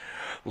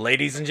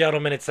Ladies and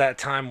gentlemen, it's that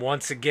time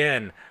once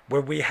again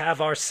where we have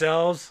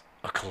ourselves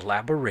a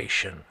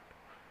collaboration.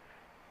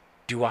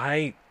 Do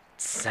I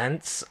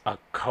sense a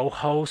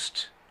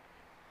co-host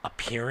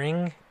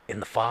appearing in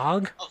the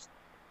fog?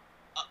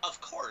 Of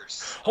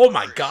course. Oh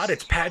my god,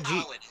 it's You know Pat G.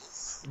 how it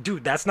is.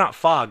 Dude, that's not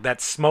fog,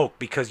 that's smoke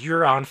because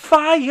you're on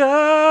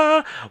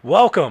fire!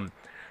 Welcome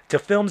to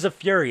Films of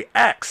Fury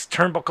X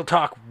Turnbuckle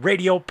Talk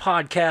Radio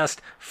Podcast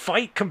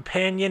Fight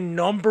Companion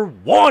number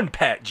 1,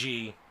 Pat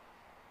G.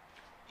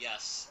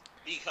 Yes,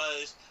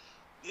 because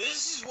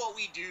this is what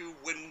we do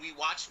when we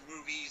watch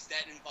movies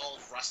that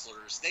involve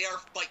wrestlers. They are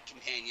fight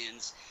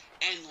companions,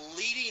 and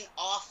leading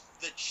off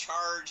the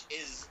charge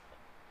is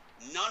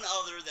none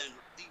other than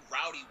the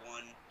rowdy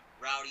one,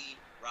 Roddy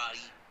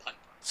Piper.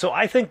 So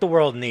I think the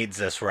world needs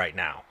this right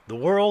now. The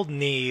world Oh,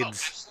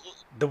 needs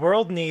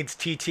absolutely.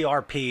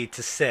 TTRP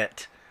to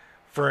sit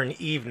for an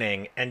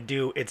evening and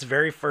do its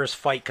very first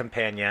fight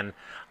companion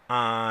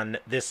on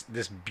this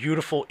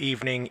beautiful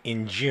evening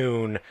in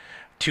June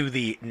to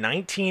the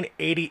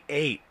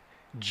 1988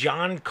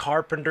 John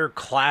Carpenter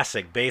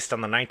classic based on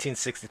the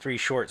 1963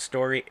 short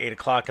story 8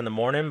 o'clock in the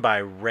morning by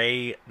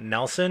Ray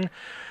Nelson.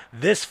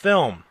 This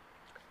film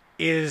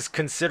is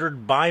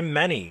considered by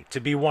many to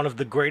be one of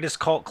the greatest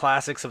cult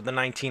classics of the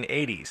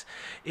 1980s.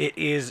 It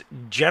is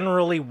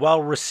generally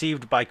well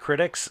received by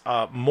critics,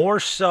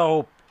 more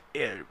so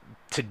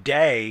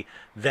today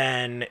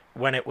than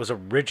when it was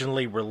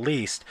originally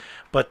released.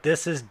 But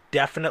this is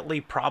definitely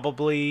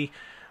probably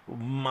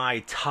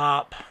my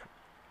top.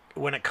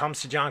 When it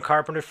comes to John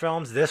Carpenter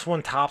films, this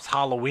one tops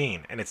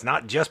Halloween. And it's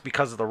not just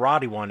because of the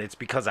Roddy one, it's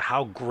because of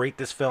how great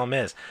this film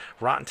is.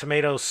 Rotten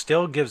Tomatoes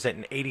still gives it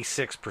an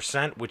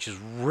 86%, which is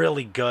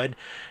really good.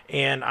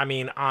 And I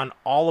mean, on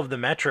all of the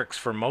metrics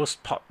for most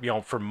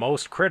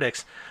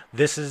critics,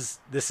 this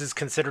is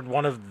considered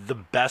one of the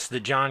best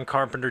that John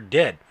Carpenter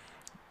did.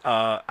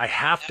 I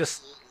have to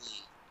Absolutely.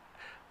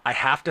 I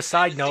have to And the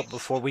side thing note is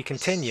before with we this,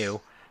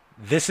 continue.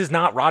 This is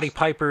not Roddy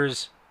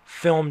Piper's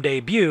film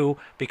debut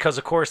because,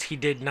 of course, he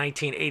did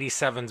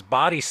 1987's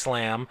Body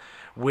Slam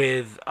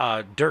with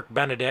Dirk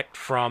Benedict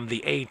from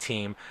the A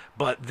Team,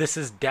 but this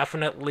is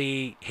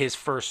definitely his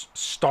first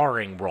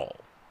starring role.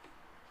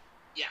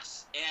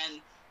 yes,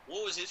 and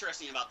what was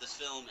interesting about this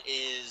film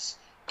is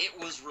it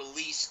was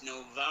released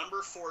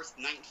November 4th,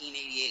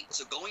 1988.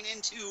 So going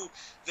into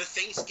the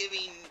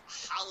Thanksgiving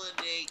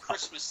holiday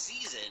Christmas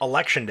season,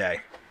 Election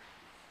Day.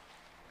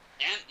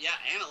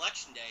 and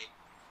Election Day,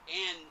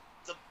 and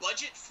the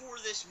budget for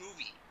this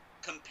movie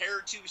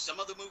compared to some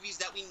of the movies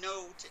that we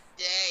know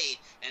today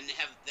and that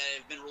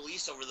have been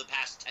released over the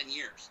past 10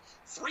 years,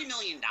 $3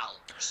 million.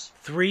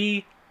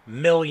 $3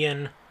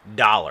 million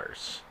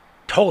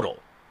total.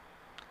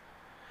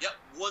 Yep,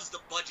 was the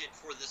budget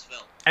for this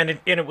film. And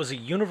it was a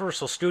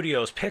Universal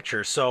Studios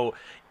picture, so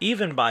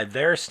even by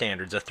their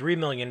standards, a $3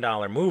 million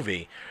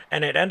movie,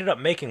 and it ended up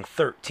making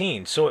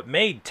 13, so it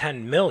made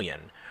 10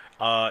 million.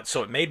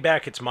 So it made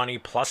back its money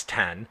plus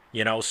 10,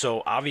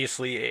 so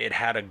obviously it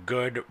had a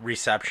good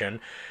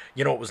reception.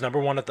 It was number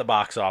one at the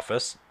box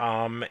office,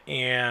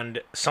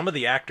 and some of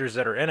the actors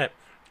that are in it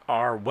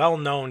are well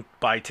known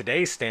by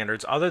today's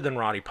standards. Other than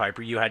Roddy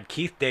Piper, you had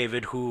Keith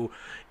David, who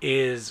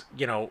is,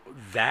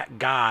 that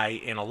guy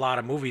in a lot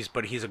of movies,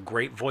 but he's a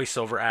great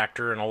voiceover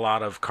actor in a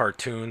lot of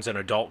cartoons and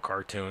adult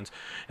cartoons.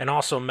 And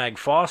also Meg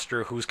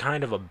Foster, who's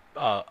kind of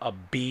a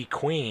B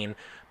queen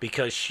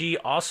because she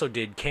also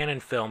did Canon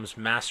Films'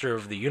 Master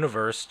of the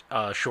Universe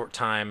a short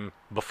time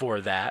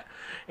before that.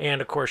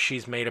 And of course,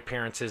 she's made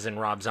appearances in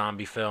Rob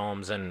Zombie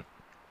films and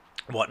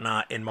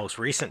whatnot in most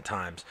recent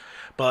times.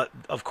 But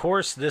of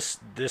course, this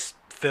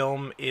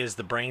film is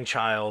the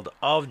brainchild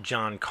of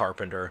John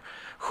Carpenter,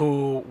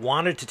 who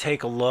wanted to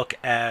take a look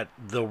at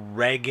the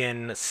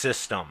Reagan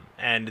system,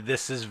 and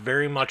this is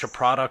very much a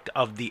product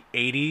of the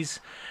 80s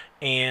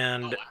Oh,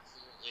 and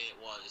absolutely it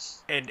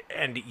was.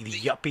 and The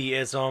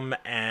yuppieism,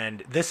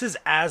 and this is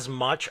as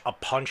much a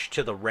punch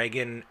to the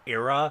Reagan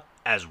era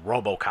as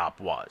RoboCop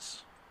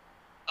was.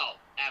 Oh,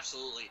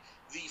 absolutely.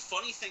 The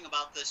funny thing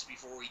about this,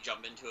 before we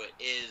jump into it,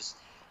 is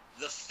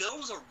the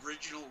film's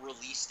original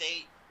release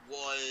date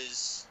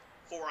was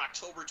for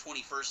October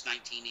 21st,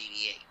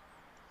 1988.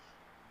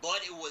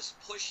 But it was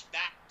pushed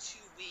back 2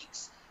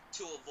 weeks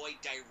to avoid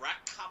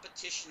direct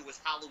competition with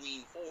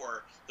Halloween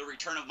 4, The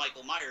Return of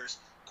Michael Myers,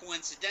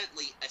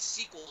 coincidentally a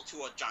sequel to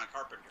a John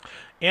Carpenter.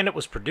 And it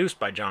was produced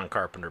by John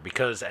Carpenter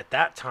because at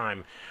that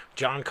time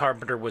John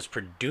Carpenter was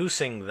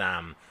producing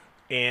them,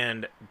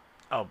 and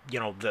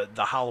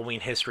the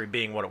Halloween history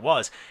being what it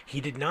was, he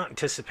did not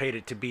anticipate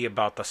it to be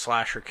about the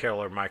slasher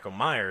killer Michael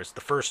Myers.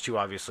 The first two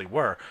obviously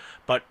were,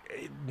 but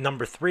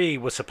number three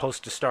was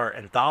supposed to start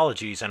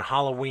anthologies, and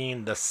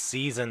Halloween, the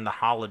season, the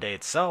holiday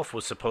itself,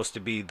 was supposed to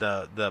be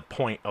the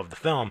point of the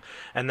film.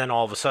 And then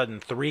all of a sudden,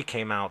 three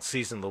came out,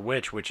 Season of the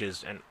Witch, which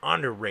is an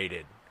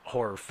underrated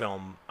horror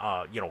film.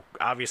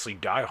 Obviously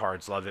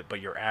diehards love it,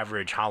 but your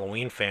average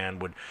Halloween fan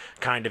would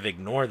kind of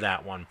ignore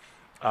that one.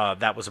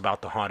 That was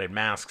about the haunted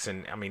masks,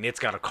 and I mean, it's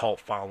got a cult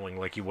following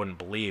like you wouldn't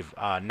believe.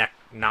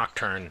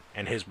 Nocturne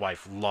and his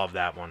wife love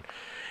that one,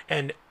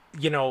 and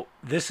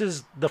this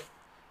is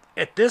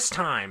at this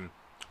time,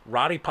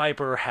 Roddy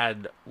Piper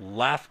had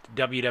left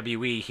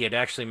WWE. He had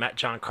actually met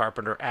John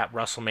Carpenter at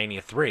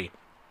WrestleMania 3.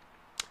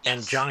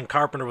 And John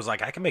Carpenter was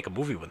like, I can make a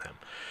movie with him.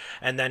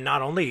 And then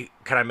not only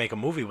can I make a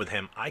movie with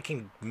him, I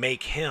can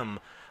make him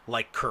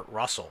like Kurt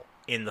Russell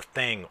in The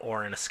Thing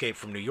or in Escape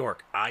from New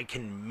York. I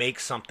can make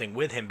something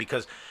with him,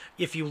 because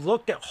if you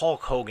looked at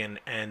Hulk Hogan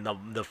and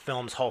the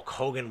films Hulk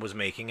Hogan was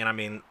making, and I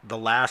mean, the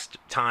last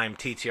time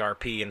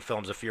TTRP and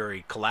Films of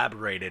Fury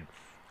collaborated,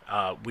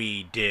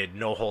 we did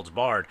No Holds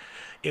Barred.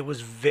 It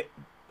was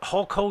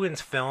Hulk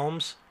Hogan's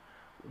films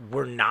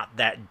were not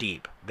that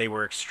deep. They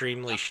were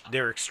extremely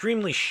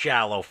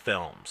shallow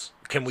films.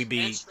 Can we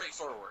be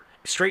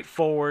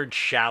straightforward,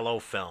 shallow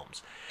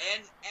films?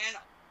 And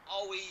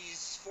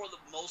always, for the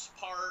most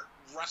part,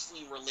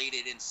 wrestling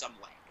related in some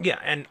way. Yeah,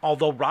 and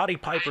although Roddy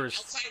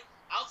Piper's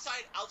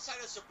outside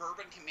of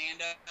Suburban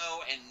Commando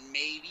and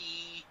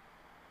maybe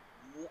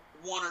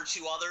one or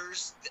two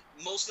others,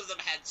 most of them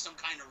had some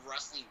kind of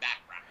wrestling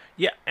background.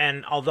 Yeah,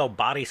 and although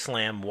Body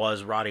Slam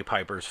was Roddy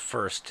Piper's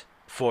first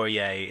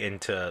foray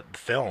into the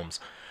films,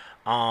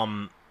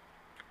 I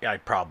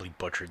probably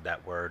butchered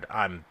that word.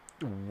 I'm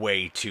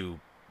way too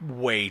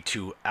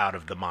out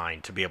of the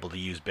mind to be able to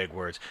use big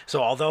words.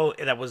 So although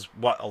that was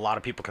what a lot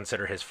of people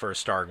consider his first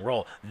starring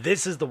role,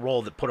 this is the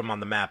role that put him on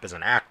the map as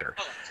an actor.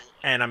 Oh,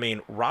 and I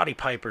mean, Roddy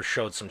Piper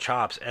showed some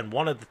chops, and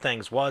one of the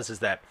things is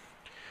that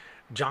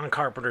John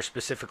Carpenter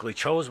specifically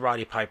chose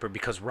Roddy Piper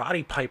because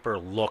Roddy Piper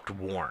looked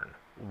worn.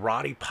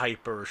 Roddy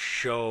Piper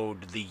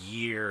showed the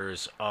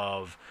years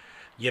of,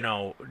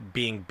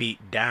 being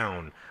beat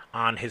down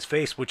on his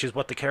face, which is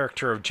what the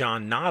character of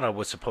John Nada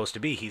was supposed to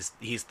be.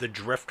 He's the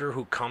drifter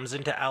who comes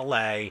into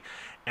LA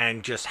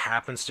and just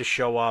happens to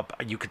show up,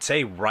 you could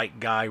say, right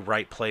guy,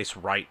 right place,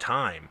 right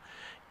time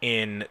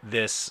in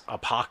this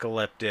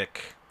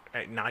apocalyptic,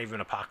 not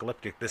even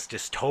apocalyptic, this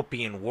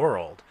dystopian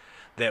world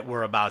that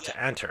we're about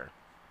to enter.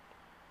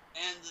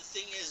 And the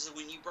thing is,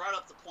 when you brought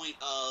up the point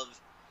of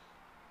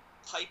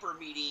Piper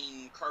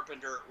meeting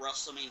Carpenter at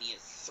WrestleMania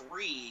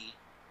 3,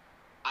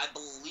 I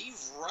believe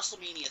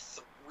WrestleMania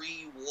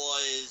 3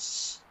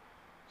 was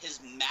his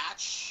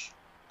match,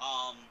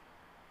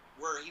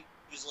 where he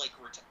was like,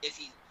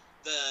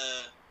 the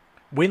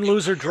win,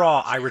 lose, or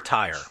draw, I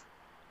retire.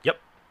 Yep.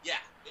 Yeah,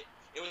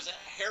 it was a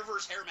hair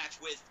versus hair match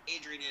with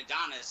Adrian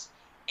Adonis,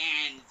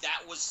 and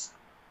that was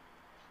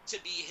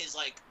to be his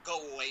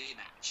go away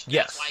match.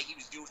 Yes. That's why he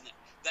was doing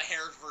the hair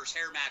versus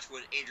hair match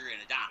with Adrian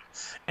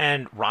Adonis.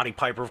 And Roddy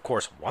Piper, of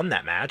course, won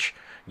that match,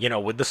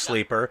 with the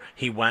sleeper.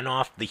 He went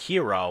off the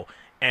hero,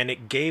 and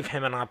it gave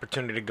him an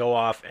opportunity to go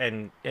off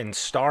and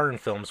star in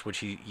films, which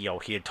he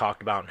had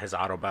talked about in his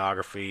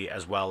autobiography,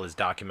 as well as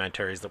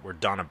documentaries that were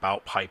done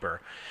about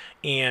Piper.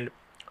 And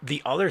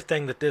the other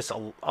thing that this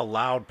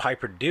allowed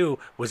Piper to do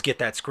was get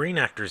that Screen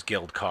Actors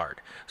Guild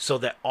card, so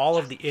that all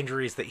of the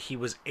injuries that he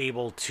was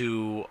able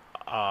to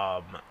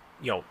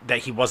that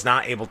he was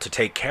not able to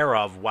take care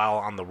of while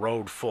on the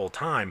road full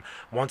time.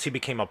 Once he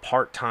became a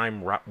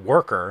part-time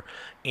worker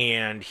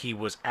and he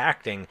was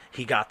acting,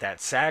 he got that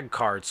SAG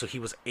card, so he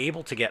was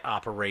able to get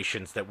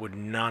operations that would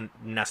not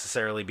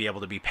necessarily be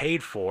able to be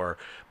paid for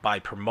by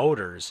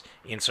promoters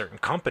in certain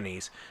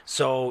companies.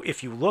 So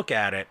if you look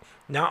at it,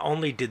 not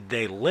only did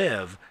They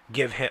Live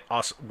give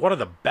us one of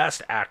the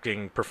best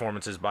acting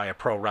performances by a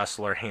pro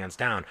wrestler, hands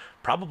down,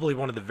 probably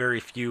one of the very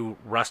few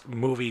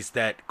movies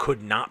that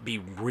could not be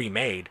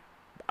remade.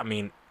 I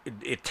mean,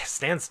 it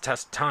stands the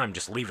test of time,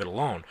 just leave it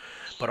alone.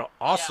 But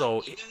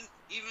also... Yeah,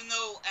 even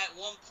though at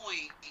one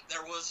point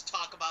there was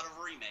talk about a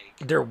remake.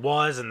 There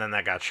was, and then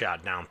that got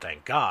shot down,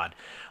 thank God.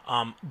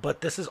 But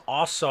this is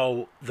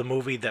also the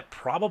movie that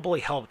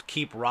probably helped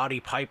keep Roddy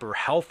Piper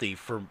healthy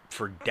for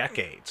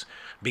decades.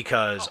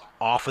 Because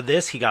off of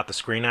this, he got the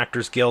Screen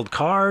Actors Guild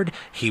card,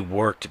 he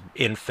worked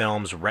in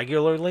films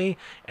regularly,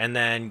 and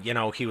then,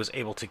 he was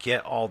able to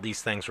get all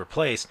these things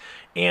replaced.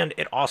 And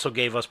it also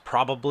gave us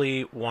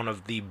probably one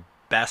of the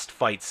best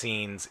fight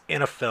scenes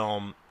in a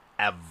film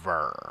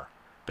ever,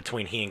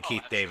 between he and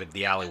Keith David,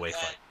 the alleyway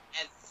fight.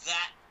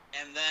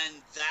 And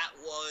then that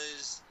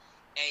was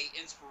a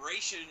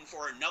inspiration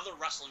for another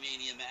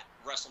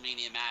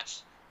WrestleMania match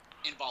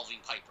involving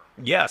Piper.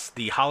 Yes,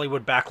 the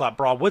Hollywood Backlot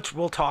Brawl, which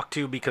we'll talk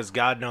to, because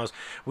God knows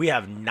we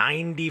have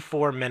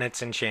 94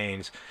 minutes and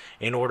change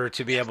in order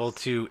to be able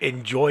to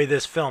enjoy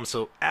this film.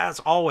 So as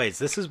always,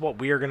 this is what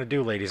we are going to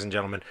do, ladies and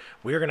gentlemen.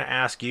 We are going to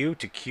ask you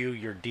to cue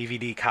your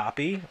DVD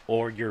copy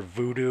or your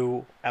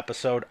Vudu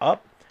episode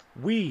up.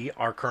 We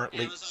are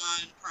currently...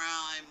 Amazon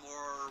Prime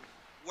or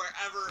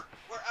wherever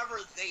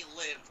They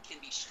Live can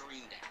be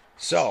streamed at.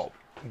 So...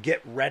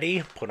 get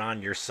ready, put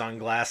on your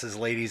sunglasses,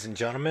 ladies and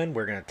gentlemen.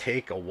 We're going to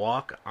take a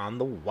walk on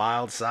the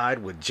wild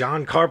side with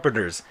John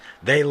Carpenter's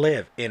They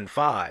Live in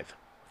 5,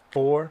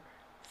 4,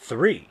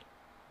 3,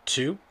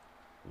 2,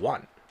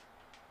 1.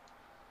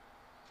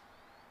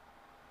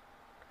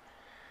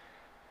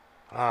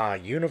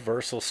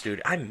 Universal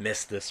Studio. I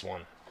missed this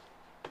one.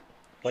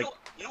 You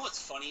know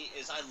what's funny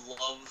is I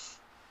love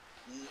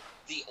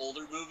the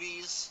older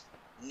movies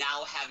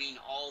now having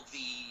all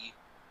the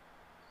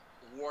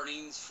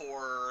warnings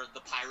for the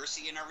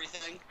piracy and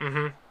everything.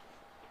 Mm-hmm.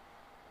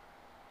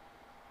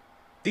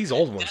 These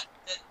old ones.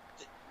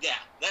 Yeah,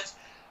 that's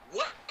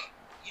what.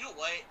 You know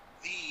what?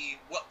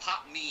 What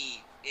popped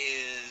me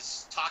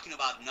is talking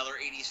about another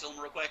 '80s film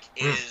real quick.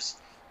 Is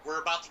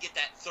we're about to get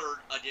that third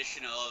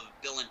edition of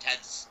Bill and Ted.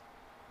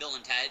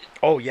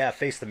 Oh yeah,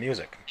 Face the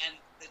Music. And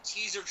the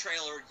teaser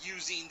trailer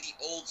using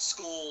the old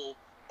school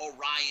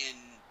Orion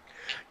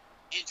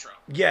intro.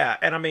 Yeah,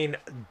 and I mean,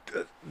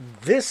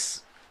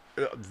 this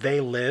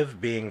They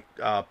Live being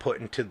put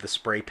into the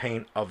spray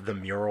paint of the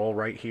mural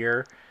right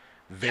here.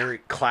 Very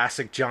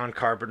classic John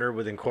Carpenter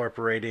with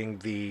incorporating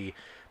the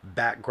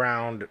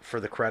background for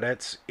the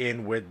credits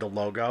in with the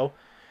logo.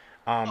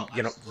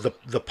 You know,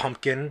 the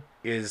pumpkin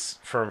is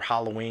from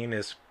Halloween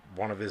is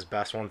one of his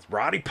best ones.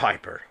 Roddy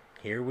Piper.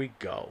 Here we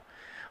go.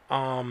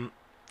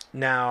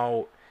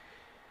 Now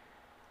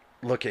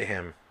look at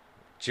him.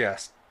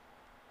 Just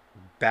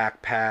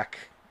backpack,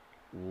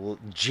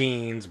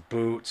 jeans,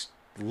 boots,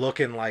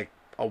 looking like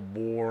a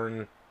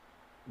worn.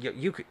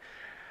 You could.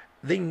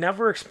 They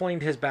never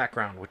explained his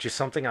background, which is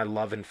something I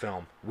love in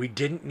film. We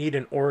didn't need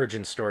an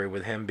origin story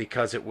with him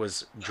because it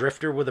was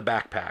drifter with a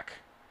backpack.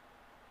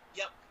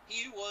 Yep,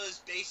 he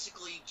was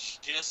basically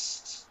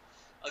just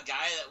a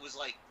guy that was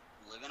like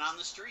living on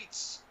the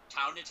streets,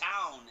 town to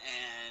town,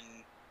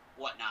 and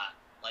whatnot.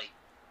 Like,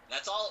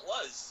 that's all it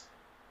was.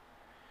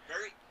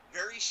 Very,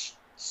 very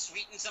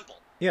sweet and simple.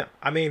 Yeah,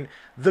 I mean,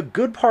 the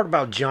good part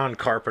about John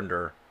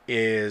Carpenter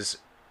is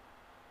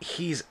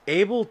he's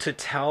able to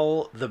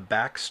tell the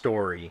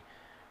backstory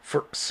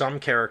for some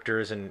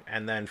characters and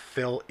then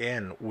fill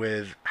in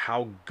with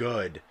how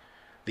good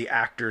the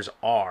actors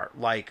are.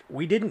 Like,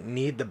 we didn't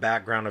need the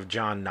background of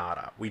John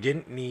Nada. We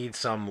didn't need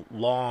some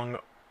long,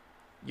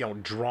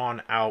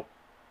 drawn out,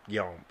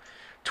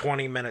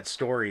 20-minute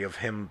story of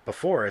him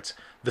before.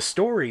 The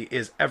story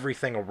is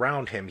everything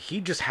around him.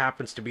 He just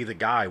happens to be the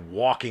guy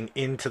walking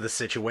into the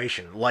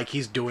situation like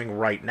he's doing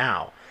right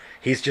now.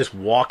 He's just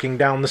walking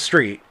down the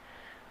street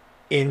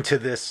into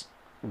this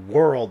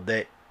world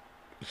that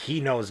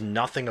he knows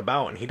nothing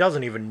about, and he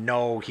doesn't even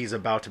know he's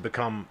about to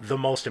become the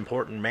most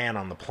important man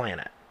on the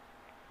planet.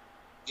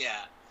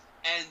 Yeah,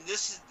 and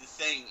this is the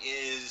thing,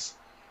 is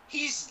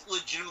he's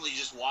legitimately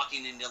just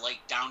walking into,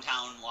 like,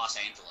 downtown Los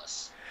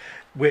Angeles.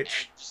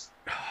 Which...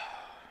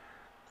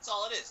 that's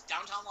all it is.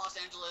 Downtown Los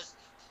Angeles,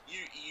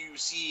 you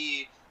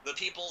see the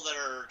people that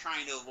are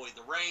trying to avoid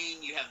the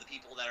rain, you have the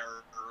people that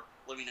are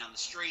living on the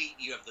street,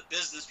 you have the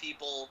business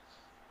people.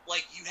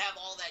 Like, you have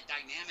all that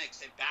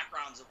dynamics and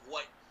backgrounds of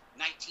what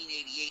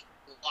 1988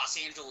 Los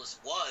Angeles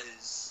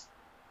was,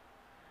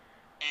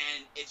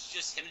 and it's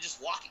just him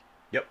just walking.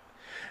 Yep.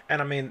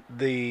 And I mean,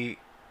 the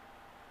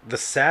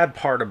sad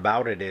part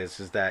about it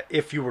is that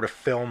if you were to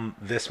film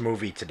this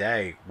movie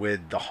today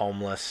with the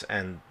homeless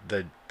and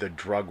the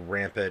drug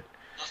rampant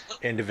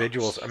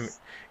individuals, I mean,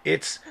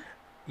 it's,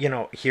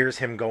 here's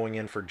him going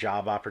in for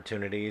job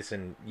opportunities,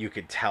 and you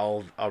could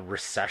tell a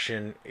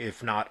recession,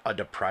 if not a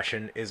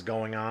depression, is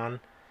going on.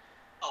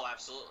 Oh,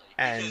 absolutely.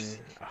 And because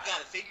you got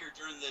to figure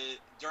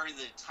during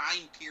the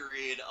time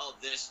period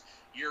of this,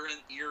 you're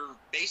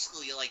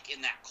basically like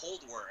in that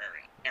Cold War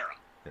era.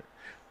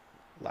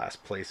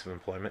 Last place of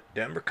employment,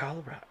 Denver,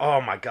 Colorado.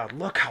 Oh my God!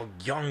 Look how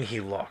young he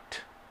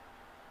looked.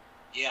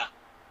 Yeah.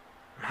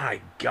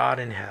 My God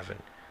in heaven.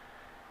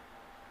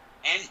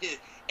 And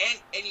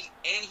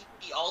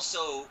he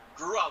also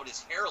grew out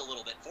his hair a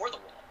little bit for the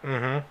role.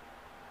 Mm-hmm.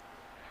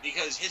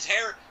 Because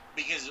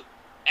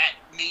at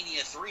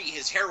Mania 3,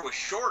 his hair was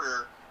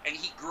shorter, and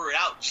he grew it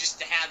out just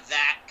to have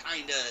that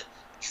kind of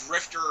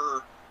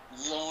drifter,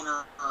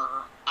 loner,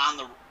 on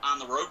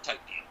the road type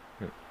deal.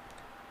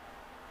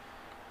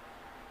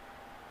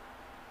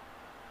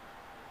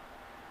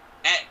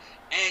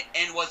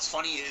 And what's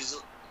funny is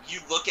you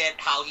look at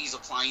how he's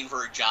applying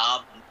for a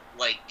job,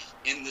 like,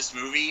 in this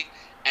movie,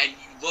 and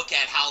you look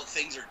at how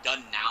things are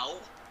done now.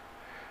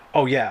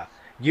 Oh, yeah.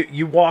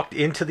 You walked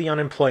into the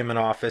unemployment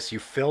office, you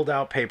filled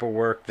out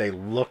paperwork, they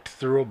looked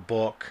through a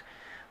book,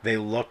 they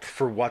looked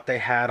for what they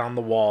had on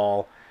the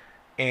wall,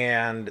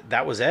 and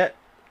that was it.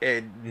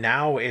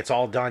 Now it's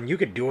all done. You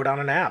could do it on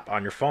an app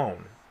on your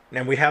phone.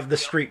 And we have the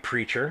street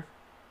preacher.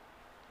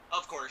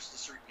 Of course, the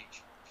street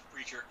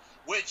preacher,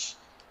 which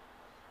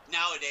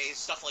nowadays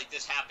stuff like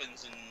this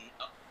happens, and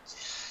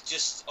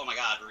just, oh my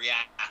God,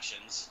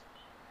 reactions.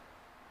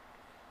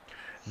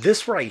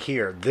 This right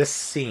here, this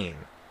scene,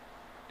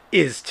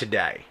 is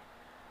today.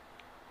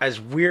 As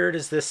weird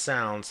as this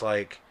sounds,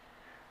 like,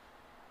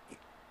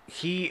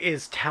 he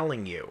is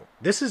telling you,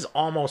 this is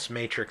almost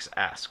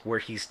Matrix-esque, where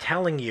he's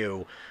telling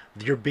you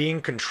you're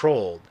being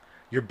controlled,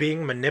 you're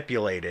being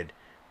manipulated,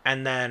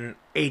 and then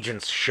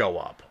agents show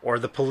up, or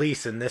the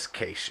police in this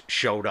case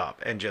showed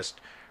up and just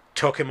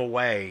took him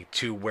away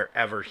to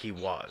wherever he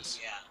was.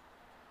 Yeah.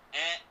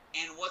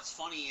 And what's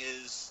funny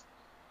is,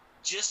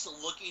 just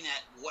looking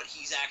at what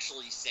he's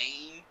actually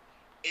saying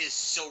is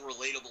so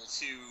relatable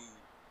to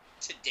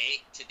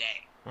today.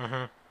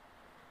 Mm-hmm.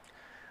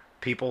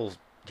 People,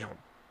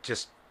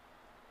 just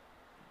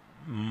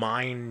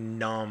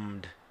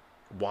mind-numbed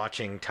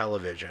watching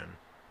television.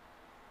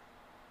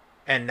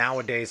 And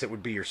nowadays it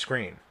would be your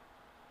screen.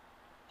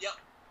 Yep.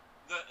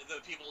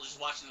 The people just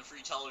watching the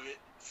free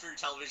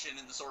television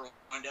in the sort of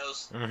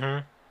windows.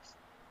 Mm-hmm.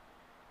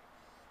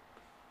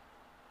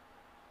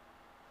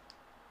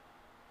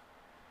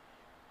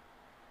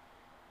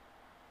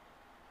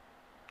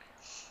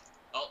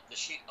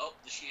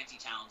 The shanty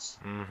towns.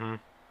 Mm-hmm.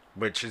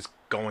 Which is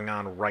going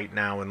on right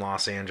now in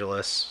Los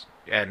Angeles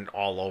and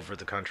all over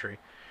the country.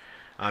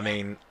 I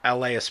mean,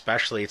 LA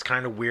especially, it's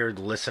kind of weird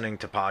listening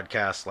to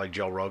podcasts like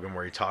Joe Rogan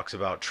where he talks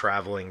about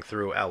traveling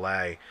through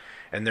LA,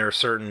 and there are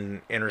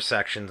certain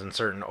intersections and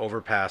certain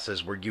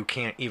overpasses where you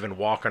can't even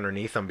walk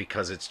underneath them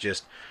because it's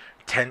just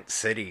tent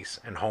cities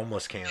and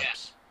homeless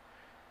camps.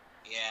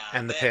 Yeah.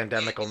 And the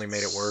pandemic only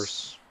made it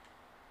worse.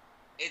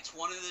 It's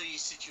one of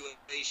these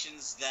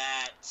situations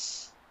that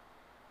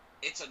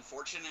it's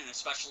unfortunate,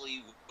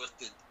 especially with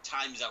the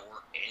times that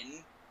we're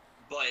in,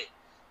 but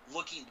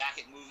looking back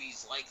at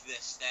movies like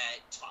this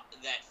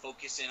that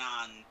focus in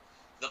on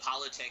the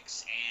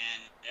politics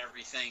and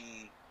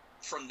everything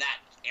from that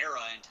era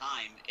and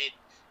time,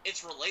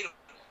 it's relatable.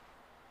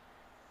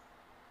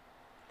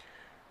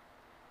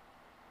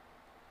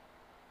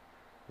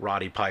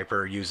 Roddy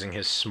Piper using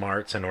his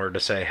smarts in order to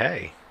say,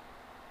 hey,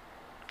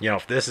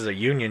 if this is a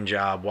union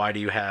job, why do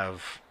you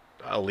have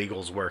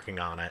illegals working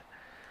on it?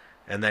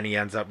 And then he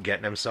ends up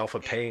getting himself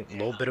a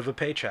little bit of a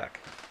paycheck.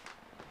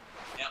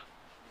 Yep.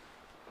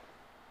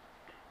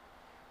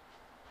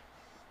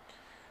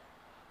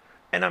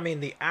 And I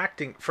mean, the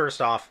acting,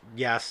 first off,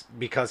 yes,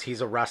 because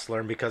he's a wrestler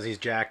and because he's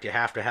jacked, you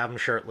have to have him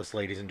shirtless,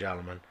 ladies and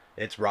gentlemen.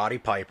 It's Roddy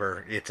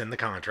Piper. It's in the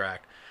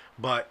contract.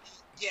 But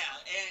yeah,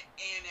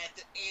 and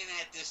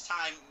at this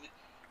time,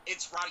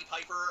 it's Roddy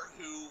Piper,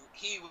 who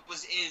he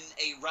was in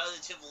a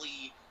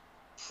relatively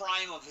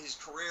prime of his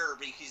career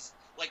because,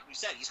 like we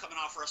said, he's coming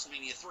off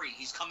WrestleMania 3.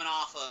 He's coming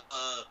off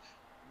a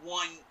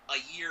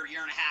year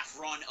and a half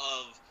run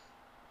of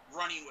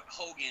running with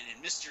Hogan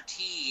and Mr.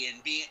 T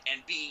and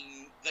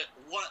being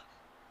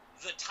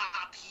the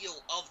top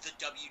heel of the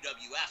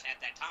WWF at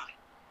that time.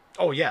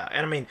 Oh yeah,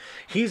 and I mean,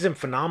 he's in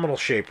phenomenal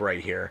shape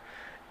right here,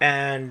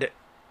 and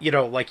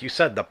like you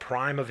said, the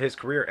prime of his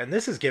career, and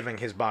this is giving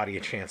his body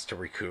a chance to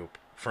recoup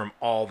from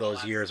all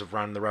those years of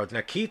running the roads.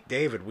 Now, Keith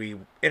David, we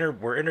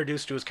were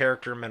introduced to his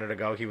character a minute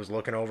ago. He was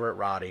looking over at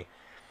Roddy.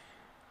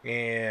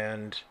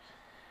 And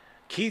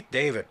Keith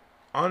David,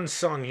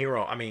 unsung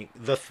hero. I mean,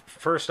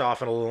 first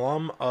off, an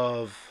alum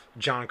of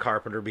John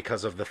Carpenter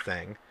because of The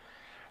Thing.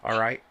 All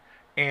right?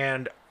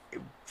 And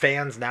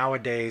fans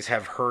nowadays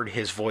have heard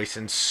his voice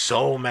in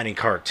so many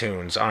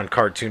cartoons on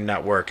Cartoon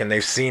Network, and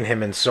they've seen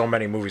him in so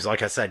many movies.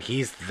 Like I said,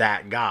 he's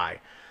that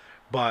guy.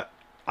 But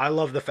I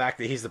love the fact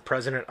that he's the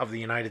president of the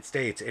United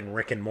States in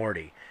Rick and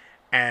Morty.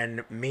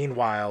 And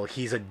meanwhile,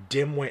 he's a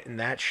dimwit in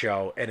that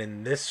show. And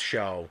in this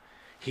show,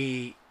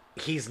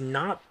 he's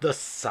not the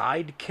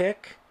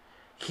sidekick.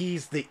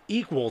 He's the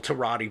equal to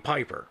Roddy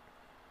Piper.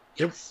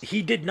 Yes.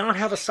 He did not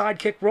have a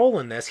sidekick role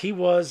in this. He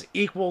was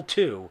equal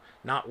to,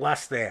 not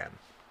less than.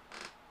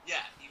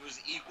 Yeah, he was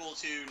equal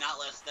to, not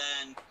less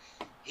than.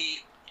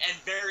 And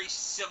very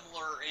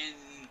similar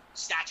in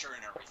stature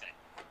and everything.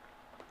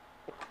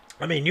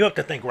 I mean, you have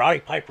to think Roddy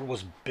Piper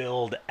was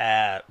billed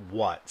at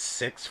what,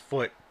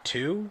 6'2",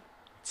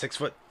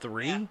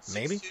 6'3", yeah,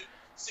 maybe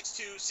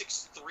 6'2",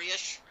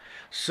 6'3"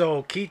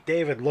 So Keith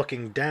David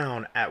looking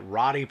down at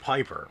Roddy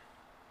Piper.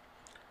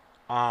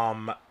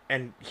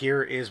 And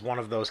here is one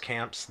of those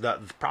camps,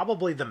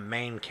 probably the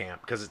main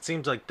camp, because it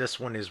seems like this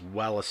one is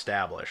well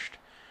established.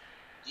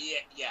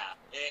 Yeah,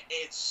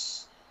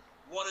 it's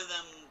one of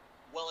them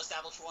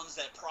well-established ones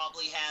that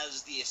probably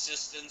has the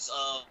assistance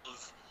of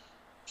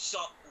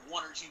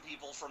one or two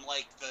people from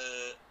like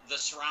the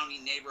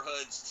surrounding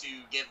neighborhoods to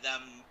give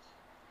them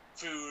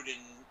food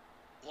and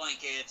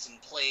blankets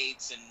and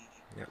plates and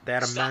they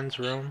had a men's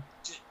room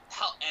to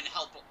help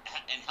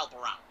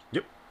around.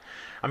 Yep.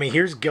 I mean,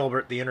 here's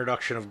Gilbert, the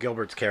introduction of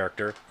Gilbert's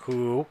character,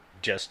 who,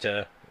 just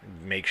to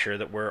make sure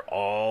that we're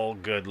all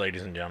good,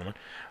 ladies and gentlemen,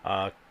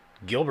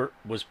 Gilbert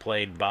was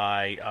played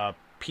by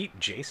Peter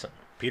Jason.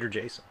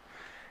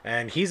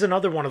 And he's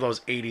another one of those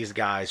 80s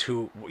guys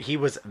who he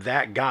was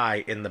that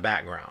guy in the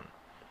background.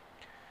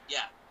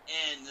 Yeah,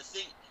 and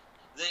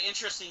the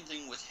interesting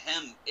thing with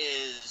him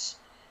is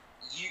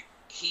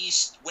he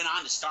went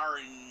on to star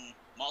in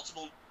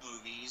multiple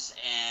movies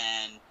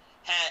and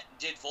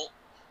did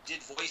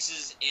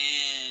voices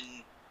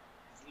in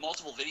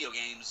multiple video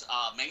games,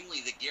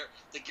 mainly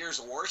the Gears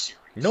of War series.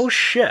 No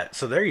shit.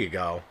 So there you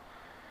go.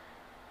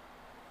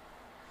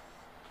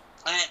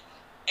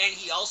 And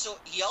he also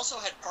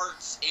had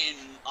parts in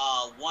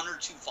one or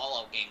two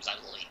Fallout games, I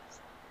believe.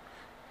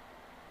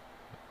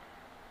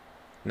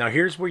 Now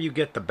here's where you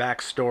get the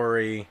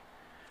backstory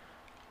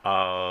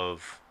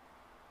of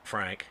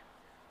Frank.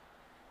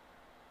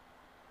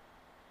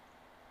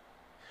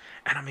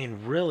 And I mean,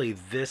 really,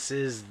 this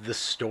is the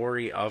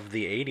story of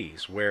the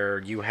 80s, where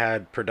you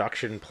had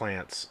production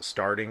plants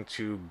starting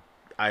to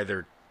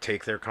either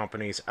take their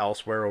companies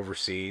elsewhere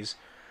overseas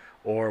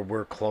or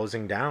were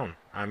closing down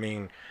I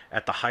mean,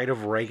 at the height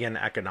of Reagan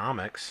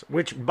economics,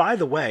 which, by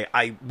the way,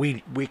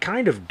 we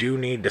kind of do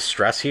need to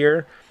stress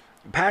here.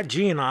 Pat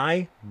G and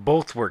I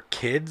both were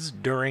kids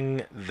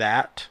during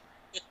that.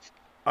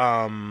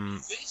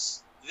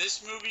 This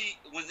movie,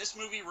 when this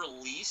movie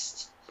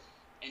released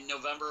in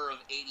November of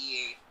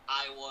 '88,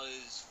 I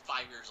was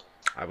 5 years old.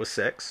 I was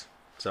 6.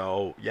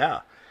 So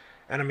yeah,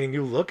 and I mean,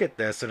 you look at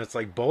this, and it's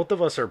like both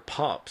of us are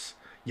pups.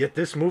 Yet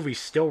this movie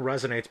still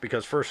resonates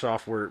because first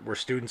off, we're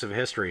students of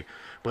history,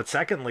 but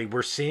secondly,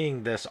 we're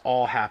seeing this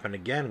all happen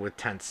again with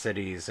tent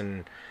cities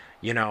and,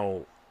 you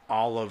know,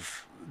 all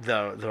of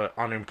the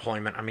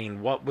unemployment. I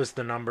mean, what was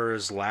the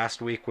numbers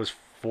last week? Was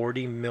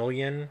 40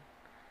 million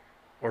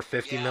or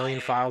 50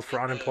 million filed for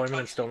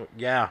unemployment and still,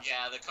 yeah.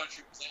 Yeah, the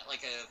country was at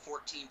like a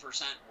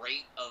 14%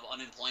 rate of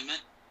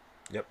unemployment.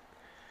 Yep.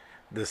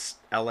 This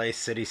LA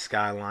city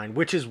skyline,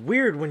 which is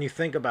weird when you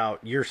think about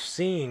you're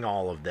seeing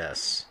all of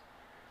this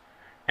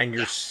and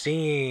you're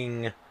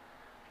seeing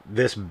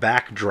this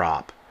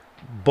backdrop,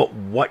 but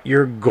what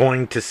you're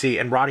going to see,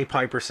 and Roddy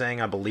Piper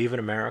saying, I believe in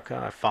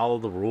America, I follow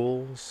the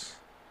rules.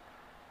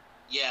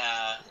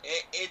 Yeah,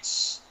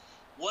 it's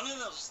one of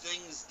those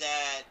things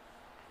that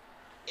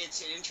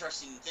it's an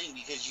interesting thing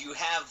because you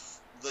have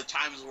the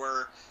times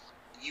where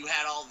you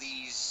had all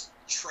these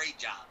trade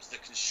jobs, the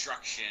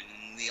construction,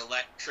 and the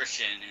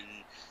electrician,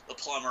 and the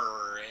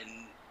plumber,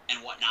 and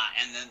whatnot,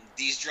 and then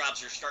these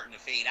jobs are starting to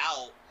fade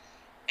out.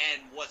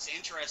 And what's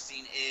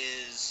interesting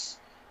is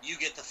you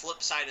get the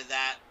flip side of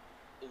that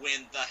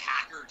when the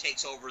hacker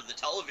takes over the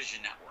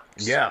television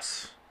networks.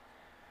 Yes.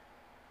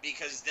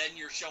 Because then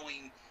you're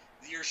showing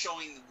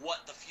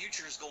what the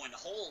future is going to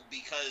hold,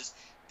 because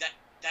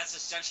that's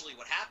essentially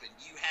what happened.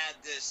 You had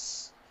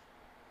this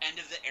end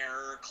of the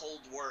era,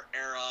 Cold War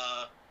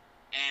era,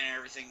 and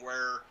everything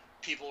where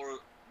people were,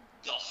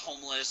 the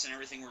homeless and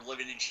everything, were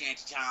living in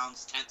shanty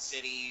towns, tent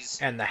cities.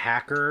 And the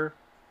hacker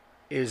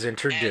is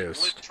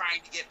introduced. And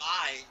trying to get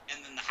by,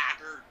 and then the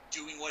hacker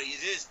doing what he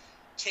is,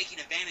 taking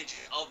advantage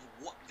of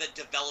the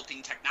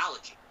developing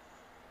technology.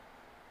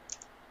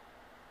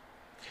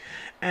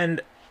 And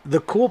the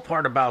cool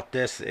part about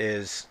this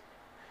is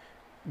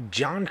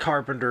John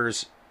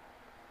Carpenter's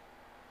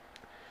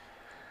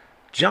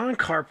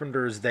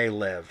They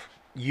Live.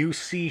 You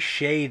see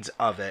shades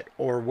of it,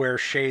 or where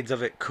shades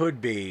of it could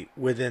be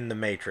within the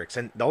Matrix.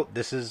 And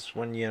this is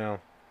when, you know,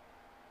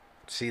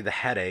 see the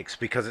headaches,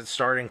 because it's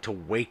starting to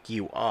wake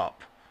you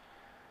up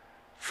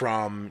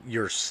from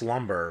your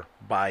slumber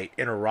by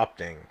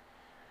interrupting.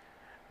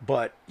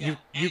 But you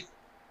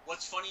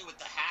what's funny with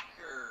the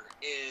hacker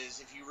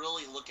is, if you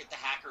really look at the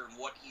hacker and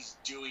what he's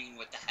doing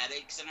with the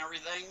headaches and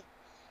everything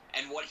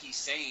and what he's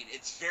saying,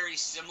 it's very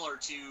similar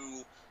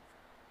to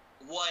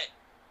what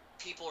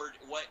people are,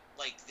 what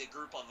like the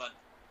group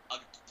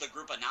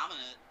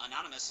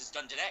Anonymous has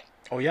done today.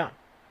 Oh yeah,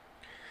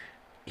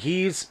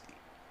 he's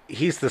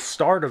the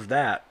start of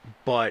that.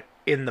 But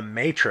in the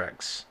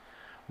Matrix,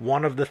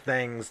 one of the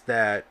things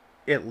that,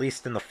 at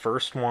least in the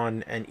first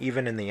one and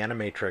even in the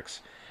Animatrix,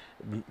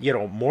 you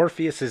know,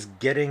 Morpheus is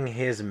getting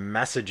his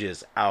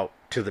messages out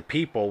to the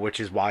people, which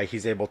is why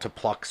he's able to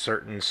pluck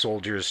certain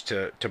soldiers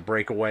to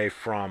break away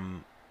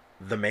from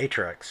the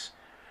Matrix,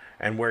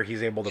 and where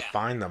he's able to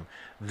find them.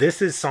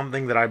 This is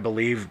something that I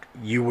believe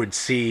you would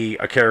see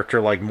a character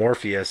like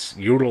Morpheus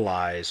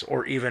utilize,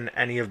 or even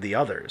any of the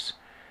others.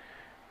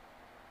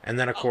 And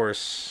then, of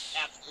course...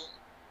 Absolutely.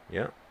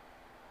 Yeah.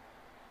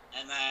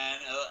 And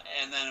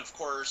then, of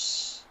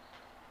course,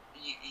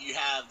 you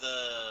have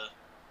the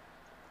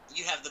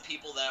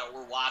people that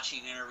were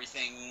watching and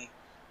everything,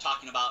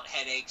 talking about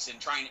headaches and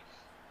trying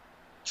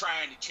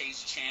to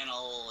change the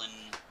channel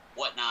and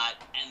whatnot,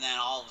 and then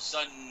all of a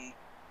sudden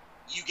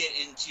you get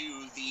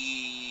into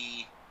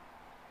the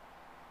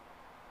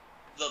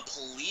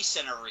police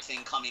and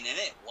everything coming in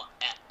it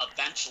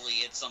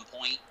eventually at some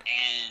point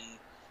and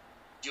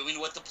doing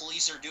what the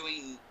police are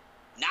doing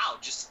now,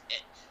 just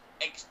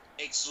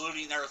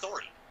excluding their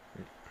authority.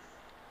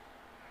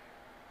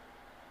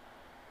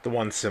 The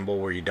one symbol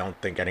where you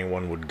don't think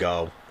anyone would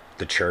go,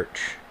 the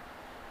church.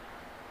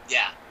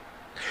 Yeah.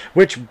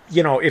 Which,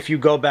 you know, if you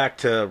go back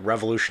to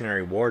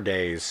Revolutionary War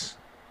days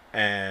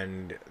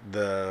and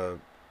the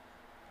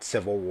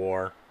Civil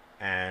War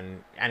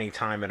and any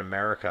time in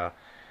America,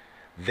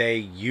 they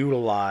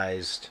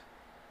utilized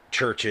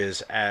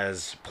churches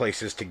as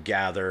places to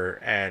gather,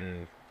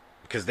 and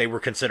because they were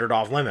considered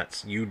off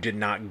limits. You did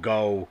not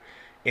go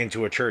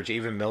into a church.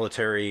 Even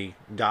military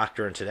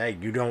doctrine today,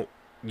 you don't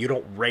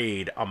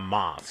raid a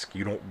mosque.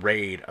 You don't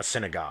raid a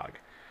synagogue.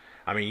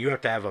 I mean, you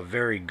have to have a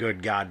very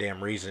good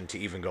goddamn reason to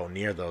even go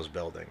near those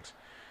buildings.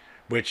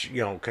 Which,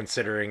 you know,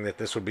 considering that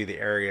this would be the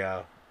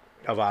area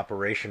of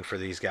operation for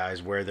these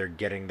guys where they're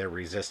getting their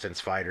resistance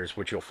fighters,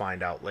 which you'll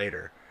find out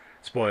later.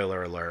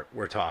 Spoiler alert,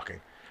 we're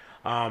talking.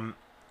 And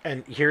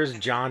here's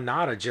John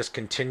Nada just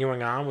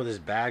continuing on with his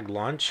bagged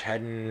lunch,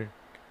 heading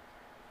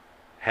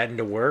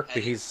to work.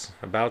 He's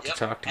about to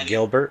talk to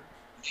Gilbert.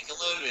 Make a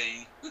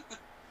living.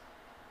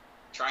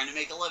 Trying to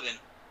make a living.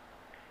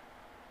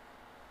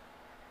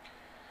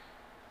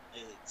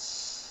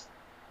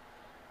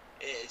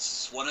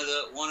 It's one of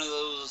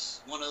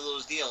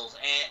those deals,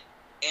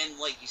 and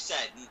like you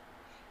said,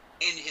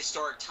 in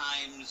historic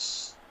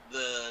times,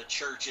 the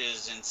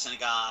churches and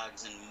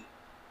synagogues and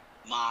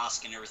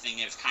mosque and everything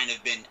have kind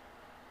of been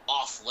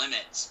off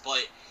limits,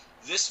 but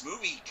this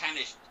movie kind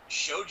of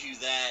showed you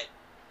that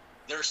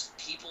there's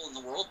people in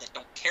the world that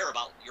don't care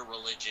about your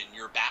religion,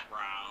 your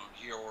background,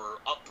 your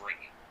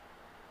upbringing.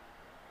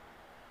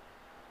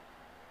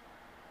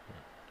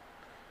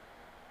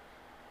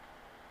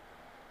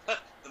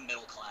 The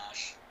middle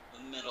class. The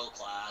middle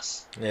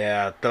class.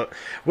 Yeah,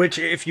 which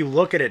if you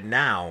look at it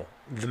now,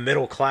 the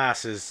middle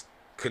class is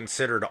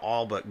considered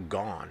all but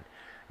gone.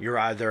 You're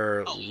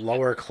either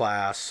lower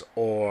class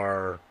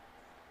or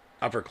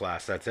upper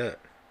class. That's it.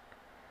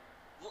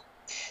 Well,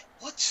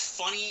 what's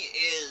funny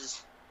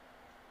is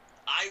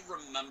I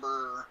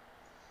remember,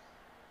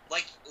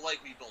 like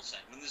we both said,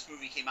 when this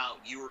movie came out,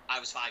 I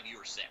was 5, you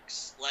were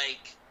 6.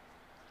 Like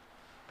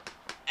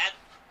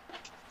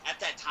at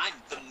that time,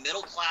 the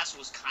middle class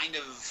was kind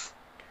of,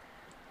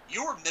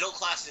 you were middle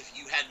class if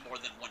you had more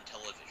than one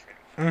television.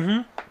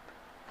 Mm-hmm.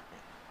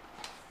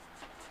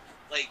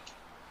 Like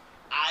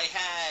I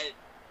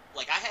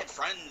had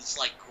friends,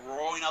 like,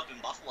 growing up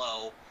in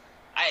Buffalo.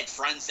 I had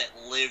friends that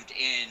lived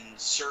in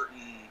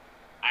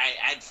I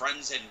had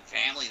friends and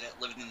family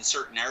that lived in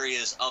certain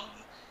areas of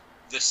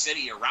the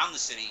city, around the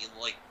city,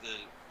 like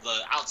the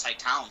outside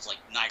towns, like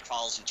Niagara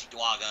Falls and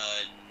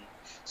Cheektowaga and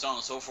so on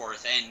and so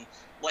forth. And,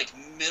 like,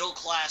 middle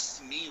class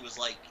to me was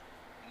like,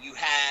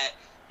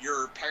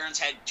 your parents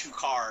had 2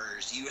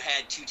 cars, you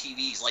had 2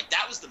 TVs. Like,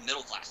 that was the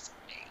middle class to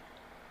me.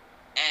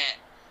 And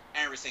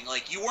everything.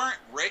 Like, you weren't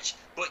rich,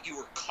 but you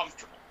were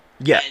comfortable.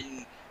 Yeah.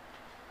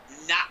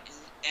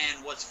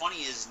 And what's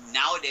funny is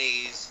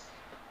nowadays,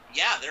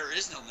 yeah, there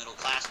is no middle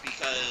class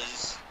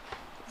because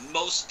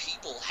most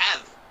people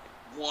have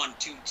 1,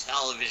 2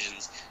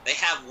 televisions. They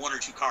have 1 or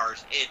 2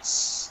 cars.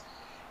 It's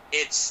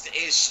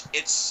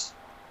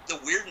the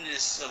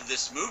weirdness of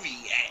this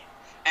movie,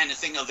 and the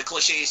thing of the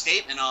cliche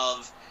statement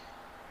of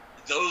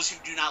those who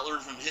do not learn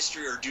from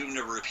history are doomed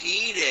to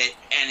repeat it.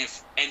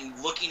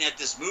 And looking at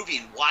this movie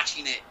and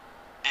watching it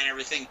and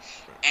everything,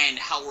 and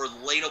how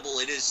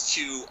relatable it is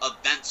to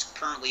events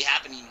currently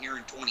happening here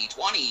in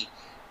 2020.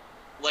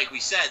 Like we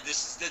said,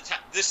 this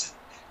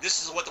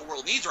is what the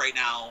world needs right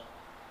now.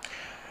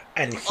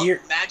 And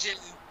here, imagine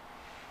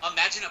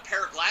a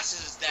pair of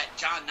glasses that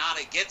John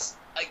Nada gets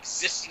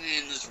existing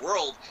in this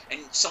world, and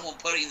someone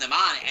putting them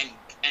on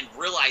and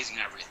realizing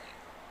everything.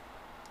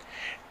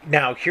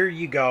 Now here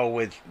you go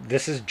with,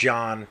 this is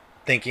John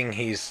thinking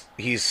he's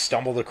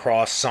stumbled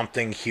across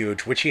something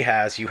huge, which he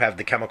has. You have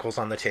the chemicals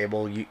on the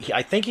table.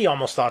 I think he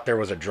almost thought there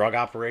was a drug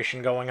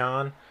operation going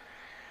on.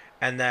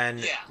 And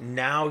then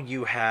now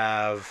you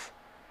have,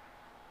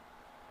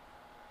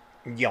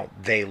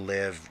 they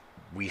live,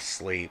 we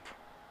sleep.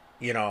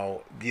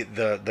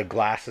 The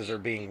glasses are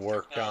being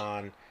worked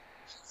on.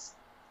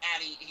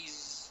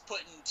 He's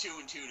putting 2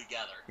 and 2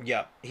 together.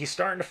 Yeah, he's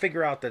starting to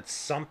figure out that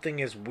something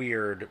is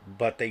weird,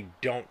 but they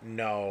don't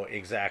know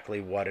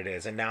exactly what it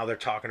is. And now they're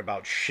talking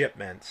about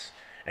shipments,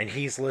 and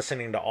he's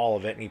listening to all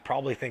of it, and he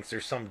probably thinks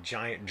there's some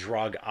giant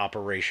drug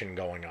operation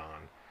going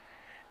on.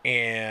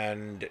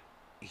 And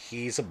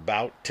he's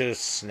about to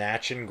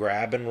snatch and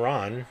grab and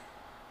run.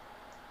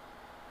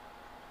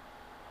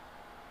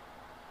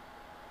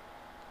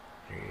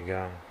 There you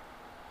go.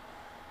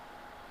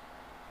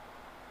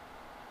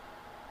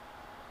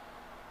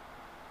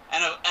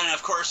 And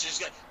of course, there's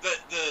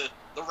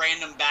the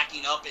random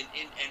backing up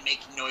and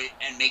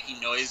making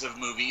noise of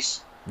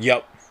movies.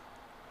 Yep.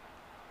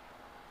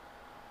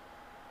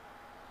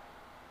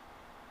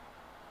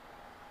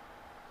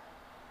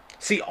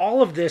 See,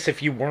 all of this,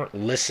 if you weren't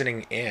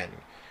listening in,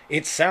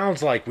 it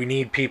sounds like we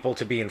need people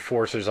to be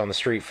enforcers on the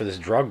street for this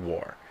drug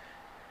war.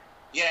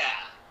 Yeah.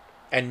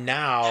 And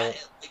now,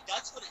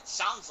 that's what it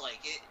sounds like.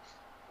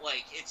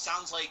 It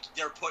sounds like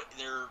they're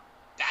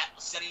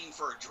setting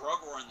for a drug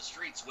war in the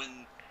streets,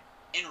 when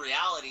in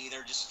reality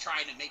they're just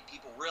trying to make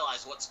people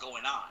realize what's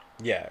going on.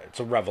 Yeah,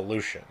 it's a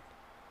revolution.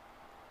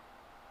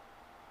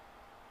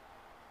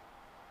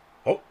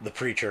 Oh, the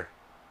preacher.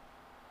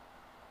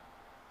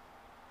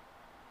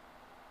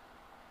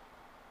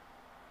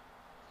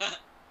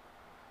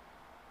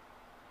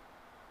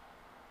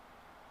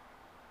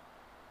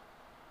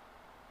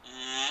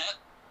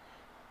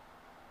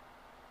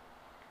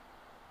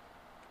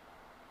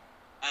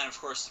 And of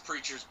course, the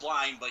preacher's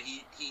blind, but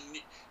he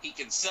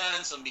can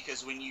sense them,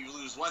 because when you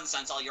lose one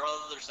sense, all your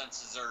other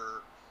senses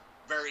are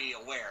very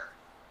aware.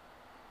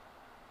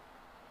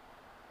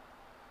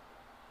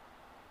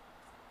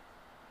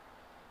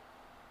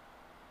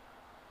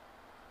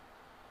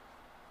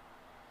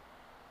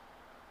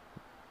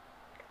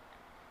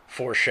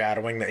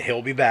 Foreshadowing that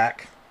he'll be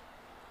back.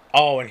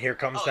 Oh, and here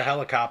comes the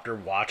helicopter,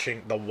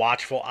 watching the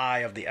watchful eye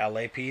of the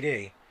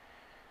LAPD.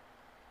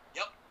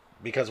 Yep.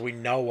 Because we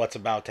know what's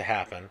about to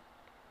happen.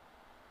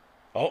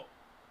 Oh,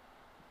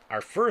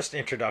 our first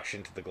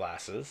introduction to the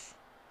glasses.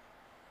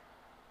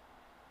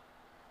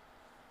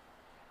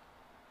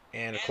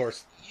 And of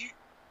course...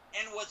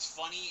 And what's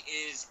funny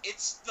is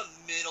it's the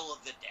middle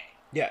of the day.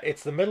 Yeah,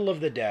 it's the middle of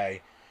the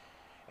day,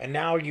 and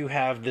now you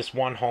have this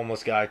one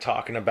homeless guy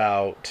talking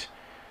about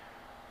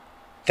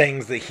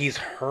things that he's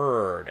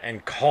heard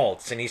and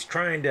cults, and he's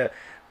trying to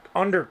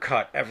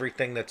undercut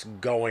everything that's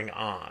going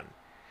on.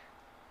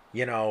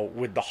 You know,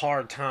 with the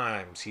hard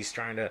times, he's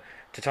trying to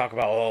talk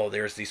about, oh,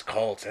 there's these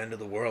cults, end of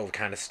the world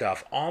kind of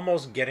stuff,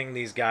 almost getting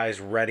these guys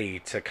ready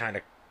to kind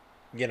of,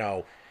 you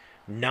know,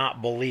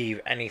 not believe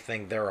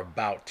anything they're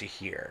about to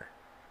hear.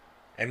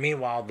 And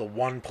meanwhile, the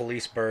one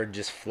police bird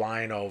just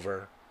flying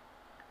over,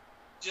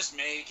 just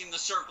making the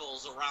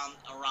circles around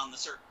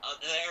the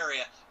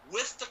area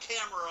with the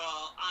camera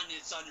on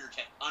its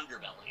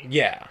underbelly.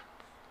 Yeah.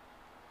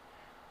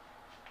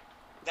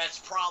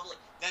 That's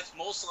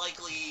most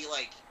likely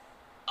like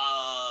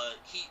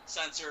heat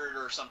censored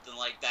or something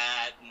like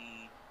that,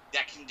 and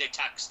that can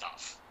detect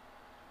stuff.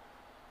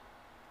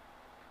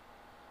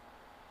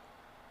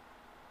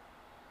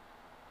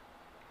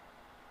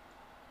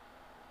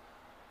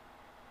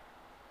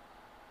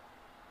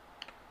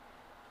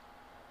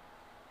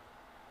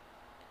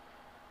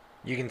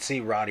 You can see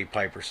Roddy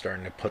Piper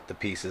starting to put the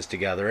pieces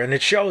together, and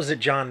it shows that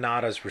John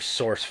Nada's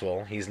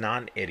resourceful. He's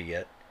not an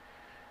idiot.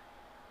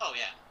 Oh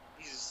yeah,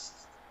 he's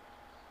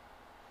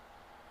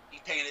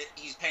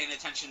paying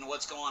attention to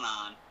what's going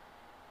on.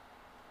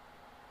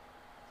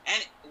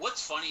 And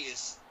what's funny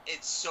is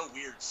it's so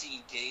weird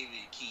seeing David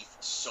and Keith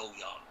so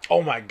young.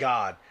 Oh my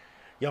God,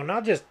 yo,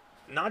 not just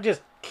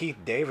Keith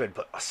David,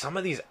 but some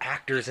of these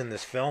actors in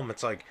this film.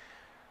 It's like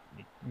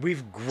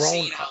we've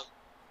grown.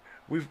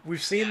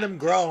 We've seen them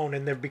grown,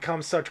 and they've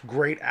become such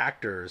great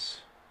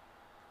actors.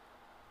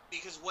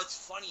 Because what's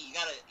funny,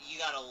 you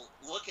gotta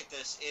look at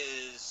this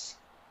is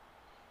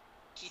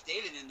Keith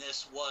David in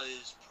this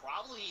was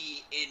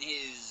probably in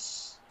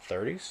his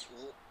 30s,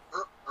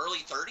 early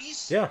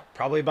 30s. Yeah,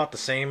 probably about the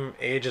same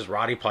age as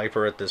Roddy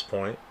Piper at this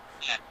point.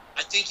 Yeah,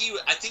 I think he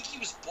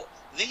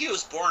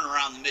was born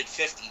around the mid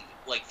 50s,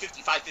 like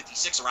 55,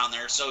 56, around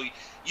there. So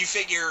you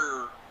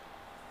figure,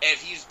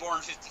 if he was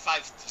born 55,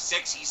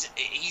 56,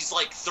 he's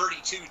like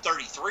 32,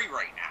 33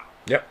 right now.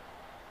 Yep.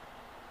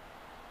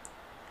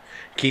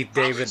 Keith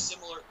Probably David.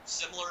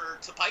 Similar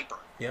to Piper.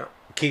 Yeah.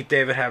 Keith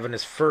David having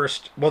his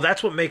first. Well,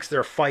 that's what makes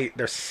their fight,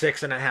 their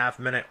 6.5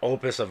 minute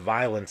opus of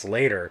violence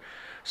later,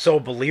 so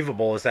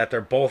believable, is that they're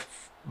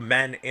both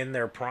men in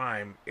their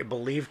prime,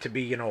 believed to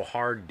be, you know,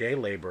 hard day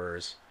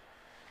laborers.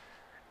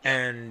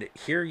 And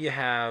here you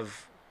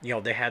have, you know,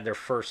 they had their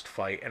first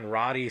fight, and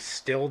Roddy's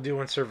still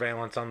doing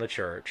surveillance on the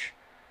church.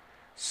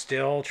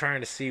 Still trying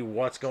to see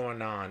what's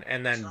going on,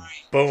 and then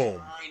boom,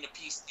 trying to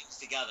piece things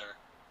together.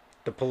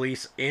 The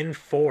police in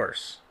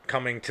force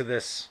coming to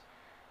this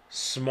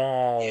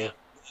small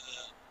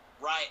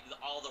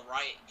all the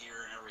riot gear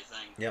and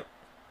everything. Yep.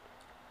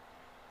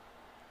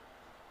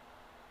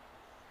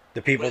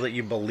 The people that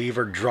you believe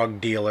are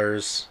drug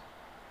dealers,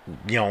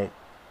 you know,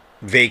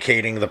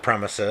 vacating the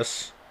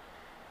premises.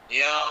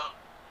 Yeah.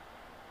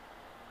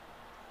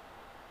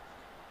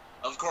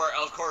 Of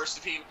course,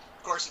 the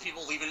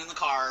people leaving in the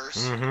cars.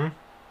 Mm-hmm.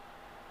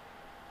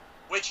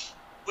 Which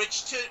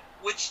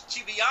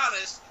to be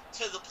honest,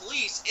 to the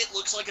police, it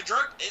looks like a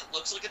drug deal. It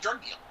looks like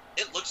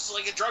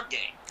a drug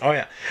gang. Oh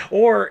yeah.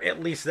 Or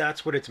at least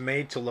that's what it's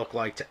made to look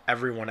like to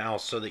everyone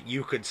else, so that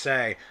you could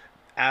say,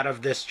 out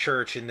of this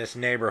church in this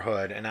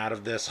neighborhood and out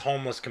of this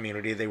homeless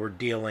community, they were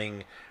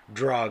dealing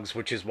drugs,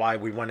 which is why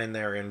we went in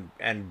there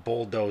and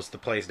bulldozed the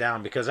place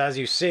down. Because as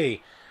you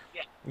see,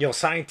 you know,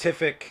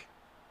 scientific,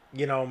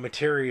 you know,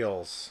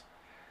 materials,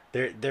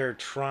 they're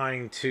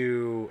trying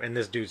to, and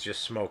this dude's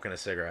just smoking a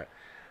cigarette,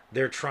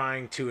 they're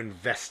trying to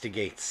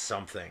investigate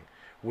something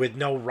with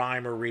no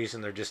rhyme or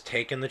reason. They're just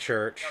taking the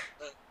church.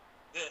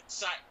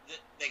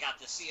 They got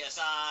the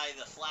CSI,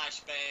 the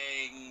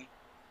flashbang.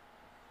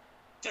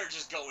 They're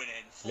just going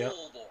in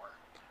full bore.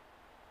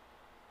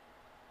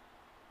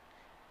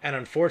 And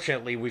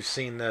unfortunately, we've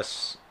seen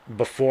this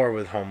before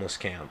with homeless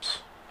camps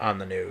on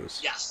the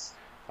news. Yes.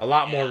 A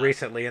lot more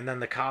recently, and then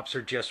the cops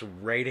are just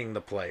raiding the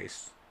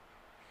place.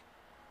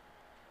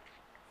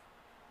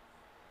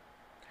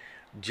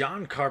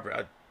 John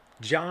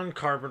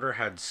Carpenter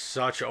had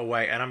such a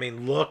way, and I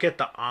mean, look at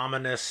the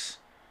ominous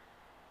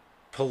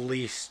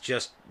police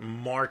just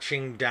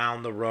marching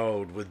down the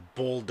road with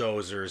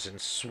bulldozers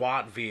and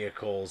SWAT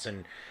vehicles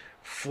and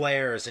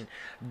flares, and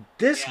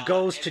this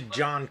goes to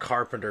John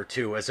Carpenter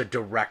too as a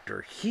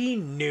director. He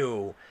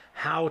knew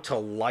how to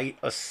light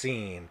a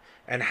scene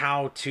and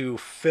how to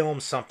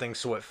film something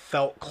so it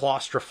felt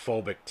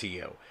claustrophobic to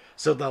you.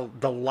 So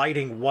the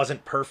lighting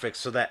wasn't perfect,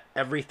 so that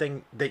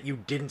everything that you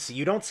didn't see,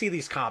 you don't see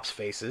these cops'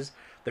 faces.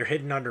 They're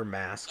hidden under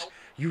masks.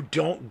 You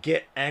don't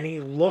get any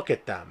look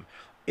at them.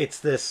 It's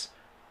this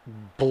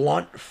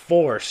blunt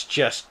force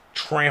just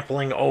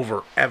trampling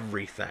over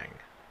everything.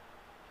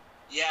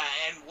 Yeah,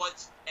 and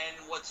what's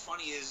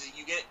funny is that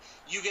you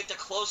get the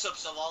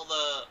close-ups of all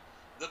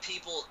the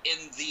people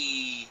in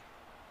the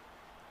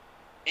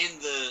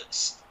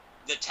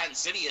tent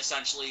city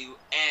essentially,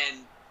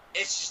 and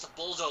it's just a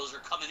bulldozer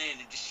coming in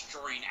and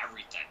destroying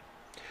everything.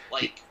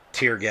 Like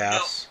tear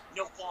gas.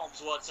 No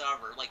qualms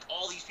whatsoever. Like,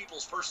 all these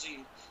people's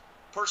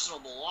personal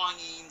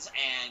belongings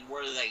and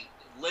where they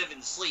live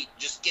and sleep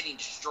just getting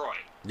destroyed.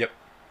 Yep.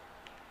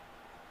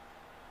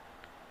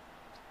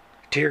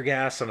 Tear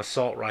gas and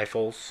assault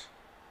rifles.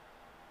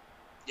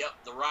 Yep,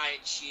 the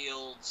riot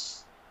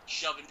shields,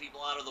 shoving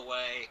people out of the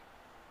way.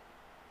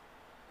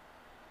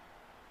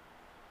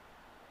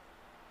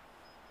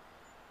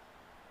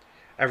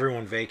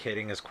 Everyone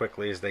vacating as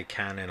quickly as they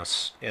can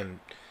in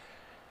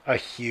a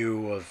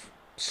hue of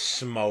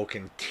smoke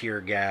and tear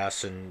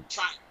gas and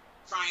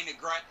trying to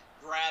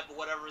grab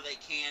whatever they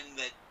can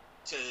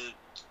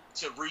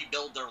to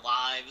rebuild their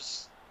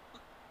lives.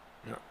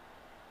 Yeah.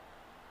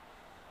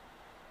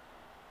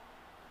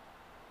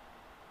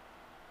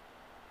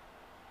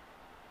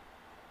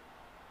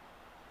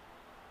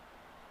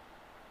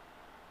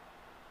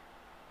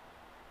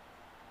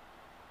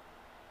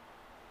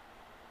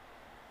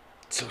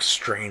 So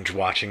strange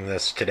watching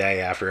this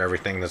today after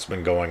everything that's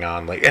been going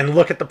on. Like, and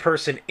look at the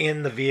person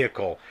in the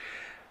vehicle,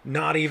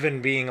 not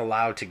even being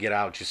allowed to get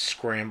out, just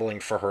scrambling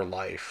for her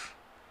life.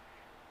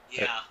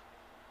 Yeah.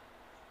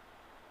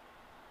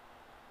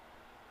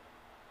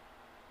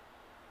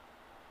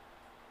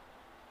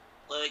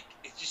 Like,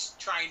 it's just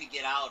trying to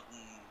get out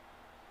and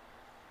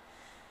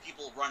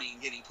people running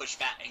and getting pushed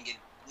back and get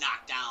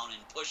knocked down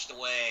and pushed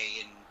away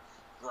and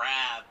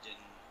grabbed and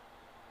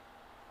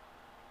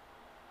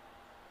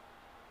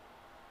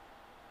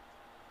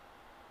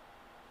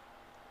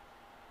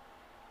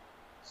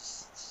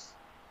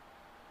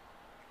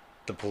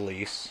the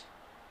police.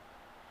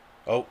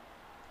 Oh,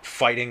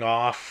 fighting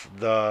off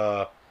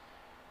the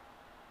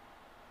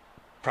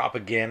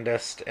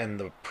propagandist and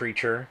the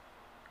preacher.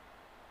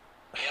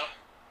 Yep.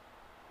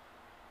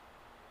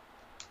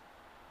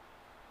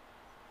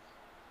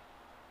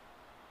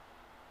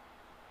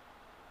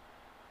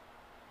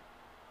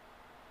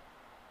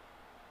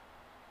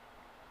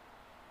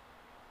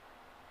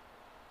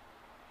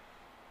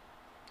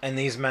 And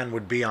these men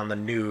would be on the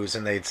news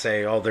and they'd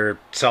say, oh, they're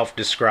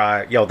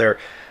self-described,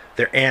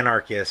 they're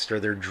anarchists or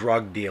they're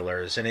drug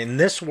dealers. And in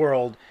this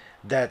world,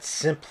 that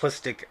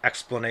simplistic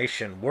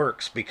explanation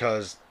works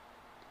because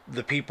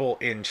the people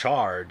in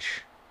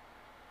charge,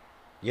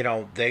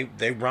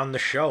 they run the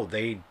show.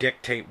 They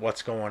dictate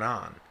what's going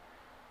on.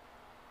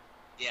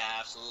 Yeah,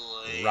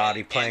 absolutely.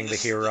 Roddy playing the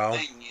hero. The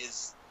thing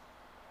is,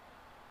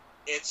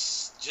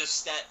 it's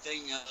just that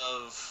thing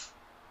of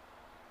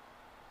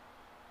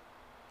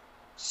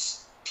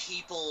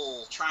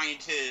people trying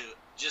to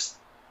just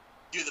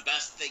do the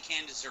best they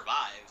can to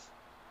survive.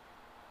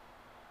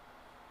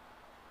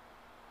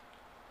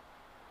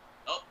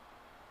 Oh.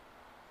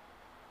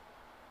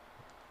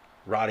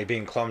 Roddy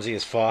being clumsy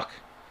as fuck.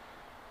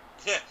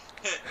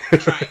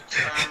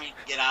 trying to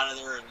get out of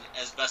there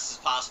as best as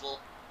possible.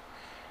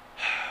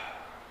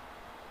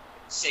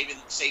 Saving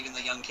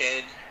the young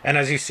kid. And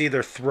as you see,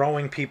 they're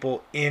throwing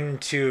people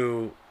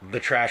into the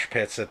trash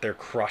pits that they're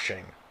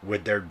crushing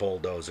with their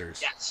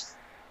bulldozers. Yes.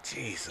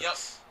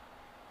 Jesus.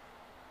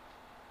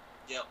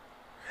 Yep.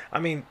 I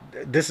mean,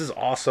 this is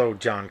also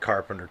John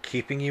Carpenter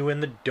keeping you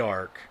in the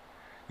dark,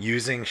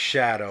 using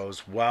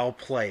shadows well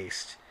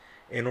placed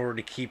in order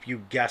to keep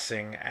you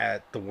guessing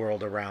at the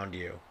world around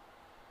you.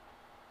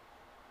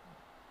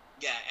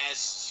 Yeah,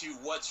 as to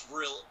what's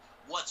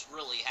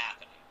really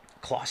happening.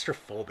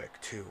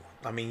 Claustrophobic too.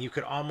 I mean, you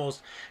could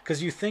almost,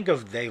 because you think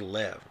of They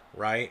Live,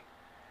 right?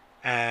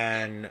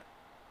 And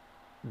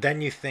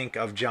then you think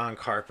of John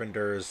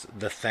Carpenter's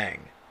The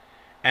Thing.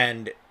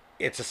 And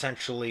it's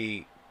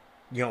essentially,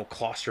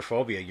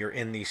 claustrophobia. You're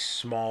in these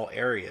small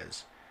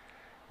areas.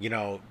 You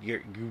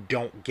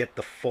don't get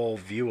the full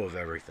view of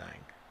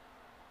everything.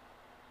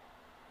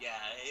 Yeah,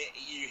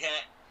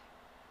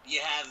 you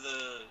have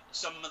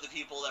some of the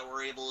people that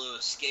were able to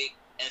escape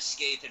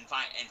and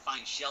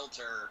find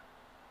shelter,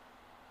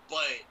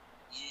 but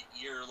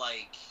you're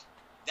like,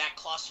 that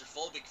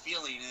claustrophobic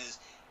feeling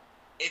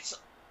it's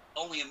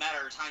only a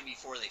matter of time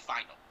before they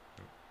find them.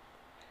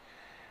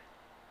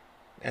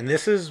 And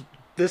this is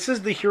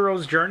the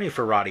hero's journey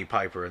for Roddy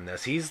Piper in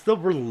this. He's the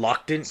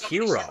reluctant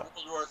hero. World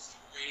War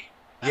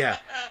III. Yeah.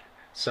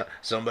 So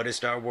somebody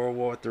start World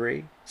War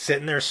III?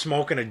 Sitting there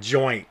smoking a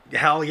joint.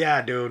 Hell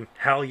yeah, dude.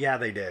 Hell yeah,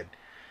 they did.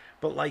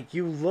 But like,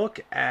 you look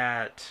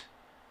at,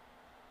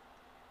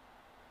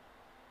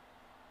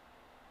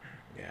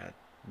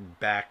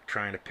 back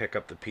trying to pick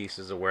up the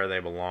pieces of where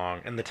they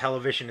belong, and the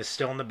television is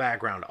still in the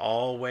background,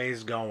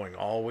 always going,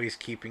 always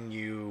keeping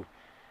you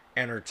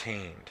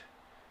entertained.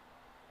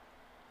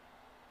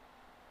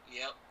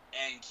 Yep,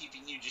 and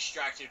keeping you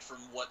distracted from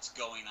what's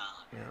going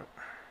on. Yep.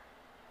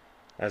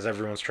 As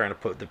everyone's trying to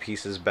put the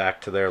pieces back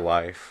to their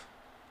life.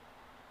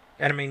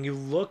 And I mean, you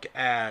look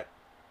at,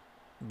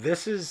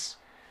 this is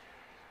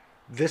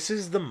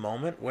the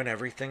moment when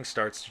everything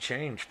starts to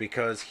change,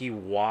 because he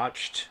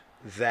watched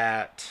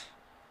that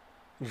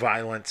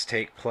violence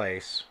take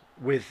place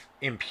with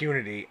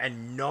impunity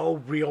and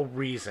no real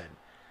reason.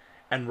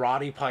 And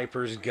Roddy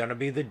Piper's gonna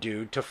be the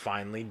dude to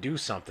finally do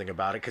something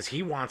about it, because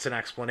he wants an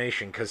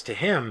explanation. Because to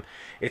him,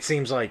 it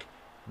seems like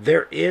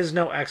There is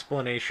no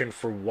explanation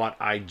for what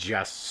I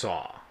just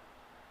saw.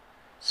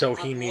 So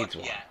he needs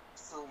one. Yeah,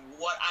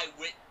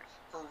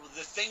 for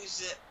the things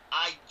that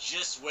I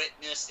just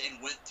witnessed and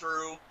went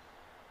through,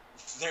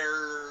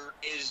 there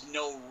is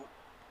no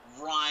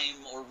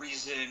rhyme or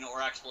reason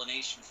or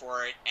explanation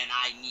for it, and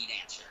I need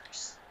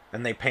answers.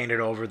 And they painted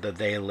over the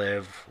 "they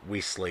live,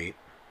 we sleep."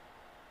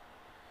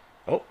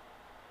 Oh.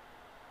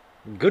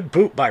 Good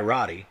boot by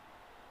Roddy.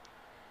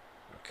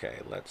 Okay,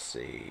 let's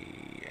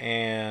see.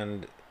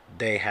 And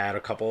they had a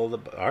couple of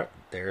the... Alright,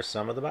 there's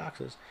some of the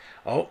boxes.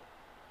 Oh,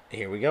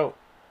 here we go.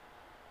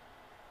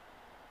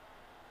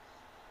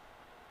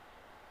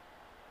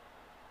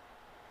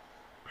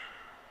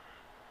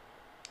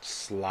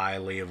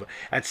 Slyly...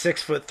 At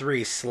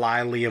 6'3",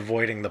 slyly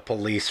avoiding the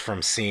police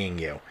from seeing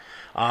you.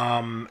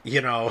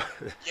 You know...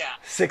 Yeah.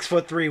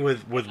 6'3"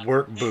 with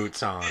work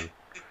boots on.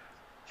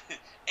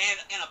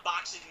 And a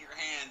box in your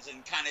hands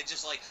and kind of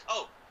just like,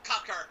 oh,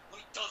 cop car,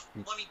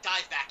 let me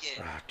dive back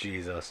in. Oh,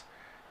 Jesus.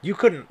 You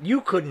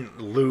couldn't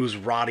lose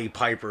Roddy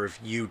Piper if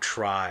you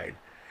tried.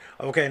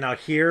 Okay, now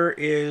here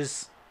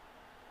is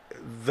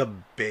the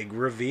big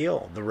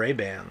reveal, the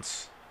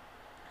Ray-Bans.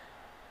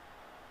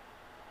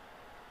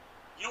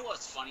 You know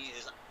what's funny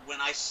is when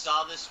I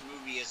saw this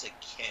movie as a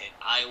kid,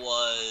 I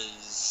was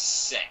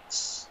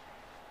 6.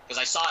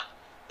 Because I saw it,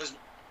 because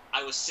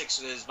I was 6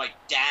 because my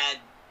dad...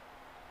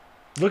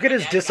 Look at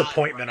his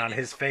disappointment on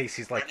his face.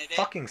 He's like,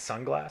 fucking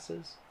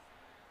sunglasses?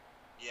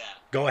 Yeah.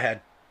 Go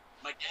ahead.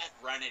 My dad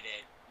rented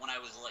it when I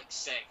was like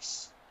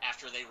 6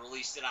 after they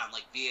released it on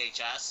like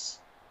VHS.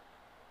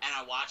 And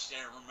I watched it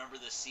and I remember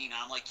this scene. And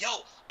I'm like,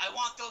 yo, I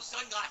want those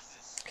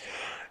sunglasses.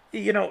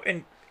 You know,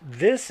 and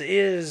this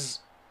is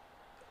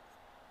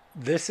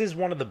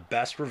one of the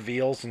best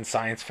reveals in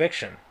science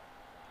fiction.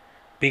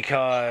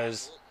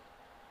 Because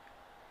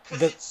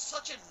it's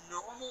such a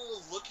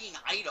normal looking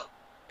item.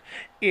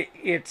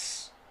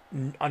 It's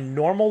a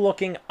normal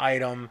looking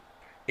item.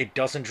 It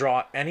doesn't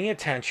draw any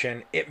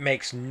attention. It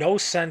makes no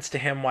sense to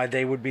him why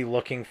they would be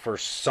looking for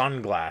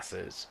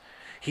sunglasses.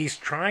 He's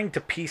trying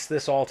to piece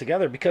this all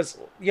together because,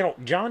 you know,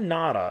 John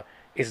Nada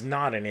is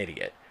not an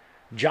idiot.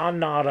 John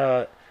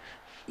Nada,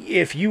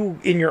 if you,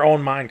 in your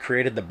own mind,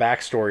 created the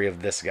backstory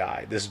of this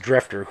guy, this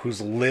drifter who's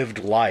lived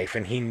life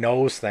and he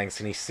knows things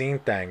and he's seen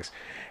things,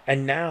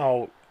 and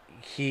now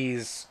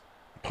he's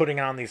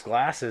putting on these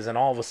glasses and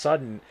all of a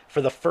sudden,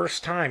 for the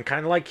first time,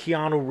 kind of like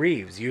Keanu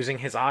Reeves using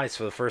his eyes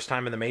for the first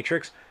time in The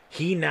Matrix,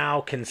 he now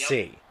can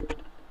see.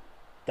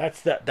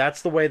 That's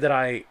the way that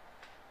I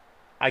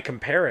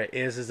compare it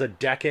is a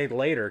decade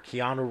later,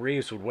 Keanu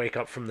Reeves would wake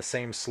up from the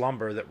same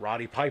slumber that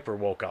Roddy Piper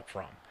woke up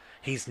from.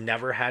 He's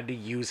never had to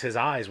use his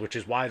eyes, which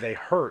is why they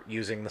hurt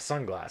using the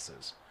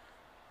sunglasses.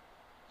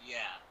 Yeah.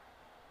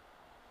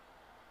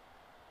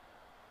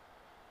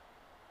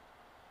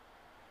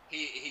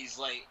 He's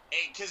like,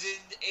 because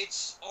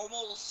it's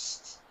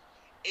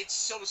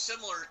so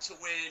similar to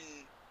when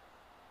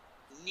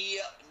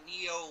Neo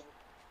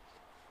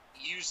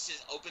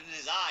opened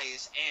his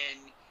eyes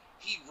and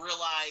he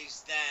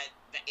realized that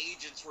the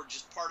agents were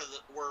just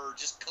were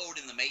just code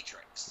in the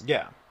Matrix.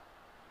 Yeah.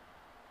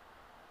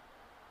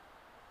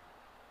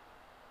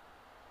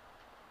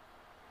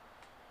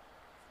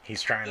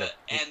 He's trying to,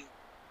 and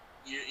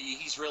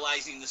he's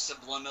realizing the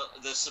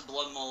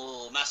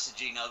subliminal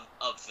messaging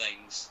of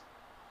things.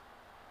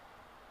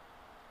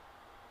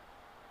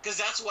 Because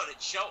that's what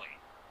it's showing,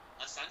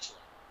 essentially.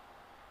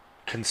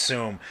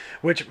 Consume.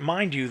 Which,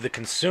 mind you, the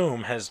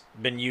consume has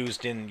been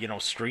used in, you know,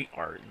 street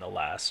art in the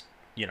last,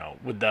 you know,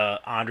 with the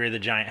Andre the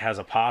Giant Has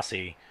a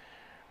Posse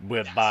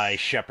by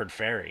Shepard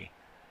Fairey.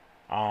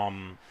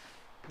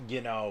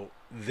 You know,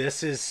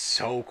 this is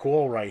so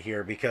cool right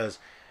here because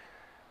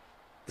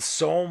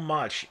so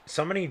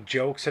many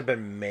jokes have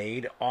been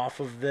made off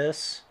of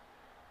this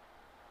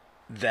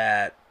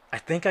that I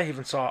think I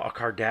even saw a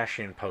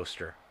Kardashian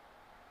poster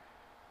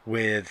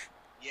with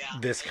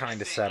this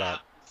kind of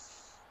setup.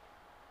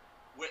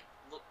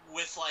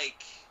 With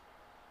like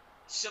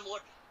similar,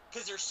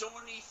 because there's so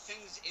many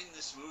things in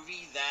this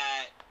movie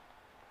that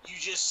you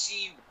just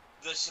see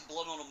the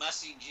subliminal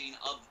messaging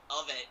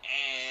of it,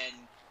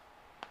 and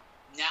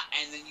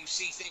then you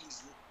see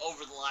things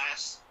over the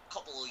last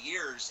couple of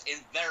years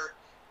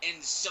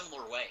in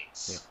similar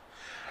ways.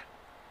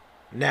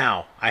 Yeah.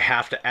 Now I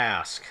have to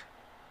ask,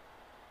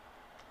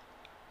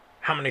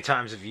 how many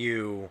times have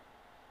you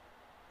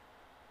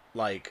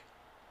like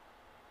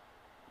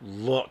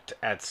looked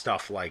at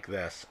stuff like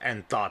this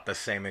and thought the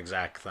same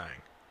exact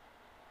thing?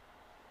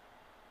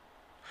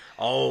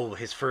 Oh,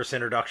 his first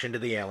introduction to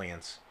the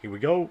aliens. Here we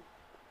go.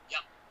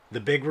 Yep. The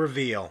big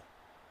reveal.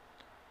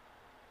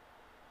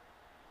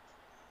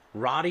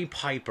 Roddy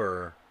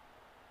Piper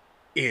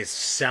is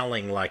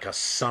selling like a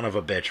son of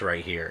a bitch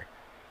right here.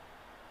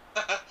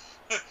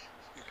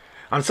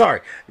 I'm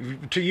sorry,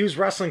 to use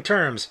wrestling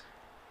terms,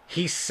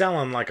 he's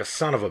selling like a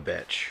son of a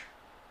bitch.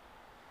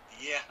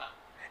 Yeah.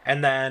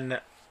 And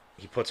then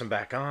he puts him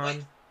back on.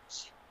 Like,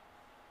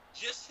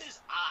 just his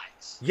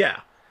eyes. Yeah.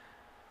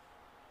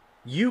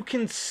 You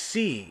can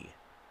see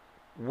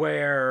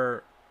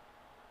where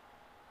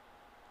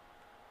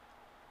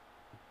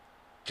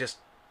just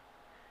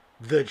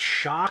the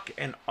shock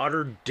and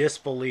utter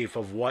disbelief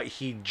of what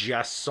he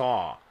just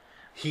saw.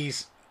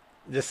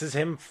 This is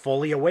him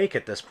fully awake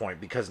at this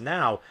point, because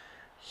now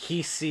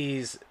he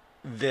sees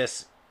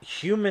this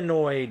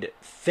humanoid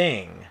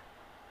thing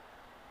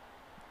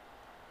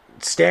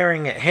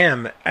staring at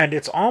him, and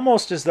it's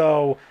almost as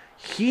though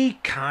he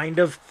kind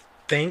of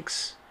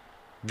thinks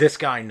this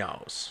guy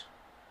knows.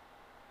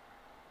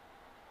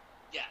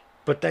 Yeah.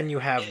 But then you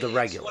have the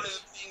regulars. It's one of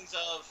the things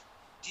of,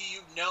 do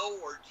you know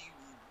or do you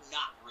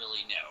not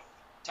really know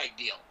type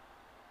deal.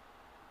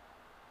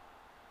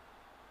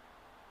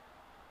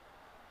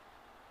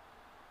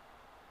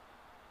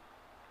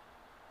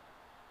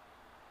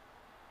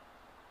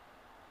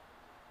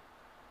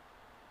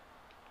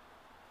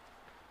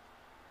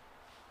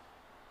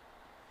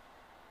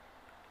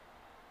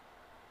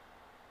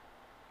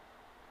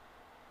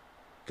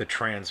 The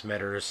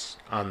transmitters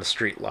on the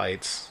street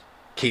lights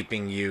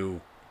keeping you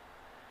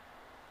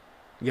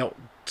know,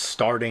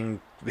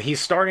 he's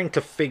starting to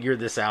figure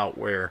this out,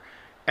 where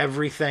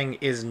everything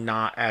is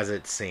not as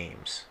it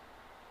seems.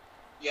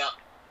 Yeah,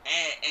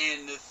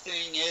 and the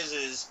thing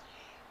is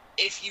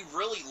if you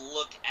really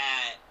look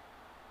at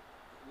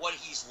what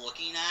he's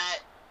looking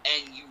at,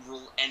 and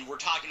we're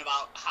talking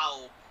about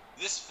how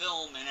this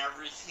film and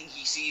everything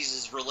he sees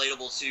is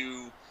relatable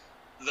to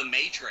The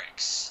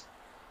Matrix.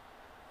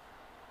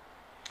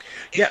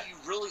 If you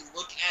really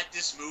look at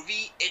this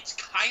movie, it's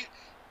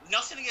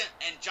nothing against,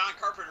 and John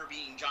Carpenter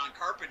being John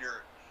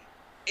Carpenter,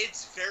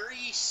 it's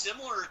very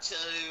similar to,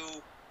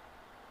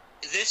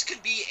 this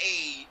could be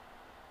a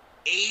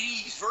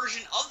 80s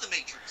version of The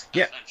Matrix,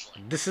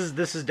 essentially.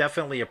 This is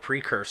definitely a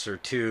precursor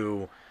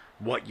to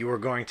what you were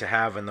going to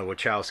have in the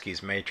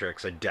Wachowskis'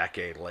 Matrix a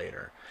decade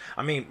later.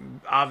 I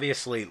mean,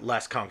 obviously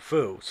less kung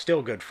fu,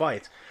 still good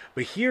fights,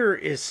 but here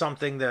is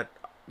something that,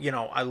 you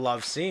know, I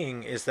love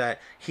seeing, is that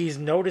he's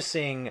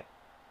noticing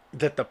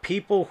that the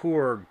people who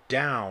are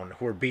down,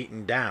 who are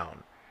beaten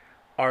down,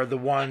 are the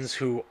ones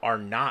who are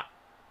not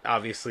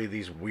obviously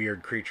these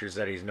weird creatures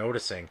that he's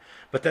noticing.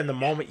 But then the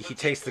moment he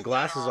takes the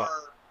glasses off,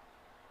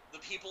 the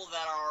people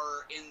that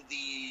are in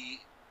the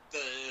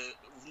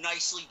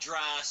nicely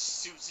dressed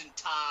suits and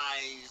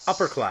ties,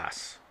 upper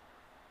class.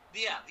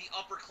 Yeah, the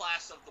upper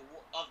class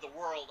of the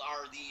world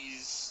are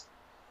these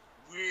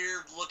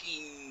weird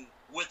looking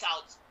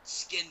without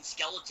skin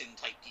skeleton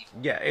type people.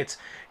 Yeah,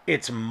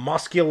 it's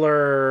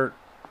muscular,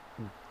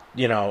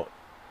 you know.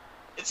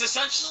 It's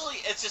essentially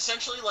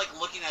like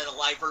looking at a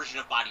live version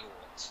of Body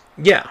Worlds.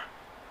 Yeah.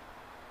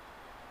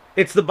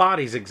 It's the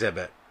Bodies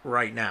exhibit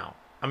right now.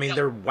 I mean,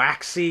 they're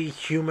waxy,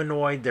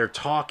 humanoid, they're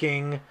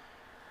talking,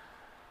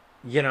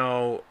 you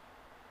know.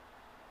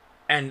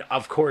 And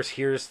of course,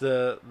 here's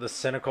the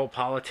cynical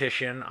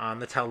politician on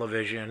the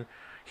television.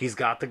 He's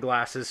got the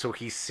glasses, so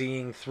he's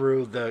seeing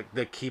through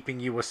the keeping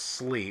you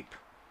asleep.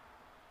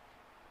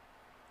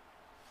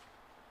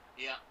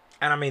 Yeah.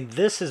 And I mean,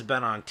 this has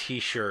been on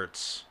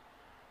t-shirts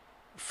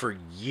for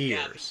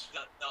years.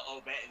 Yeah,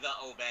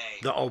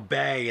 the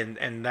obey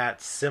and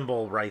that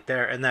symbol right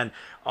there. And then,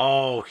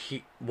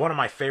 one of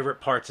my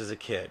favorite parts as a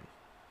kid.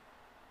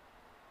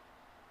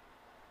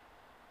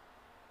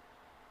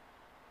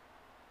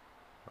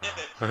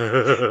 If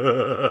Makers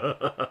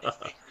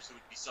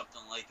would be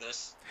something like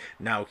this.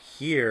 Now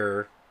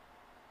here,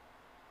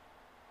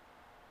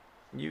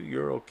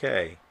 you're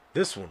okay.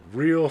 This one,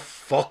 real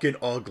fucking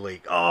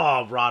ugly.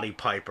 Oh, Roddy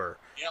Piper.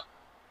 Yep.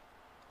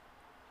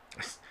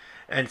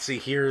 And see,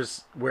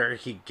 here's where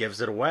he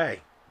gives it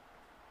away.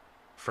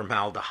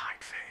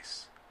 Formaldehyde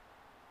face.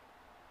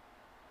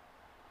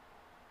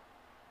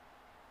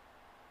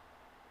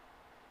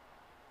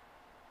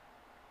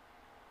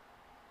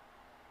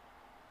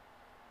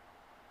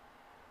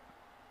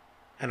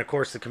 And of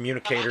course, the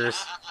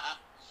communicators.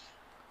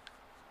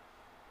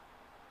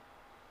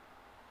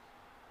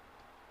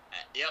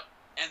 Yep.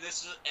 And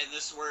this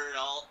is where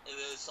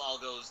this all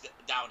goes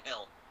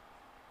downhill.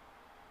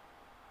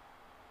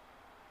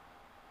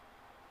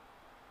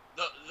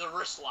 The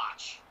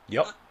wristwatch.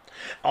 Yep.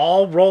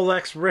 All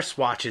Rolex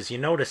wristwatches, you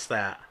notice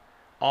that.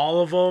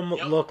 All of them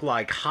look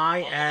like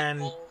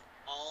high-end.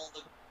 All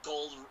the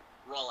gold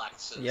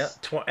Rolexes.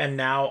 Yep. And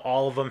now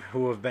all of them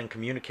who have been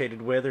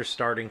communicated with are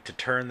starting to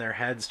turn their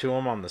heads to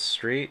him on the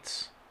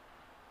streets.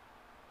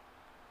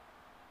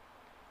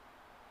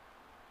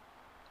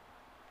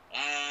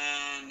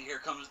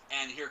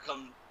 And here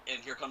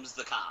comes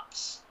the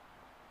cops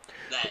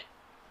that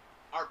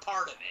are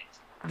part of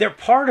it. They're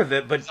part of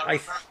it, but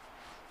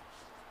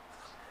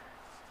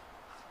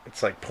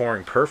it's like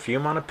pouring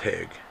perfume on a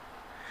pig.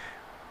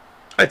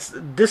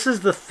 This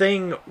is the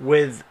thing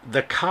with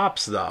the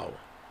cops, though,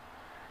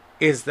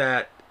 is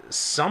that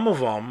some of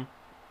them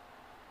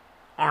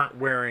aren't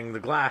wearing the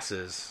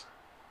glasses.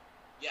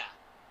 Yeah.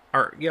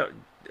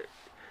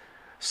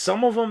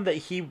 Some of them that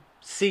he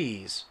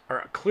sees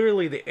are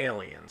clearly the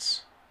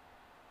aliens.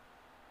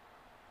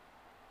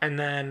 And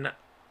then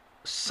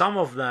some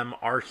of them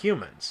are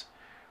humans,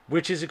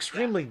 which is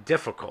extremely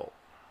difficult.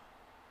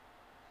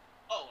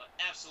 Oh,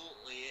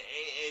 absolutely.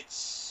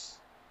 It's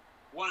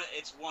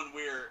one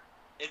where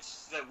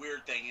it's the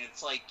weird thing.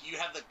 It's like you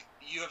have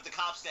the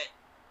cops that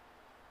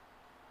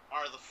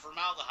are the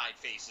formaldehyde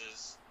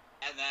faces,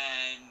 and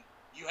then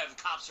you have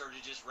the cops that are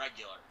just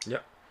regular.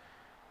 Yep.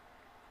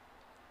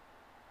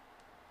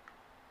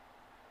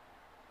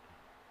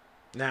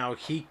 Now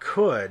he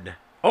could.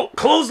 Oh,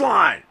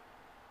 clothesline!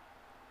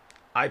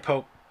 Eye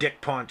poke, dick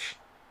punch,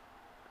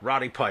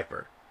 Roddy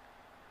Piper.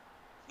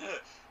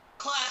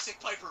 Classic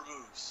Piper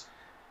moves.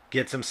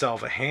 Gets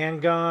himself a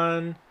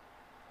handgun.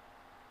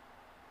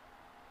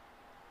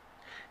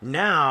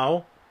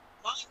 Now,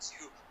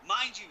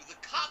 mind you, the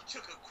cop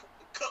took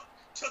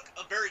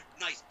a very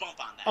nice bump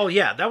on that. Oh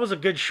yeah, that was a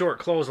good short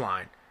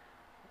clothesline.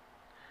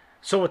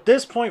 So at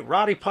this point,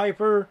 Roddy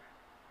Piper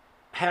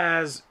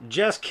has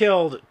just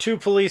killed 2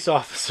 police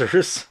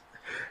officers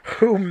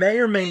who may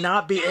or may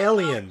not be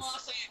aliens.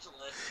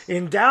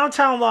 In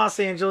downtown Los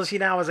Angeles, he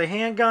now has a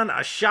handgun,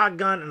 a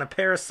shotgun, and a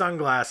pair of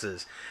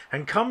sunglasses.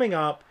 And coming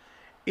up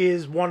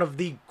is one of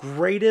the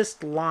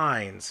greatest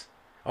lines.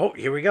 Oh,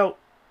 here we go.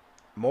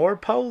 More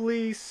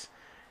police.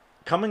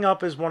 Coming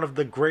up is one of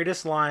the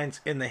greatest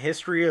lines in the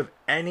history of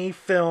any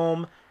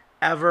film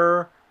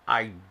ever.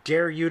 I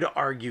dare you to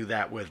argue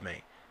that with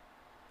me.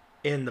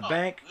 In the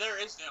bank. There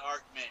is no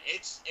argument.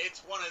 It's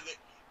one of the.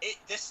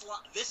 This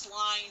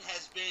line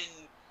has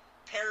been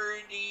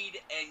parodied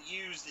and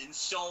used in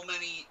so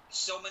many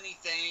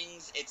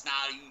things. It's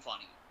not even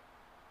funny.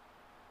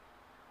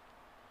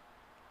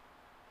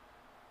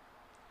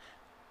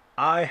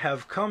 I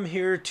have come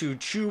here to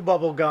chew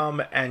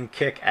bubblegum and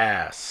kick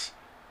ass.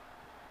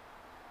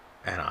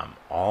 And I'm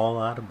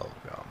all out of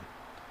bubblegum.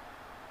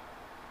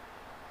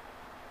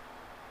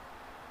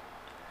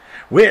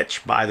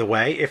 Which, by the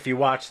way, if you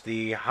watch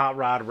the Hot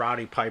Rod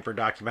Roddy Piper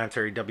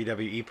documentary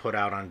WWE put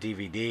out on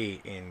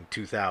DVD in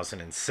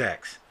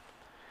 2006,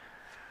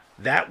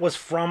 that was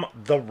from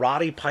the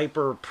Roddy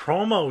Piper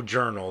promo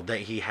journal that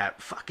he had.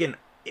 Fucking...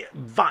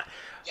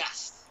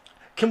 Yes.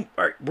 All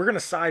right, we're going to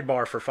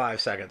sidebar for 5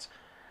 seconds.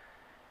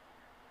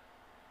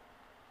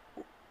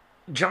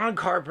 John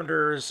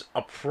Carpenter's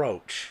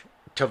approach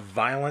to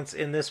violence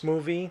in this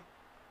movie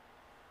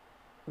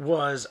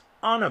was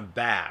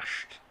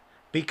unabashed.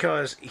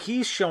 Because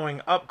he's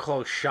showing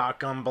up-close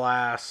shotgun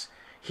blasts.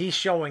 He's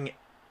showing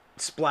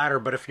splatter.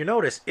 But if you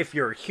notice, if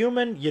you're a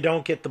human, you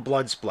don't get the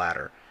blood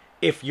splatter.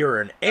 If you're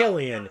an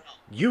alien,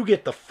 you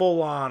get the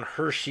full-on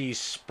Hershey's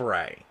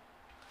spray.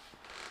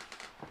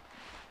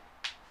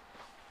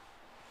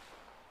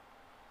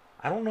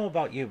 I don't know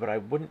about you, but I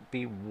wouldn't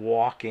be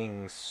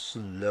walking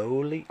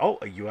slowly. Oh,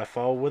 a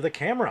UFO with a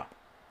camera.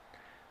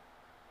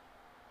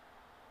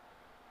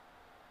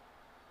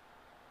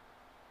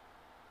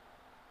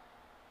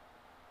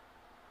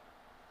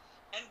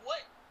 And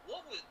what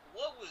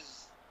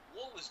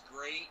was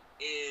great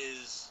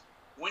is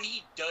when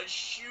he does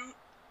shoot,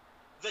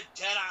 the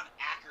dead-on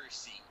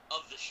accuracy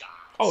of the shots.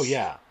 Oh,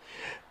 yeah.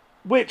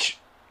 Which,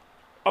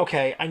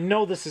 okay, I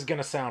know this is going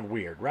to sound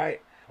weird,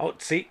 right? Oh,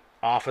 see,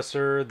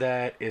 officer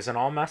that isn't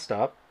all messed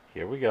up.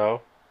 Here we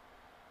go.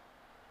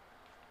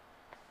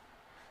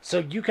 So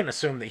you can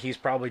assume that he's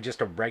probably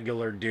just a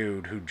regular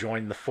dude who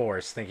joined the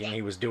force thinking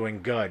he was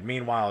doing good.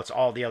 Meanwhile, it's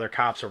all the other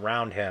cops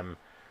around him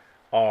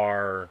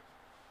are,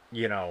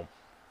 you know,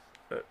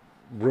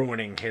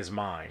 ruining his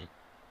mind.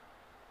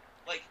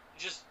 Like,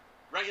 just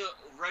regular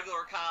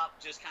cop,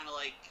 just kind of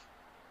like,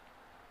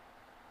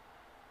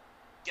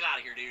 get out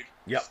of here, dude.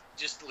 Yep.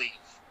 Just leave.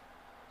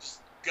 Just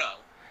go.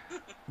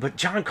 But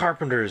John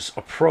Carpenter's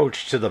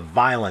approach to the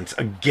violence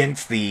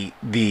against the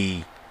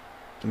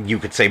you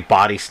could say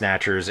body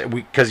snatchers,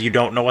 because you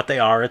don't know what they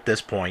are at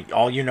this point.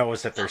 All you know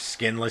is that they're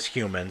skinless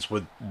humans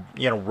with,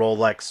 you know,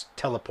 Rolex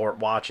teleport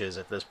watches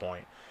at this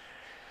point.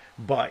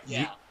 But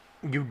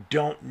you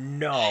don't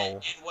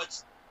know.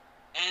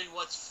 And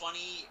what's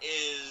funny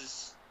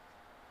is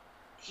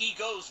he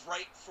goes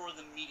right for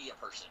the media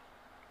person.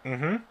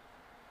 Mm-hmm.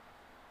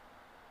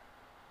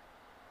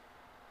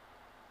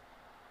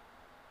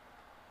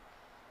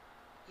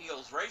 He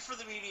goes right for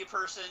the media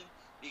person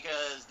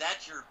because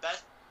that's your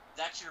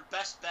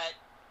best bet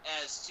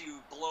as to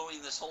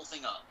blowing this whole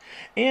thing up.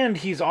 And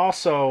he's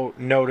also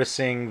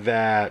noticing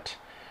that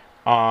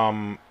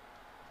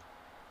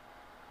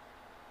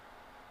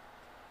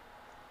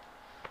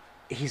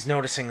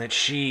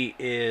she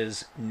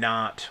is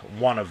not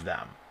one of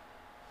them.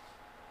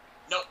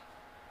 Nope.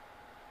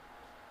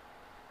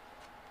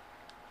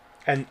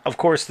 And of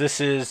course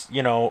this is,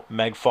 you know,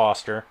 Meg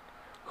Foster,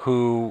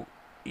 who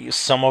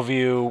some of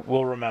you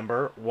will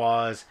remember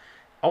was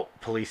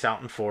police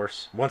out in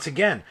force. Once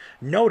again,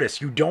 notice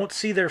you don't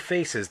see their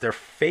faces. Their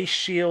face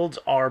shields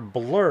are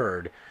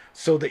blurred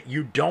so that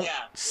you don't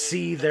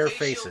see their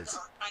faces.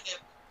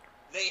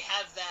 They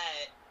have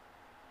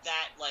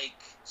that like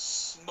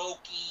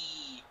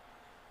smoky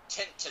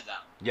tint to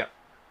them. Yep.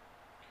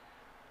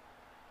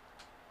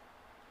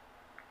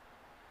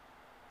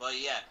 But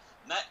yeah,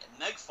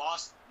 Meg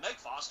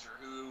Foster,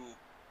 who,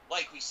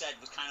 like we said,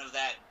 was kind of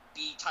that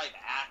B-type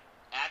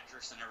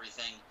actress and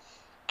everything.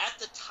 At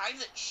the time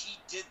that she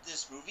did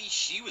this movie,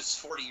 she was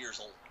 40 years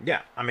old.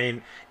 Yeah, I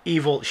mean,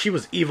 she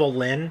was Evil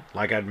Lynn,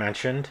 like I'd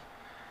mentioned.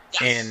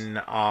 Yes. in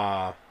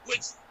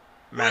Which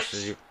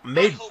Masters. I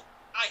Made hope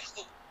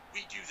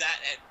we do that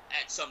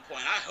at some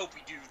point. I hope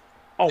we do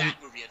oh, that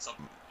movie at some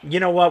point. you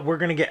know what? We're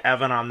gonna get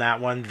Evan on that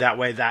one. That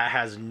way, that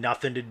has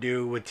nothing to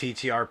do with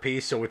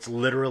TTRP. So it's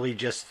literally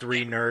just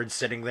three nerds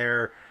sitting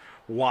there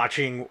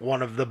watching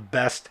one of the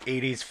best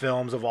 '80s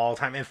films of all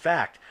time. In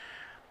fact,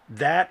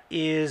 that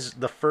is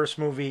the first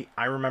movie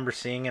I remember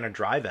seeing in a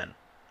drive-in.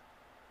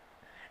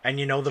 And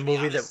you know the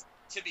movie that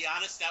To be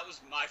honest, that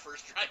was my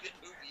first drive-in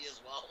movie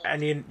as well.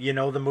 and you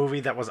know the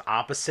movie that was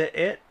opposite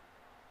it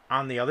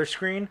on the other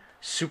screen?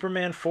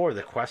 Superman 4: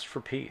 The Quest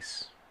for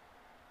Peace.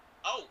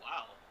 Oh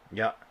wow.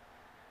 Yeah.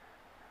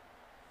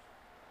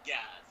 Yeah,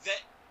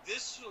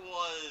 this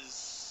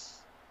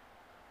was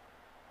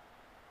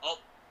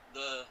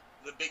the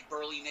big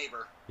burly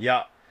neighbor.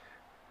 Yeah.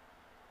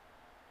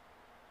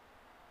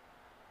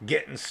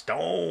 Getting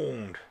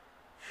stoned.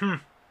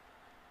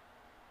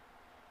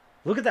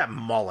 Look at that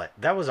mullet.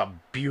 That was a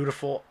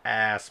beautiful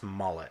ass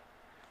mullet.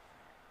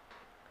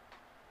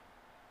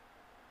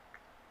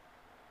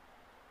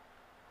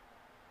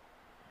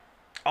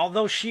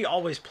 Although she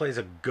always plays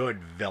a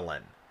good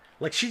villain.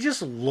 Like, she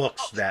just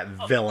looks that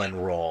villain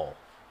role.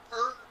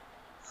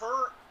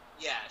 Her,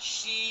 yeah,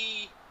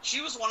 she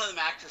was one of them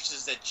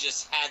actresses that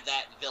just had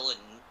that villain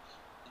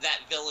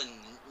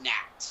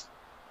knack.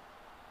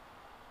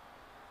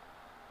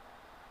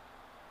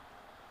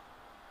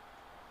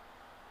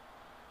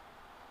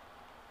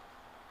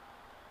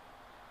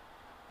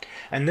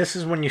 And this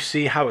is when you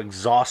see how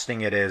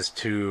exhausting it is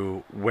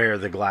to wear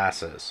the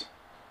glasses.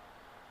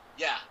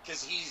 Yeah,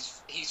 because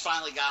he's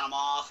finally got them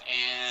off,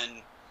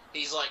 and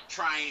he's like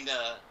trying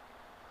to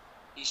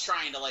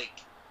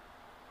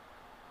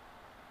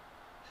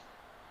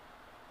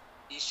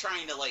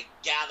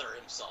gather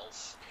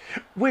himself.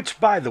 Which,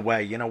 by the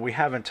way, you know, we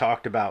haven't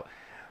talked about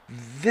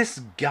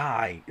this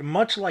guy,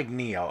 much like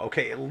Neo.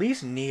 Okay, at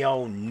least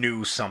Neo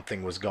knew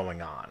something was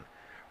going on,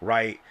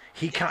 right?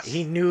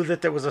 He knew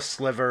that there was a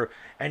sliver,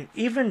 and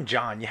even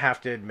John, you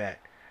have to admit,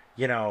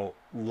 you know,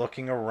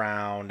 looking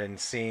around and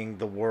seeing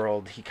the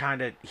world,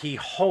 he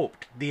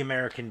hoped the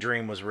American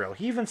dream was real.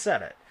 He even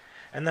said it.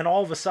 And then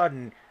all of a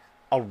sudden,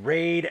 a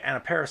raid and a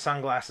pair of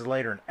sunglasses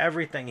later, and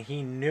everything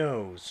he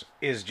knows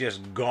is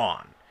just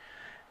gone.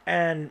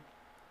 And,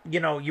 you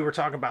know, you were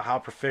talking about how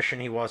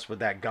proficient he was with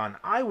that gun.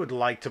 I would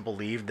like to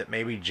believe that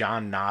maybe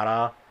John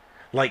Nada,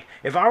 like,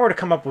 if I were to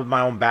come up with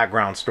my own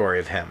background story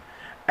of him,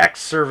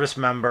 ex-service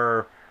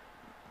member,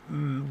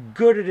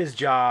 good at his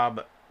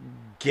job,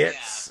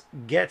 gets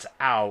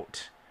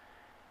out,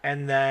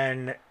 and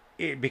then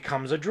it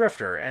becomes a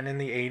drifter. And in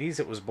the 80s,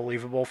 it was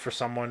believable for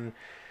someone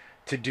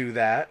to do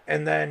that.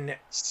 And then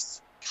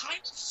kind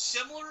of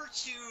similar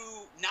to,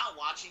 not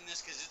watching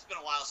this because it's been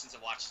a while since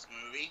I watched this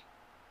movie.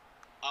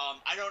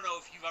 I don't know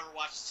if you've ever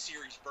watched the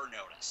series Burn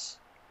Notice.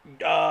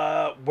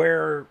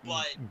 Where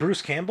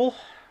Bruce Campbell's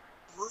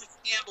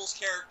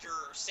character,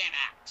 Sam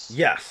Axe.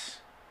 Yes.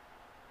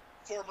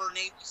 Former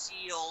Navy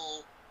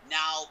SEAL,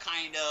 now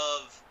kind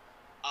of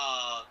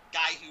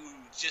guy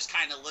who's just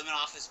kind of living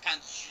off his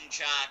pension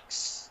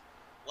checks,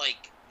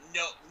 like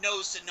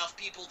knows enough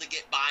people to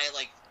get by,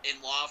 like in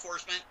law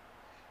enforcement.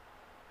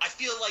 I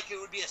feel like it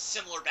would be a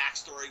similar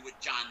backstory with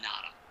John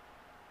Nada.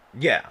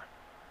 Yeah.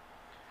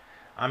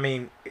 I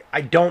mean,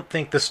 I don't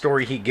think the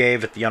story he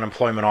gave at the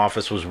unemployment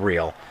office was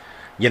real.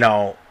 You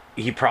know,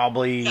 he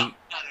probably... No, not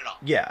at all.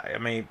 Yeah, I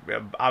mean,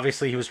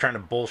 obviously he was trying to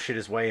bullshit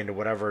his way into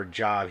whatever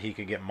job he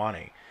could get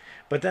money.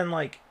 But then,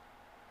 like,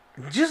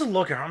 just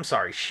look at her. I'm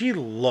sorry. She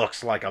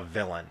looks like a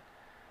villain.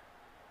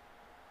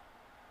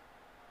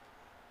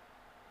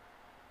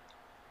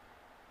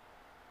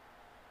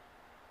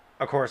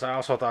 Of course, I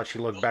also thought she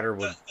looked better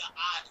with... The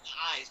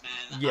eyes,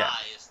 man. The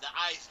eyes. The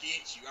eyes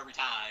get you every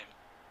time.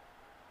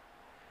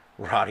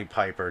 Roddy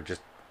Piper,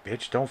 just,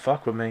 bitch, don't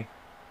fuck with me.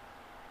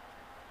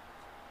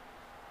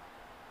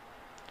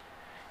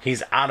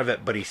 He's out of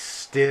it, but he's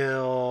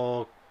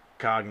still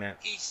cognate.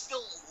 He's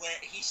still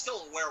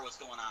aware what's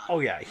going on. Oh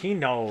yeah, he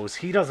knows.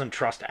 He doesn't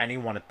trust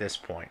anyone at this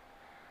point.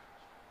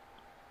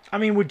 I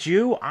mean, would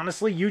you?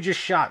 Honestly, you just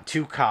shot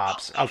 2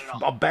 cops,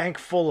 a bank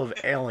full of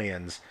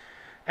aliens,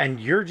 and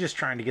you're just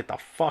trying to get the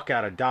fuck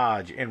out of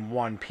Dodge in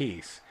one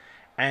piece.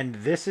 And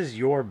this is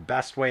your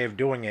best way of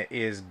doing it,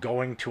 is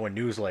going to a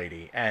news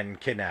lady and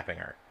kidnapping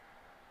her.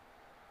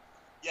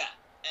 Yeah,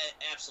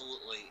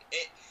 absolutely.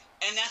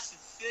 And that's the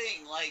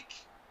thing, like,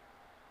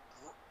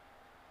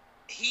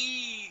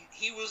 he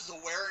was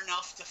aware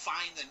enough to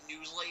find the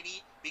news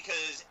lady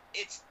because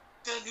it's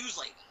the news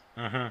lady.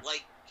 Mm-hmm.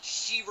 Like,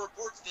 she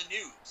reports the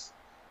news,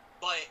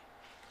 but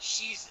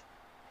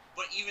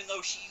even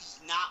though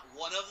she's not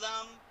one of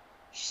them,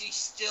 she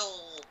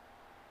still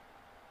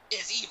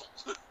is evil.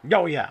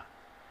 Oh yeah.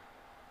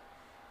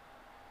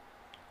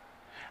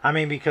 I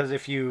mean, because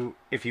if you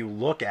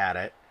look at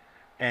it,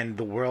 and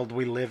the world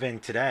we live in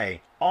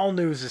today, all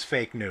news is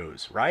fake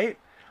news, right?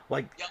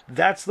 Like,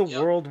 that's the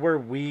world where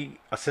we,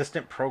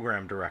 assistant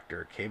program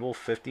director, Cable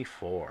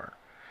 54,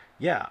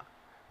 yeah,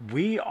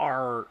 we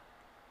are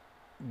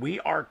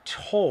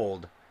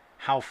told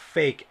how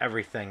fake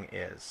everything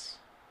is.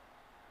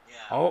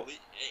 Yeah. Oh.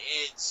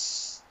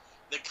 It's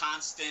the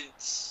constant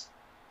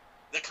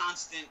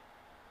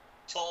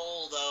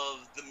told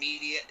of the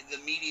media. The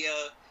media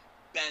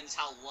bends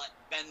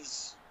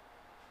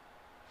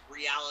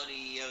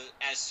reality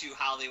as to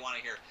how they want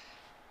to hear.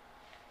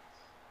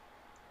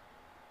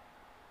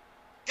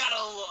 Gotta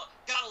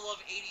love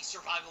 80s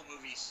survival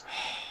movies.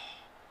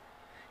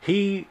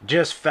 He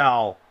just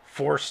fell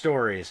 4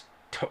 stories,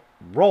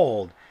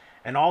 rolled,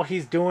 and all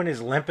he's doing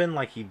is limping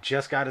like he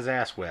just got his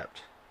ass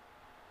whipped.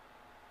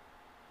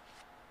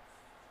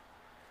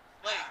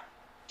 Like,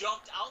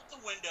 jumped out the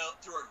window,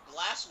 through a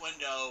glass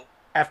window.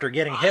 After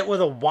getting hit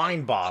with a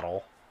wine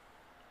bottle.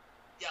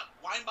 Yeah,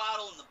 wine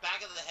bottle in the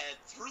back of the head,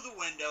 through the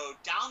window,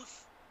 down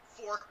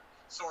 4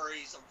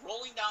 stories,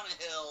 rolling down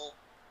a hill,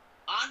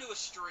 onto a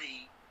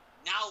street,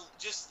 now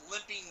just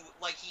limping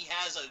like he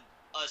has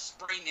a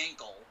sprained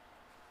ankle.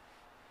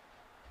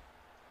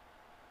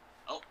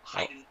 Oh,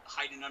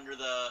 hiding under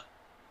the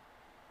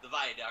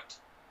viaduct.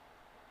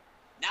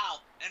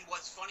 Now, and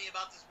what's funny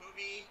about this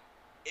movie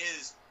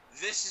is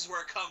this is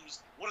where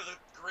comes one of the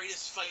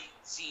greatest fight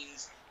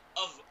scenes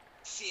of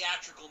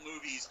theatrical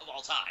movies of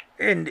all time.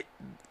 And,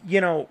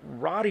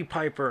 Roddy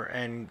Piper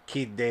and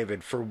Keith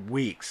David for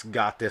weeks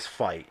got this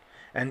fight.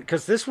 And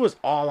because this was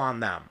all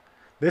on them.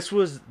 This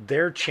was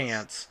their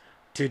chance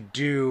to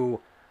do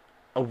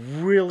a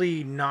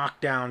really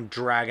knockdown,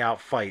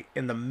 drag-out fight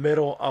in the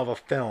middle of a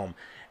film.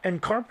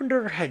 And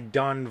Carpenter had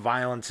done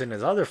violence in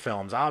his other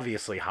films,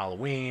 obviously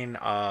Halloween,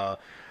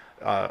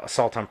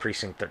 Assault on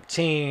Precinct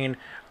 13.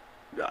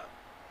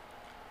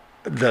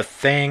 The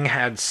Thing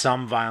had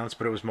some violence,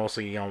 but it was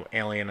mostly,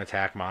 alien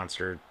attack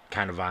monster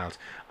kind of violence.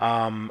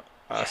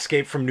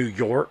 Escape from New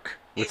York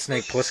with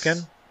Snake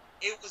Plissken.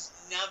 It was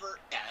never...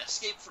 Yeah,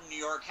 Escape from New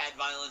York had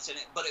violence in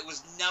it, but it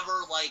was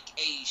never like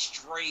a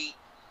straight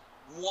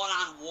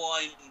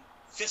one-on-one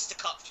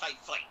fisticuff type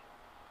fight.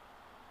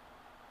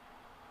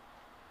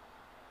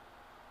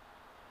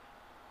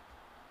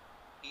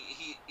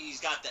 He's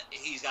got the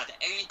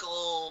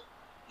ankle,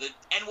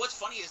 and what's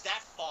funny is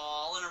that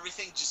fall and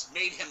everything just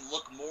made him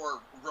look more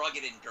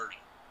rugged and dirty.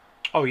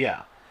 Oh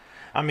yeah,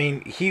 I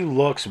mean he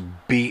looks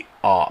beat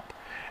up,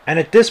 and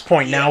at this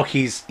point now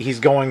he's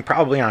going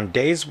probably on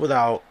days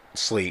without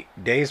sleep,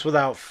 days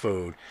without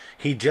food.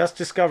 He just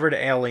discovered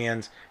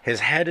aliens.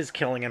 His head is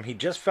killing him. He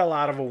just fell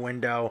out of a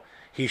window.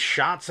 He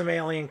shot some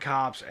alien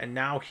cops, and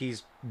now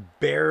he's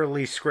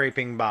barely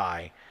scraping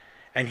by.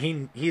 And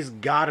he's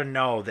got to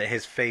know that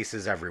his face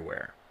is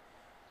everywhere.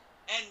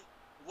 And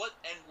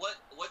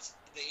what's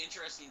the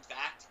interesting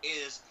fact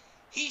is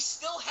he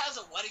still has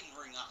a wedding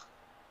ring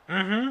on.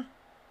 Mm-hmm.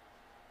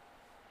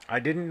 I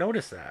didn't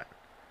notice that.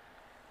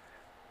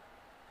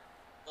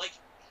 Like,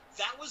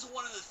 that was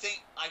one of the things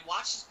I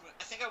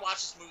think I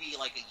watched this movie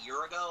like a year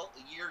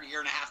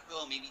and a half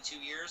ago, maybe 2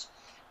 years.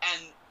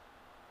 And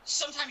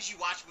sometimes you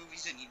watch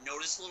movies and you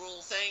notice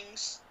little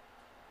things.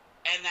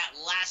 And that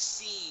last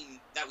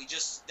scene that we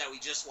just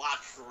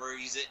watched, where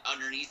he's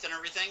underneath and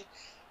everything,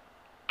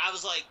 I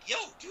was like, "Yo,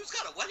 dude's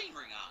got a wedding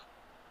ring on."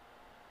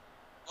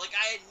 Like,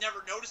 I had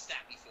never noticed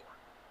that before.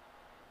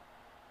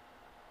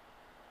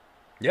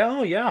 Yeah,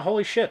 oh yeah,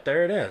 holy shit,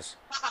 there it is.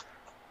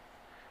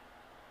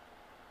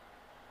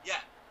 Yeah.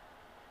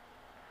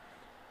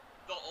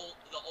 The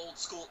old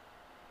school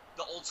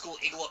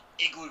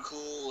igloo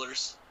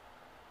coolers.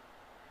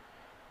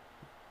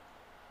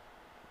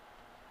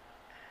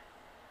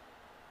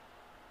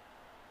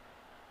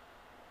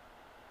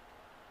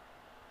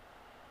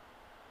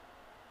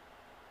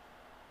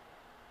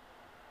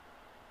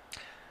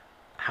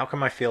 How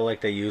come I feel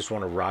like they used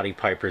one of Roddy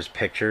Piper's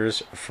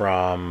pictures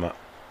from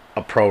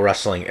a Pro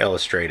Wrestling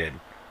Illustrated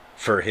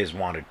for his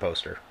wanted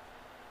poster?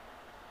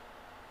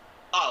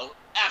 Oh,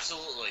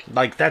 absolutely.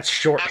 Like, that's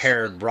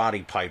short-haired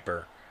Roddy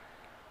Piper.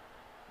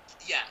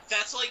 Yeah,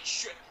 that's like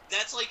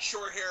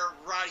short-haired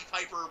Roddy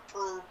Piper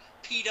per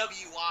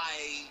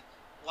PWI,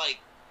 like,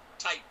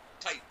 type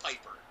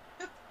Piper.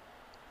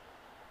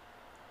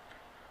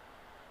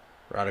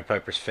 Roddy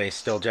Piper's face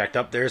still jacked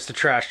up. There's the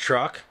trash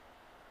truck.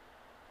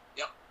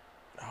 Yep.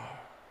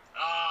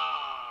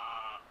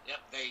 Yep.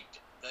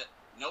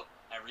 Nope.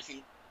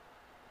 Everything.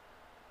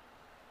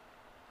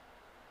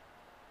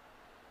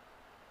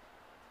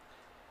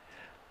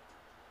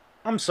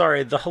 I'm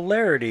sorry. The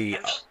hilarity.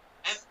 And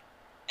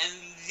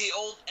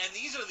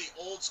these are the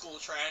old school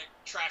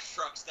trash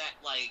trucks that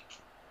like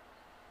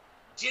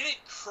didn't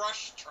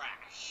crush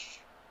trash.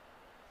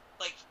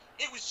 Like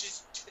it was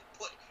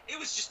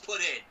just put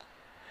in.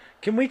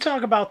 Can we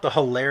talk about the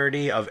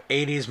hilarity of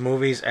 80s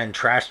movies and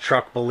trash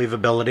truck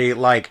believability?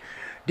 Like,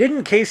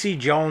 didn't Casey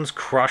Jones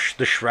crush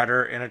the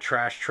shredder in a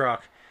trash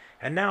truck?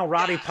 And now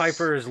Roddy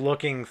Piper is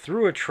looking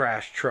through a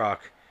trash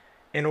truck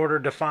in order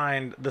to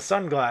find the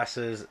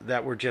sunglasses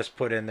that were just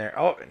put in there.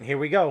 Oh, and here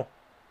we go.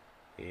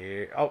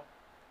 Here, oh.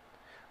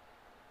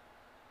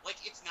 Like,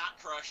 it's not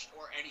crushed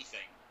or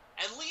anything.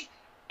 At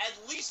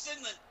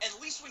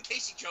least when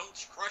Casey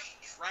Jones crushed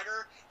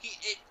Shredder,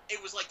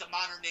 it was like the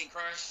modern day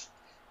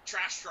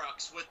trash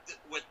trucks with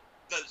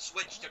the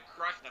switch to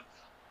crush them.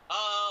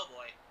 Oh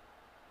boy.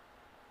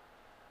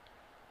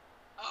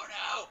 Oh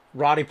no!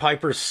 Roddy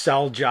Piper's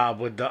sell job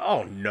with the,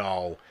 oh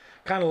no.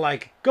 Kind of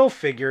like, go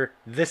figure,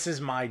 this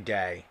is my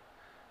day.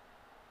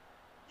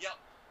 Yep.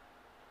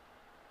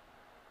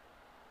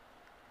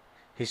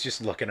 He's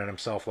just looking at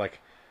himself like,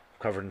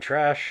 covered in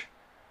trash,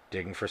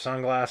 digging for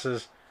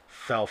sunglasses,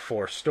 fell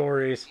 4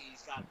 stories.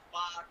 He's got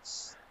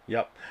box.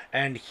 Yep.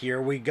 And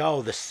here we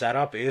go. The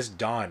setup is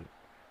done.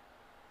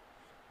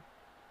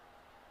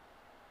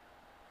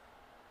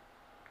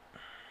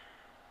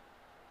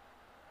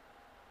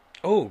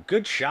 Oh,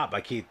 good shot by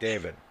Keith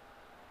David.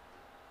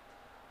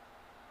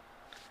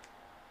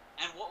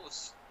 And what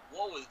was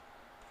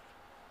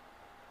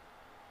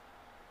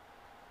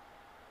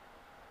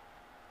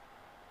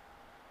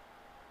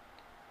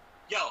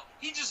Yo,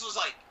 he just was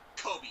like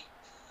Kobe.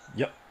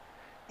 Yep.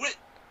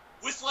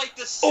 With like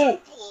the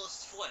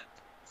simplest flip.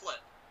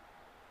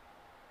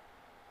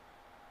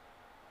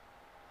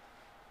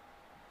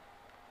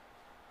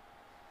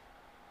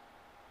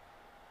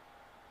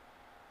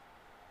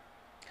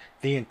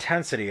 The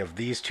intensity of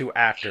these 2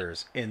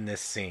 actors in this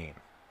scene.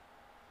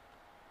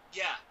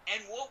 Yeah,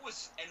 and what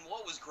was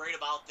great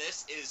about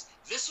this is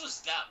this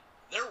was them.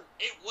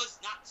 It was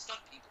not stunt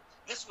people.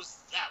 This was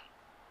them.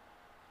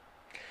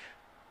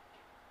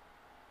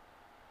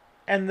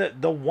 And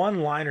the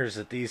one-liners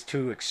that these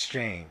 2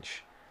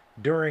 exchange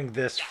during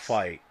this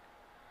fight.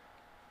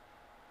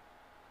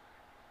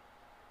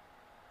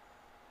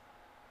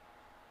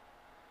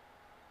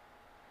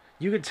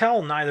 You could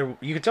tell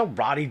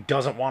Roddy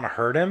doesn't want to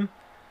hurt him.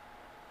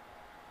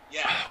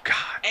 Yeah. Oh God.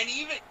 And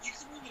you can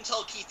even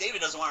tell Keith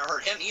David doesn't want to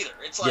hurt him either.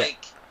 It's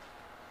like,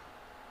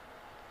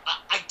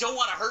 I don't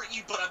want to hurt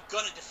you, but I'm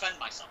going to defend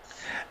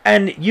myself.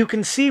 And you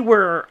can see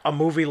where a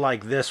movie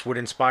like this would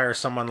inspire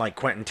someone like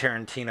Quentin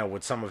Tarantino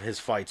with some of his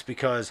fights,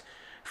 because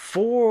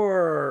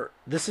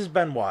this has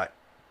been what?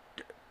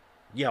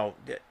 That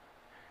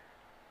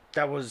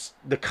was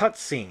the cut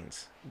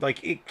scenes.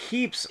 Like, it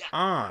keeps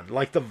on.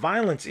 Like, the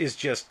violence is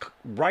just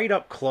right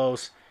up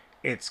close.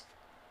 It's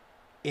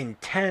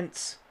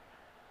intense.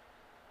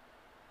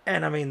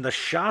 And, I mean, the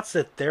shots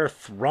that they're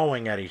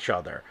throwing at each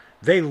other,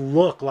 they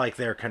look like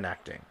they're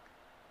connecting.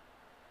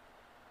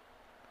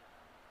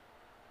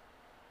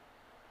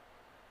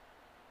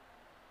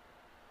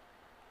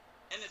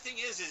 And the thing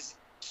is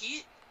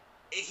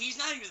he's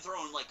not even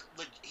throwing, like,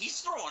 he's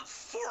throwing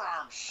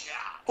forearm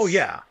shots. Oh,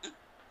 yeah.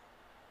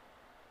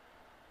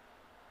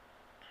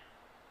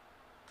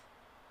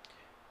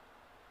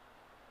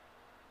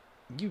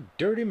 You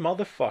dirty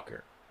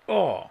motherfucker.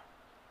 Oh.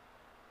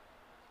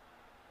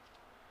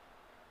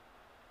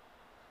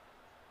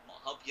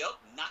 I'll help you up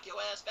and knock your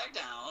ass back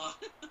down.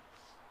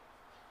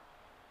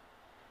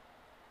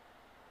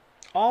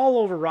 All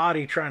over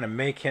Roddy, trying to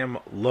make him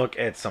look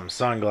at some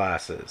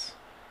sunglasses.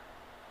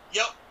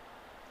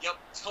 Yep,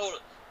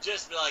 totally.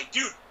 Just be like,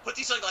 dude, put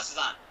these sunglasses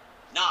on.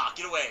 Nah,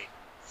 get away.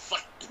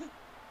 Fight.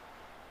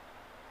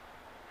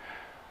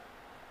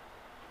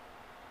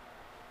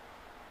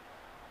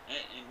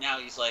 And now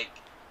he's like,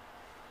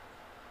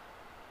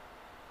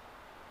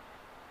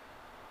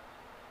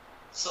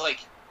 so like,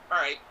 all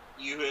right,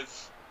 you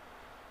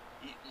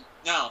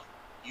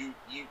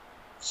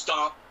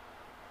stomp.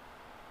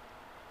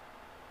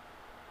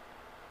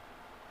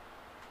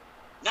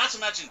 Not to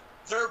mention,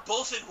 they're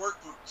both in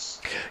work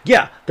boots.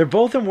 Yeah, they're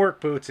both in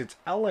work boots. It's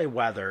LA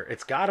weather.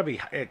 It's gotta be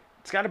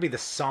the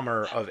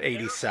summer of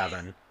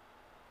 '87.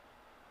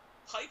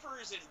 Piper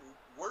is in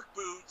work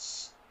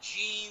boots,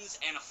 jeans,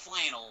 and a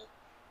flannel.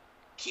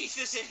 Keith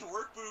is in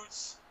work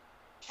boots,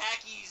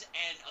 khakis,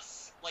 and a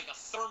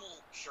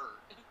thermal shirt.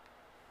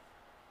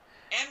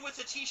 And with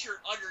a t-shirt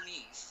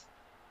underneath.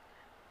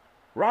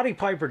 Roddy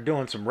Piper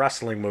doing some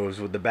wrestling moves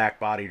with the back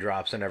body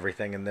drops and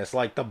everything in this.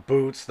 Like the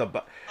boots,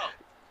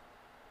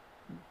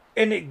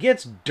 and it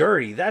gets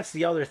dirty. That's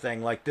the other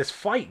thing. Like, this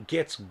fight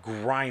gets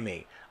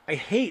grimy. I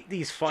hate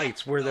these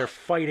fights where they're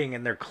fighting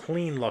and they're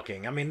clean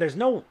looking. I mean, there's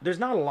not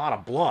a lot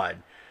of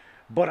blood,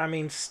 but I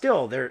mean,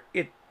 still, they're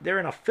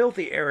in a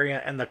filthy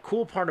area. And the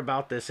cool part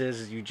about this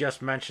is you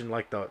just mentioned,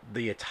 like,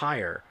 the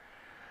attire,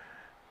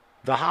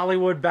 the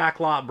Hollywood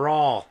backlot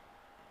brawl,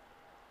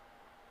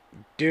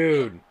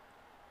 dude.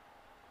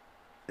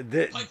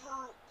 Piper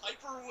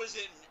was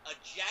in a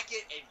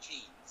jacket and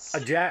jeans.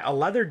 A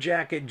leather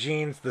jacket,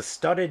 jeans, the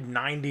studded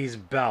 90s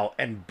belt,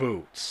 and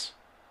boots.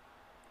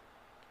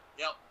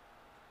 Yep.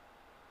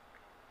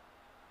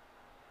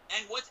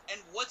 And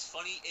what's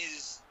funny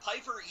is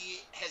Piper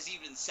has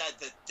even said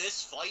that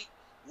this fight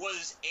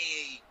was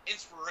a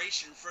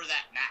inspiration for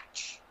that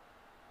match.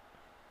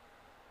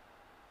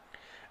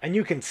 And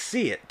you can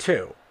see it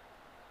too.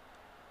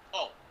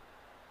 Oh,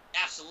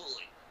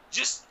 absolutely.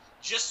 Just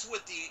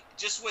with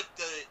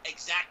the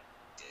exact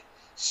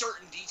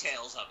certain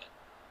details of it.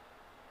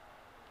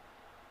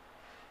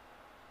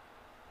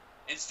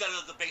 Instead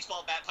of the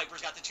baseball bat,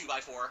 Piper's got the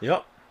 2x4.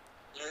 Yep.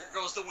 There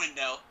goes the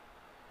window.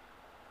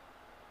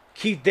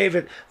 Keith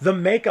David, the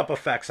makeup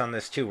effects on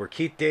this too, where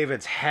Keith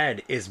David's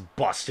head is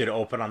busted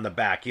open on the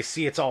back. You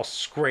see it's all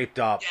scraped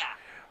up.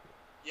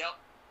 Yeah. Yep.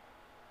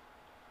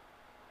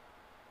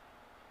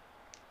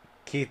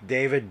 Keith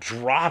David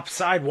drop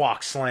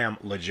sidewalk slam.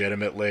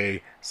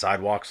 Legitimately,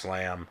 sidewalk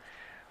slam.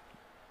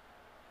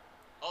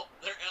 Oh,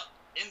 they're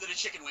into the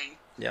chicken wing.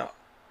 Yeah.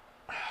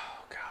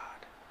 Oh,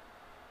 God.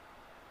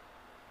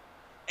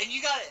 And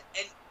you gotta,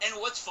 and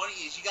what's funny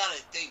is you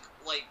gotta think,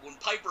 like, when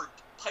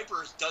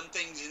Piper's done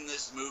things in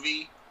this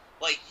movie,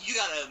 like, you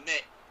gotta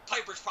admit,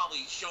 Piper's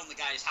probably shown the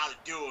guys how to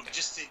do them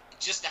just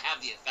to have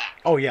the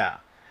effect. Oh, yeah.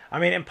 I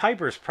mean, and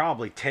Piper's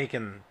probably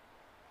taken...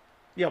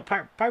 You know,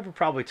 Piper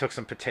probably took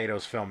some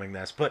potatoes filming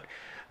this, but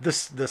the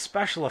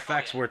special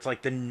effects where it's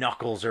like the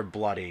knuckles are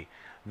bloody,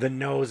 the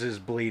nose is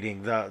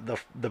bleeding, the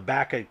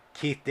back of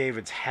Keith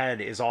David's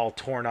head is all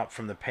torn up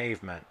from the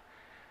pavement.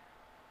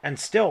 And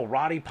still,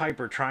 Roddy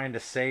Piper trying to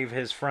save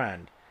his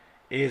friend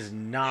is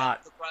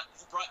not... Yeah,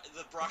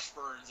 the brush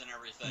burns and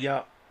everything.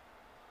 Yep.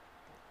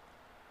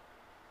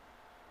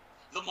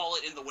 The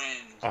mullet in the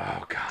wind.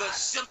 Oh, God. The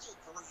simple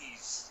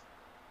breeze.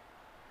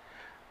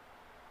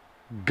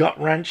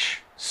 Gut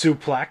wrench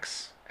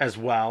suplex as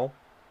well.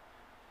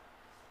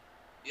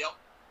 Yep.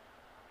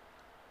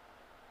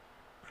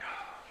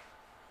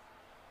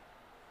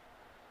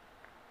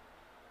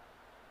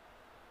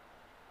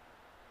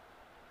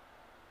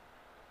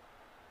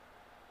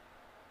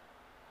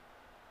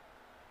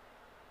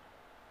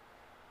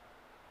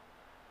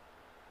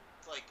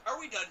 It's like, are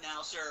we done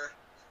now, sir?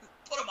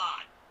 Put them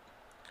on.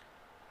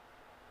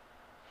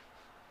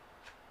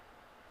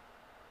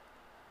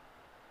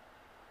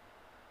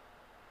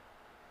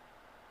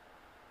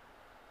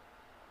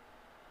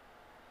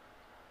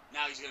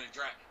 Now he's gonna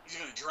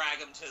drag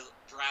him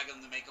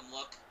to make him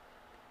look.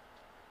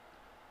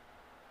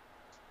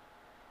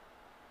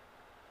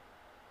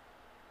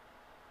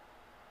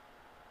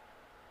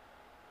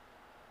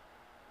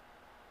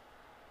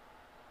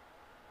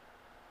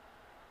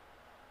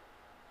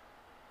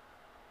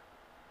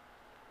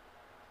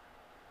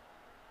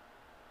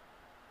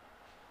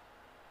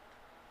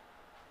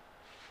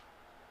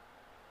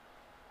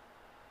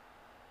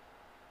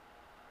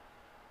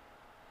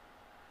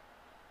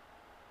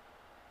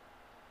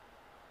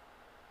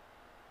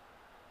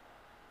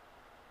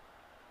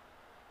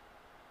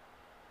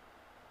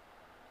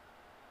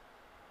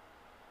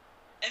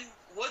 And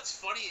what's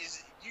funny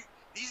is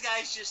these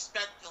guys just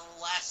spent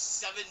the last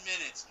 7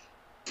 minutes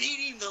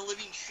beating the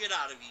living shit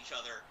out of each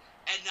other,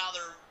 and now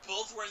they're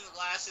both wearing the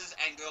glasses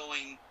and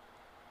going,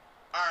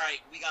 all right,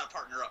 we got to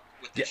partner up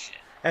with this shit.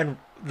 And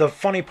the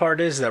funny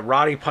part is that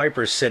Roddy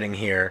Piper's sitting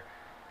here,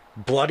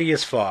 bloody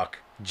as fuck,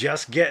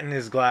 just getting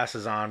his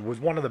glasses on, with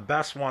one of the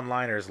best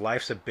one-liners,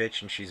 "Life's a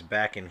bitch and she's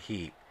back in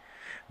heat."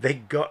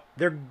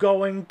 They're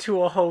going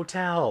to a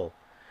hotel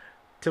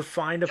to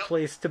find a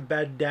place to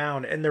bed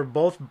down, and they're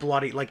both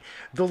bloody. Like,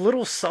 the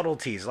little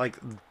subtleties, like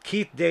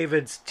Keith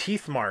David's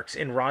teeth marks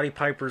in Roddy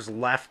Piper's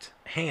left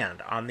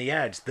hand on the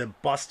edge, the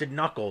busted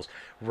knuckles,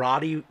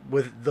 Roddy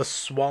with the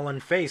swollen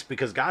face,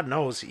 because God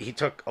knows he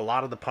took a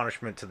lot of the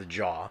punishment to the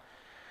jaw.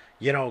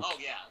 You know. Oh,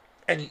 yeah.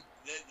 And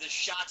the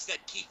shots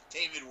that Keith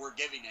David were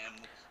giving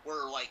him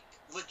were, like,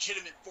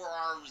 legitimate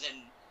forearms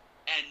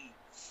and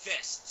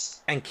fists.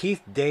 And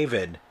Keith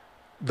David...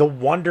 The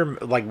wonder,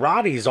 like,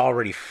 Roddy's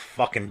already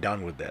fucking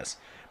done with this,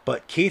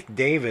 but Keith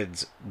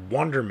David's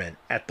wonderment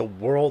at the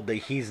world that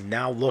he's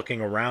now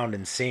looking around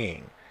and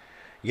seeing,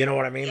 you know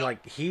what I mean? Yep.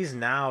 Like, he's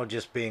now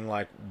just being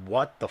like,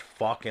 what the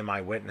fuck am I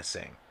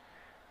witnessing?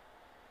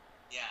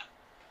 Yeah.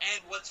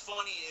 And what's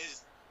funny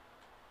is,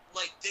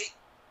 like,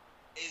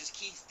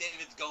 Keith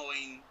David's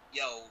going,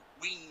 yo,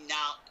 we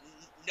now,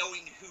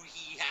 knowing who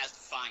he has to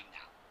find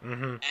now.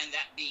 Mm-hmm. And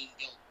that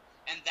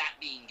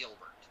being Gilbert.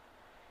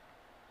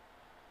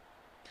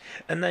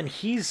 And then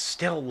he's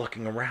still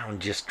looking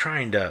around, just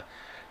trying to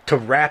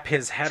wrap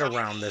his head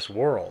around this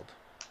world.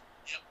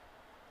 Yep.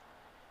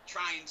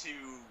 Trying to,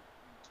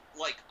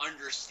 like,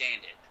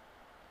 understand it.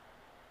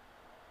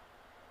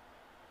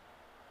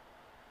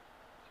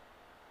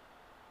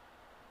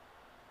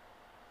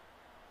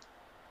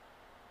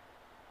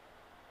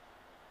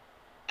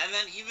 And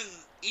then even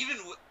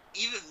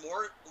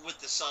more with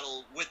the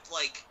subtle, with,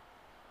 like,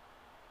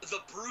 the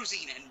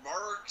bruising and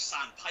marks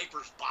on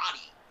Piper's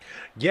body.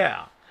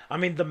 Yeah. I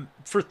mean,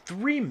 for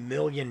 $3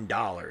 million,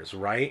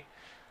 right?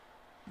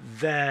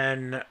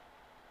 Then,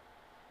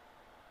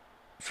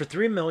 for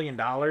 $3 million,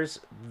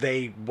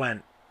 they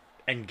went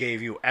and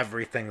gave you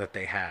everything that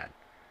they had.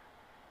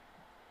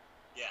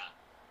 Yeah.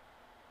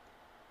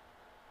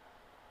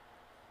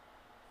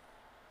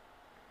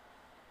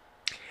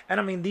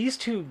 And I mean, these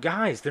two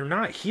guys, they're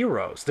not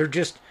heroes. They're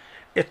just,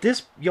 at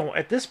this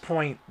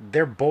point,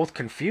 they're both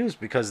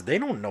confused because they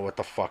don't know what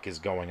the fuck is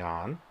going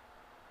on.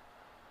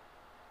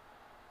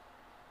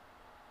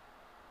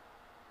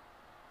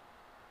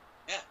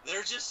 Yeah,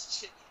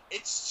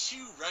 it's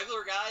two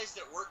regular guys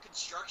that work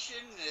construction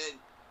and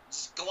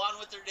just go on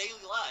with their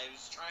daily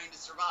lives trying to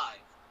survive.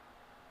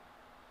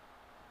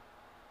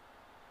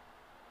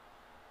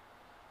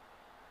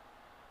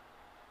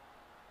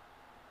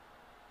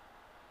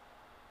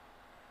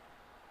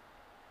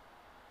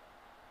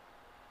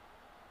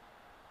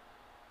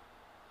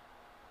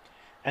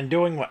 And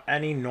doing what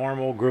any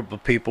normal group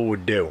of people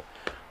would do.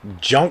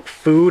 Junk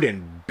food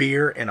and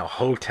beer in a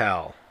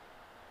hotel.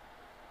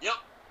 Yep.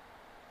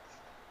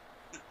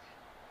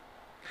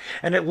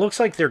 And it looks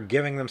like they're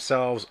giving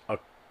themselves a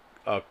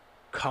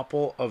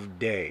couple of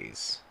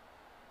days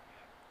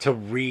to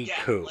recoup.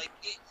 Yeah, like,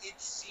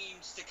 it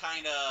seems to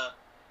kind of,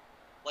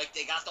 like,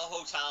 they got the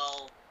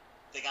hotel,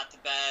 they got the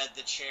bed,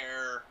 the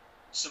chair,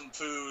 some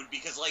food,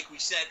 because like we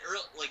said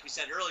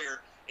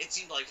earlier, it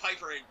seemed like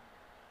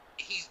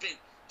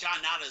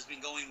John Nada's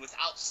been going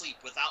without sleep,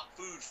 without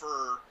food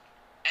for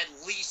at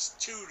least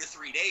 2 to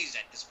 3 days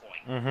at this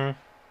point. Mm-hmm.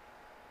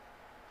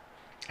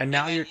 And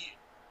now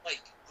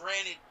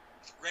granted,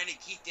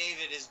 Keith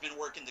David has been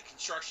working the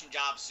construction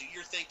job, so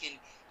you're thinking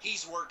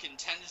he's working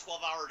 10 to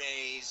 12-hour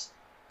days,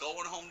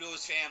 going home to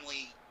his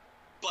family,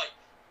 but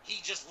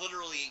he just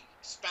literally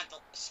spent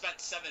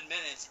 7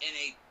 minutes in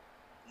a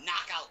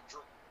knockout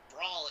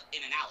brawl in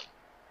an alley.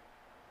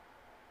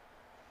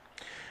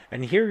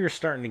 And here you're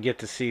starting to get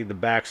to see the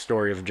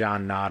backstory of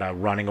John Nada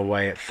running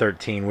away at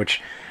 13,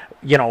 which,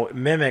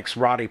 mimics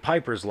Roddy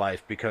Piper's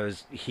life,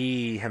 because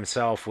he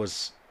himself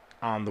was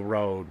on the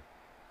road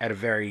at a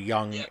very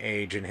young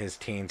age in his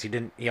teens. He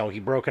didn't, he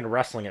broke into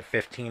wrestling at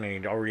 15, and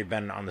he'd already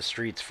been on the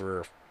streets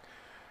for a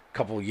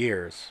couple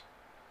years.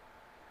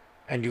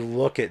 And you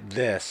look at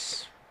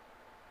this,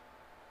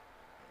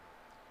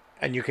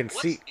 and you can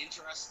see. What's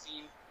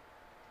interesting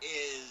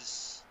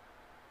is,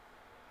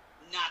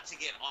 not to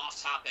get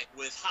off topic,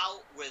 with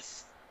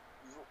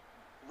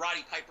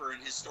Roddy Piper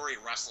and his story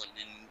of wrestling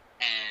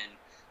and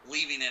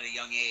leaving at a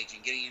young age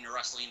and getting into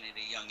wrestling at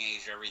a young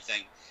age,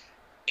 everything,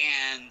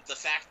 and the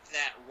fact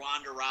that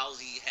Ronda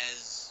Rousey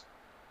has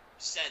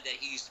said that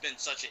he's been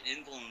such an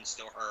influence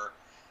to her.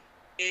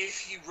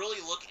 If you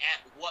really look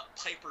at what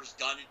Piper's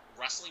done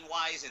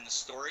wrestling-wise in the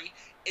story,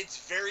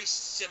 it's very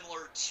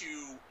similar to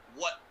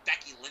what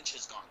Becky Lynch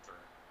has gone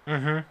through.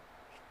 Mm-hmm.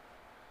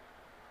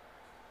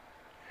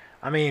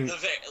 I mean,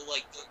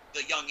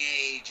 the young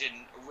age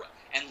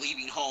and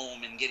leaving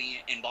home and getting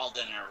involved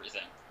in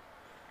everything.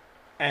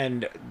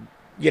 And,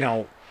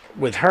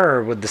 with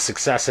her, with the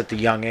success at the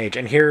young age,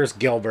 and here's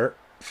Gilbert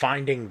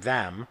finding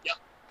them. Yep.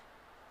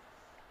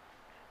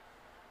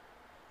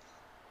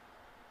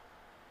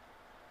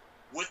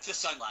 With the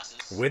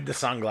sunglasses. With the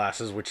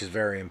sunglasses, which is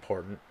very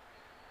important.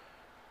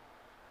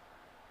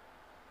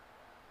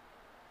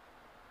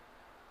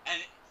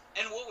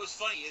 And what was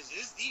funny is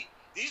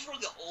these were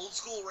the old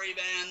school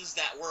Ray-Bans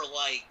that were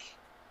like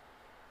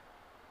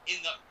in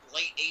the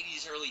late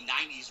 80s, early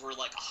 90s were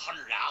like $100.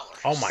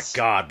 Oh my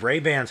God,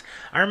 Ray-Bans.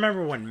 I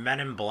remember when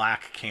Men in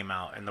Black came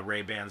out and the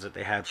Ray-Bans that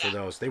they had for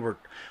those. They were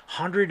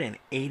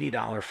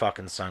 $180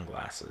 fucking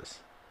sunglasses.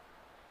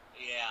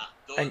 Yeah,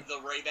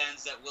 the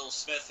Ray-Bans that Will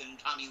Smith and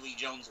Tommy Lee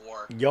Jones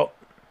wore. Yup.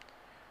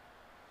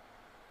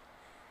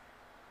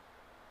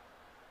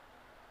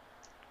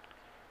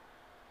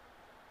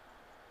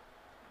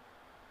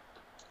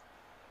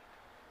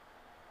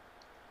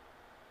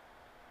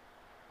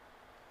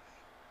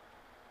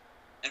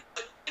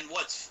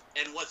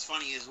 And what's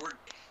funny is we're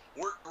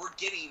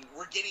getting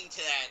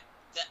to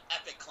that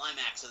epic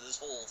climax of this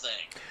whole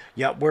thing.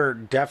 Yeah, we're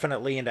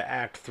definitely into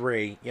Act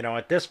 3.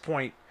 At this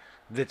point,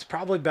 it's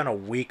probably been a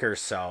week or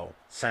so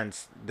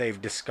since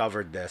they've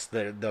discovered this.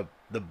 The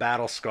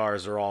battle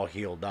scars are all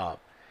healed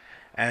up,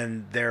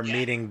 and they're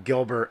meeting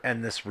Gilbert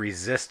and this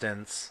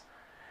resistance,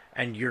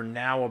 and you're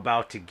now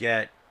about to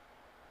get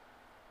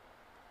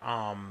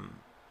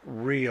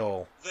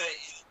real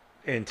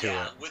into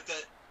it. With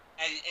the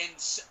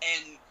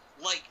and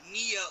like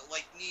Neo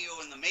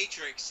in the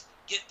Matrix,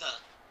 get the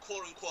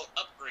quote unquote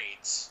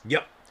upgrades.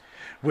 Yep.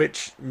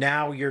 Which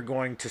now you're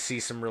going to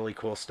see some really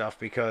cool stuff,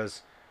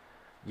 because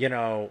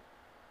there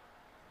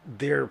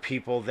are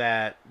people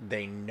that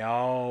they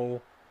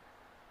know.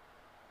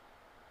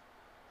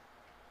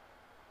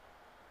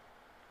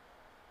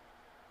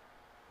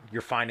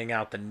 You're finding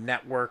out the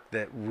network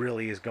that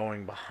really is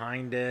going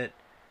behind it.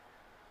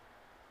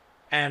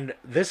 And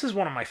this is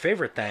one of my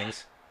favorite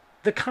things,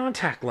 the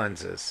contact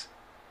lenses.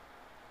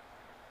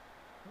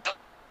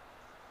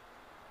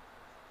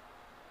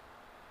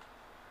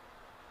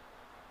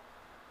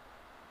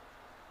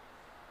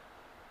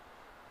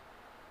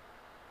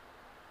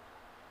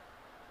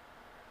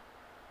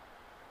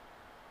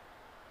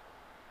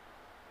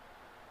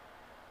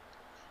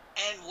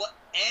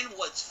 And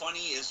what's funny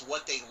is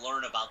what they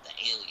learn about the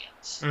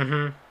aliens.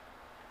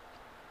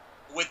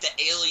 Mm-hmm. With the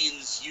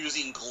aliens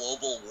using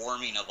global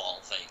warming of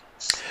all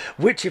things.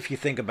 Which, if you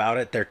think about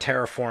it, they're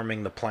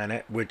terraforming the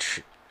planet,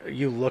 which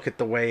you look at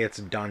the way it's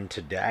done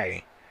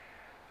today.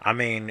 I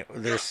mean,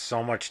 there's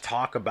so much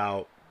talk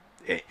about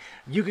it.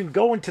 You can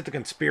go into the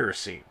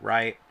conspiracy,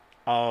 right,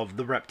 of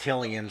the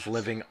reptilians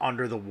living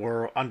under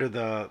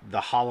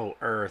the hollow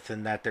earth,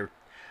 and that they're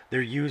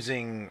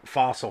using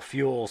fossil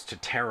fuels to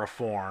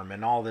terraform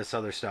and all this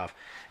other stuff.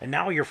 And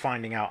now you're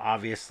finding out,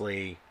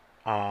 obviously,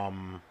 the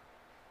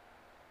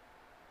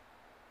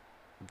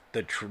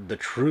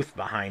truth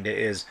behind it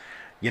is,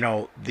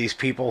 these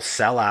people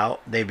sell out.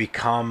 They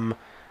become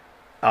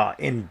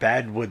in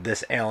bed with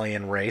this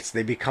alien race.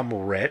 They become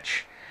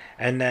rich.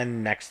 And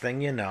then next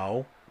thing you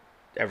know,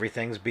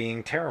 everything's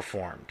being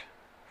terraformed.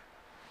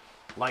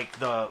 Like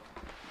the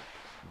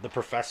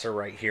professor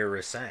right here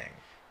is saying.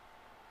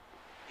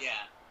 Yeah,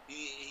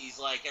 he's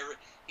like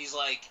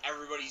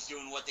everybody's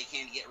doing what they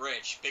can to get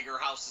rich. Bigger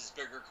houses,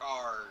 bigger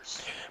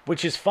cars.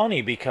 Which is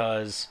funny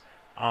because,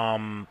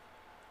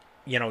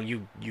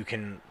 you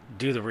can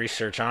do the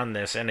research on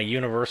this, and a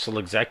Universal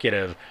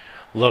executive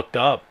looked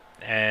up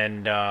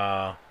and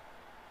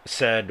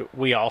said,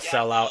 "We all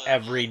sell out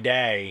every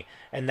day,"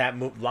 and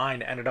that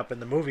line ended up in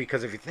the movie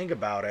because if you think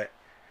about it,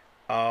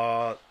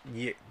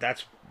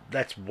 that's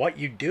what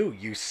you do.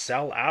 You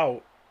sell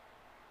out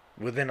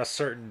within a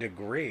certain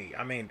degree.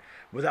 I mean,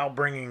 without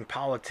bringing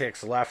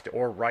politics left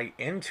or right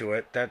into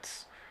it,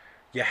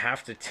 you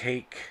have to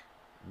take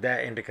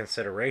that into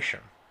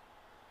consideration.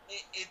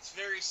 It's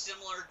very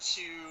similar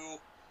to,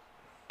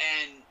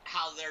 and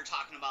how they're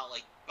talking about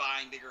like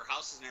buying bigger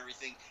houses and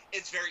everything.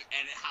 And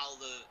how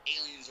the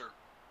aliens are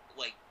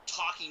like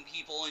talking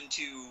people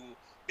into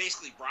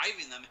basically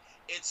bribing them.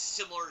 It's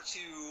similar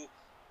to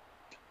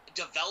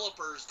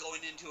developers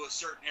going into a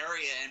certain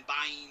area and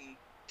buying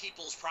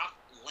people's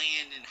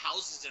land and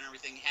houses and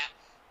everything,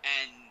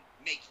 and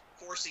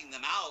forcing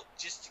them out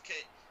just to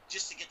get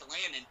the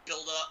land and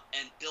build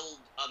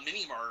a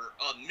mini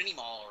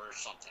mall or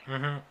something.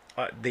 Mm-hmm.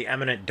 The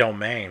eminent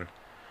domain,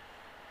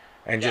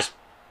 and just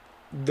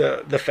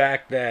the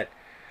fact that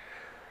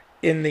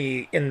in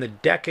the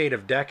decade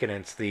of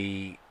decadence,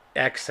 the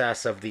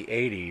excess of the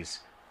 80s,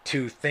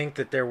 to think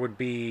that there would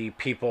be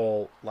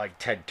people like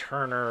Ted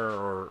Turner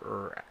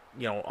or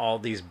all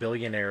these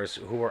billionaires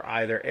who were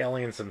either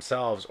aliens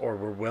themselves or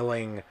were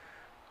willing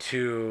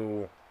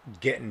to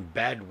get in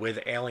bed with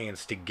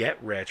aliens to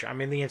get rich. I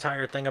mean, the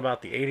entire thing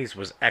about the 80s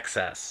was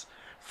excess.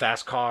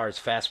 Fast cars,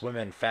 fast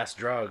women, fast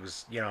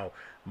drugs,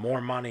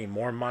 more money,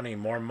 more money,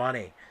 more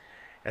money.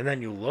 And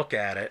then you look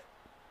at it,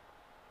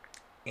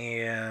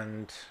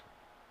 and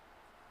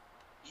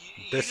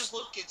you just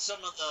look at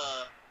some of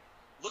the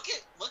look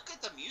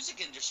at the music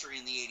industry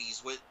in the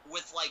 80s with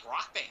like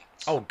rock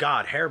bands. Oh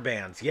God, hair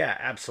bands. Yeah,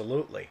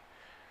 absolutely.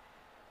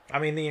 I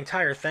mean, the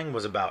entire thing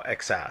was about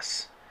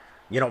excess.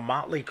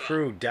 Motley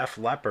Crue, Def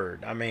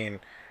Leppard. I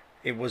mean,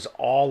 it was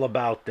all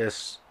about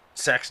this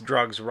sex,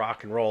 drugs,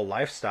 rock and roll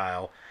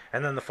lifestyle.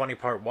 And then the funny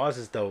part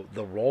is the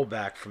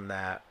rollback from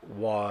that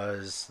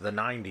was the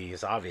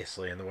 90s,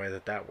 obviously, and the way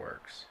that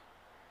works.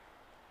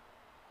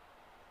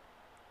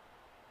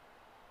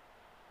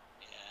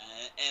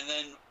 Yeah, and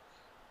then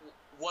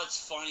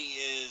what's funny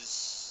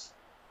is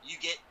you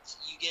get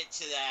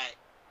to that,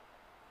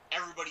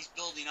 everybody's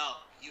building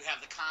up. You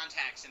have the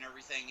contacts and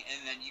everything,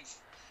 and then you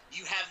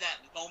have that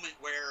moment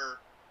where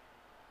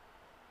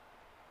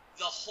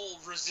the whole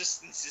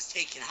resistance is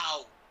taken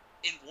out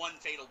in one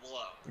fatal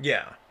blow.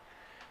 Yeah.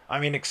 I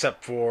mean,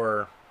 except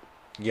for,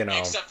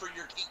 Except for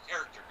your key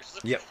characters.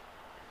 Yep.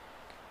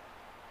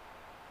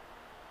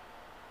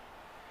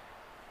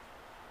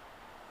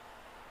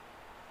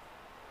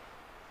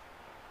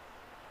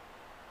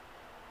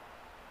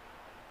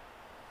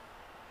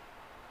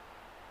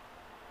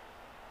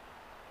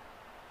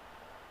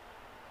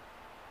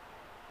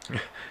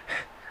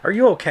 Are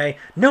you okay?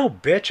 No,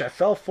 bitch, I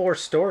fell 4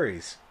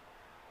 stories.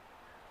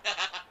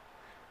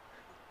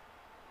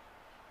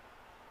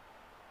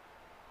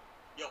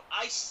 Yo,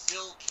 I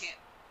still can't.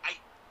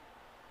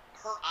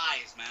 Her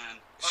eyes, man.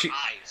 Her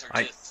eyes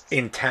are just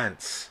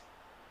intense.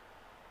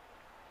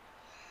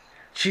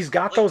 She's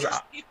got those.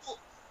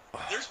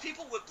 There's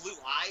people with blue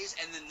eyes,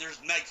 and then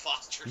there's Meg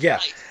Foster's Yeah,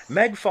 eyes.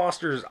 Meg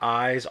Foster's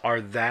eyes are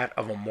that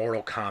of a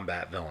Mortal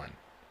Kombat villain.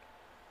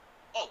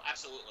 Oh,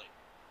 absolutely.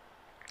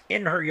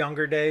 In her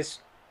younger days,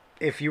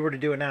 if you were to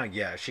do it now,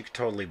 yeah, she could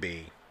totally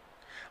be.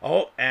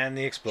 Oh, and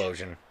the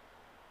explosion.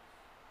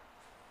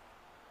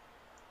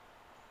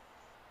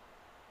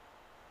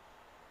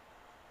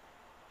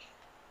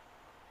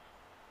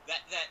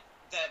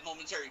 That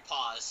momentary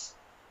pause.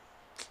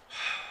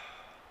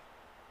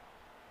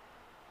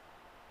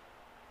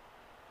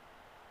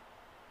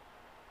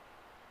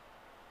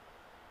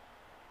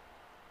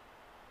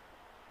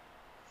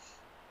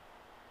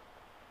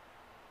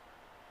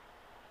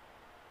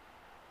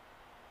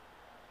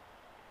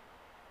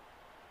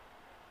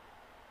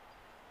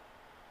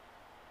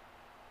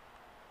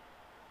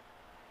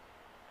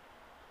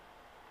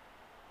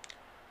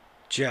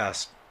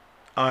 Just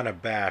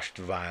unabashed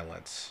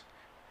violence.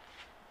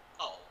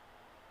 Oh.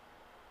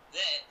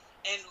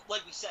 And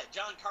like we said,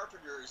 John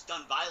Carpenter has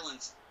done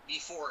violence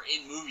before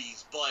in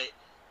movies, but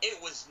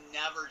it was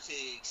never to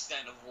the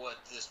extent of what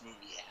this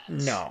movie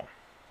has. No.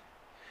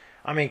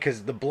 I mean,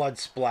 because the blood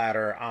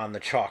splatter on the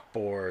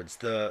chalkboards,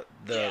 the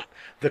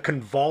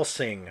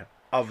convulsing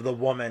of the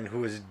woman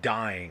who is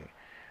dying.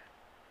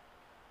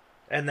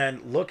 And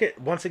then look at,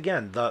 once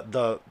again,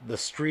 the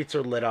streets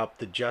are lit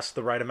up, just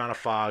the right amount of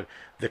fog,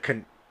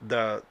 the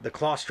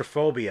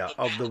claustrophobia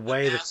of the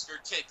way that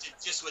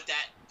just with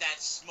that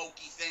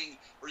smoky thing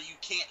where you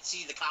can't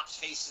see the cops'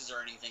 faces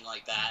or anything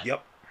like that.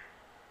 Yep.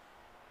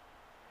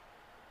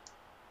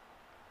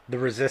 the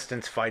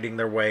resistance fighting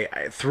their way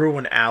through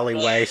an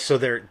alleyway, so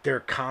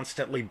they're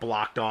constantly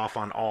blocked off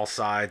on all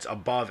sides,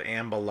 above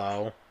and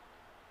below.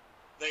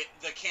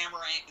 The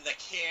camera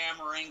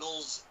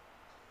angles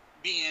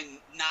being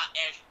not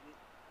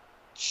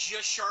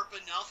just sharp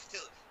enough to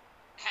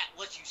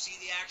let you see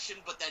the action,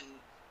 but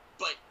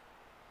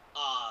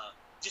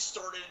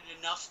distorted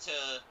enough to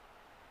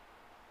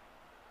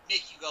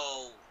make you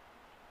go,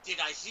 did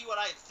I see what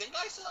I think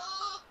I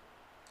saw?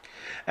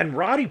 And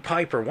Roddy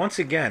Piper, once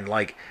again,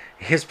 like,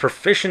 his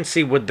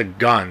proficiency with the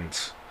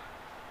guns.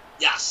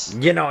 Yes.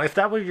 You know, if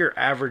that were your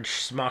average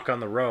schmuck on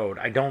the road,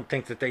 I don't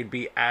think that they'd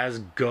be as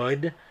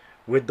good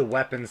with the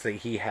weapons that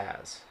he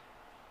has.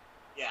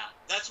 Yeah,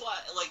 that's why,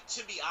 like,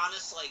 to be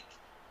honest, like,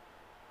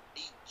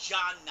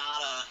 John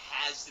Nada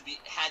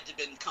had to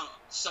been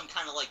some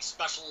kind of, like,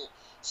 special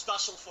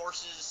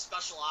forces,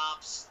 special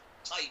ops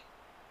type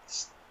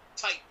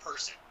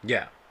person.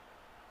 Yeah.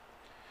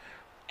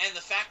 And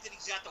the fact that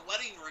he's got the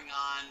wedding ring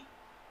on,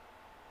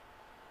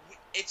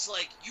 it's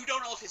like, you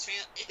don't know if his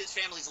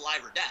family's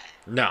alive or dead.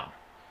 No.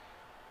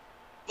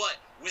 But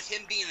with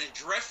him being a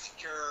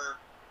drifter,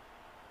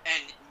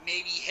 and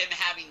maybe him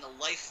having the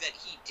life that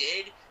he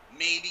did,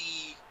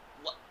 maybe,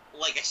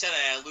 like I said,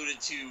 I alluded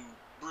to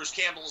Bruce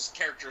Campbell's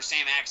character,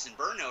 Sam Axton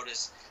Burn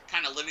Notice,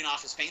 kind of living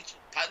off his pension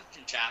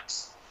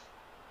checks.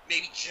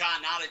 Maybe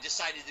John Nada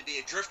decided to be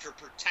a drifter,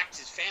 protect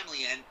his family,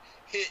 and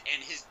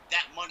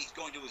that money's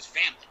going to his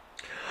family.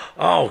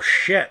 Oh,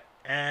 shit.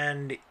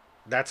 And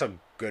that's a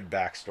good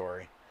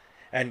backstory.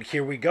 And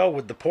here we go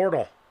with the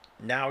portal.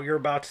 Now you're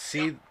about to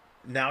see... Yep.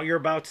 Now you're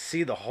about to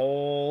see the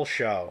whole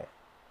show.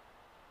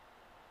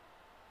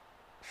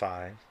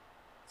 5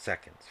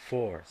 seconds.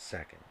 4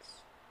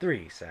 seconds.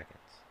 3 seconds.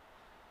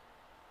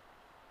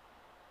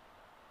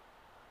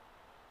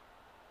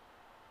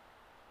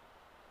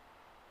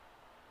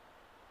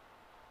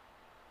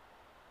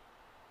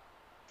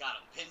 Got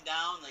him pinned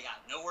down. They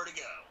got nowhere to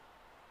go.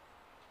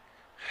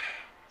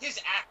 His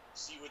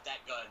accuracy with that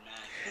gun,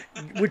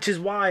 man. Which is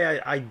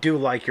why I do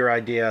like your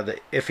idea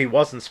that if he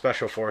wasn't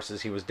Special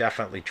Forces, he was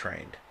definitely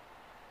trained.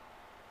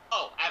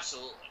 Oh,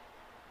 absolutely.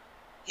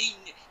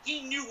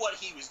 He knew what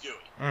he was doing.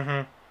 Mm-hmm.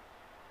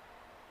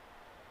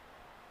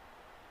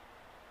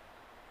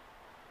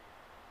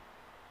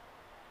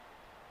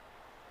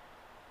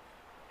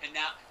 And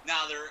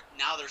now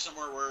they're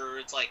somewhere where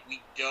it's like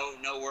we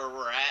don't know where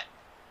we're at.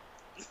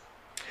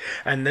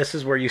 And this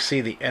is where you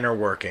see the inner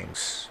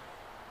workings.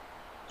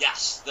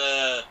 Yes,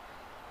 and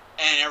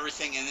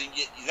everything, and then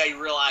they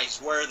realize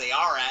where they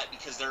are at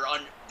because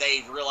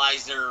they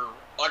realize they're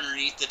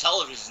underneath the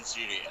television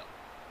studio.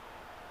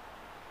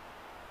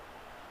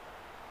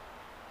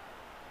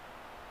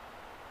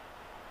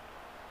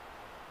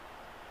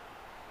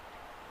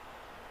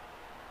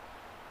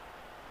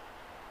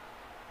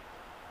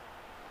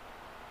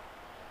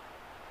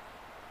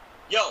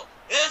 Yo,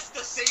 it's the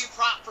same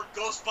prop for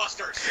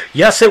Ghostbusters.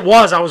 Yes, it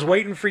was. I was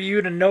waiting for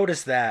you to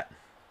notice that.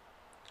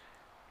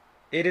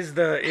 It is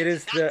the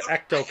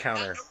ecto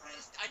counter.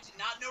 I did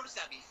not notice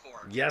that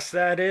before. Yes,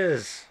 that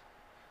is.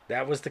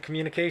 That was the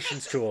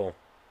communications tool.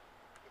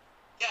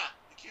 Yeah.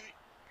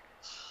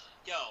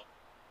 Yo. All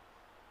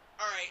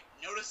right.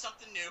 Notice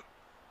something new.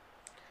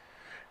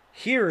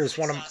 Here is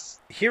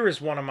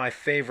one of my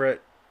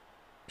favorite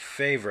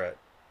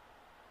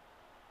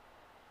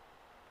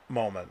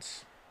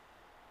moments.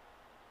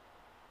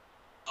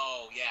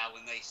 Oh yeah,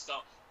 when they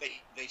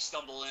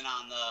stumble in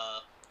on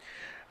the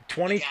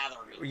 20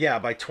 yeah,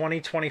 by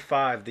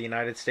 2025 the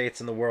United States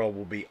and the world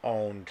will be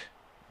owned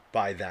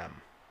by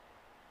them.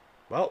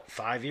 Well,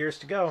 5 years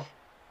to go.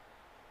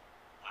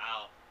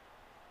 Wow.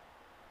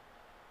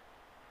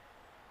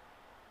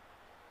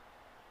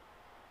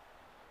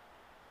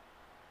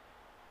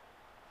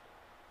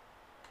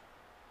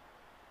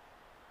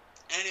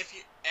 And if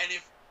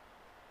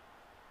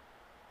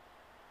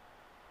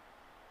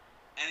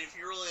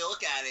you really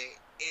look at it,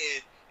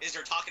 is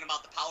they're talking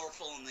about the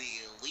powerful and the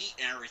elite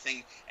and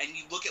everything, and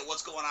you look at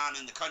what's going on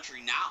in the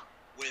country now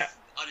with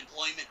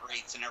unemployment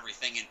rates and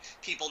everything, and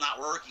people not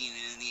working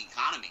in the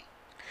economy.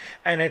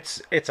 And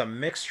it's a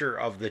mixture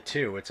of the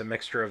two. It's a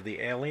mixture of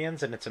the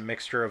aliens, and it's a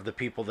mixture of the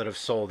people that have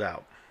sold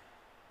out.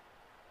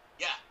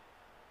 Yeah.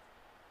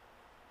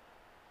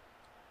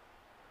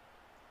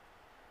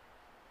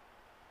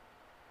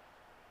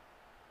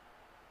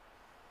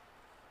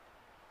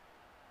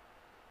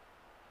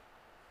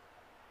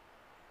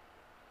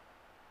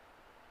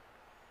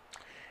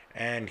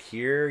 And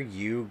here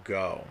you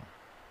go.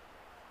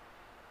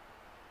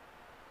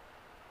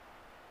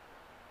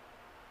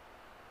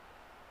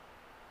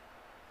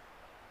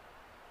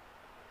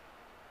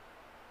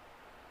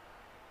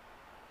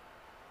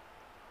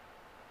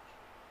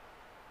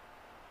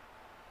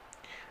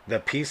 The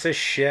piece of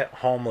shit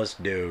homeless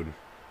dude.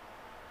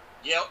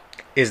 Yep.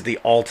 Is the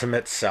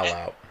ultimate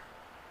sellout.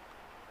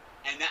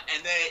 And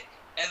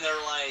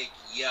they're like,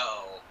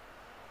 yo.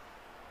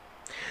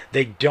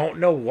 They don't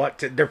know what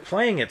to... They're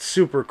playing it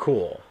super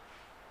cool.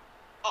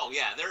 Oh,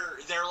 yeah.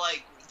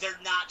 They're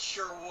not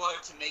sure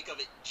what to make of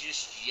it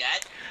just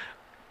yet.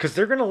 Because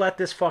they're going to let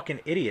this fucking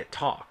idiot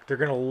talk. They're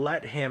going to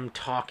let him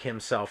talk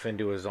himself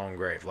into his own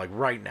grave. Like,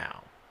 right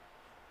now.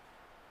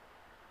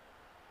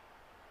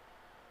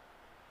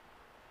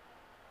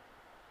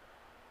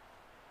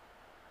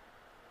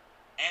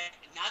 And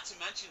not to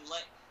mention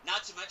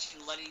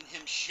letting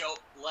him show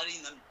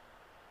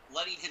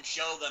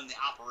them the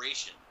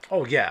operation.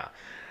 Oh, yeah.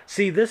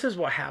 See, this is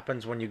what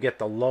happens when you get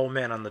the low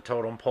man on the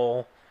totem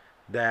pole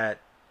that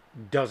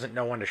doesn't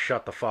know when to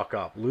shut the fuck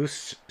up.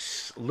 Loose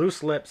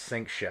lips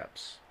sink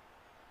ships.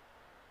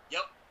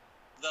 Yep.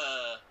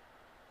 The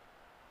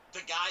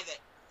guy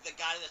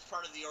that's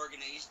part of the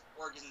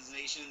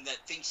organization that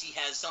thinks he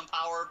has some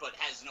power but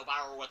has no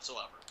power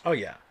whatsoever. Oh,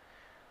 yeah.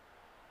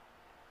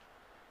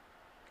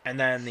 And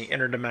then the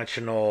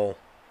interdimensional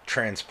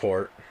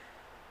transport.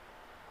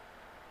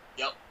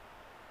 Yep.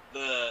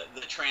 The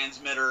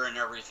transmitter and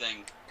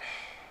everything.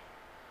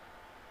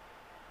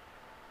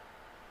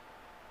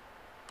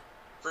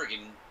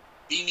 Friggin'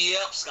 beam me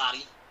up,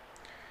 Scotty.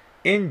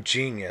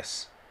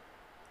 Ingenious.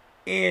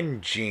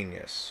 And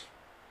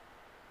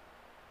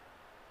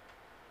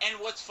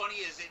what's funny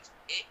is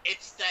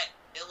it's that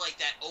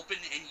open,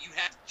 and you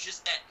have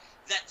just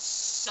that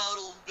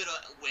subtle bit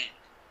of wind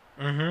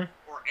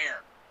or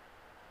air.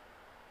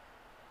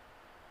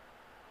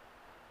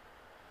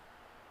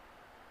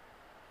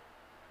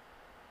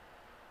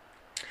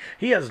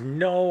 He has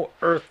no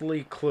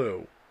earthly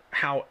clue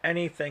how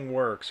anything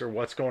works or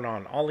what's going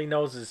on. All he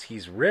knows is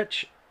he's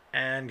rich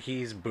and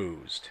he's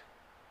boozed.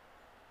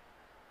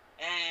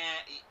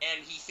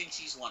 And he thinks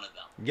he's one of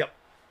them. Yep.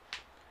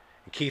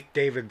 Keith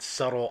David's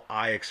subtle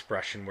eye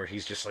expression where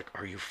he's just like,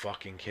 are you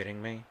fucking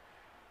kidding me?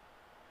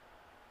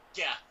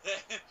 Yeah.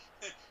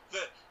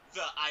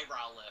 the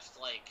eyebrow lift.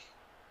 Like,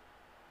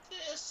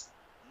 this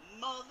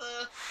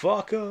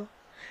motherfucker.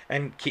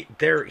 And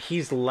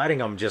he's letting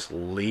him just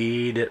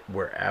lead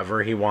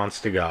wherever he wants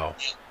to go.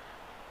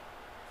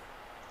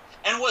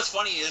 And what's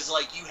funny is,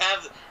 like, you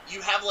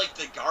have like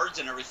the guards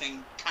and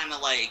everything kind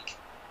of like,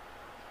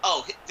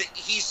 oh,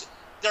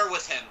 they're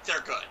with him,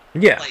 they're good.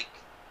 Yeah. Like,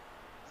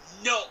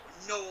 no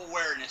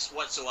awareness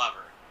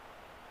whatsoever.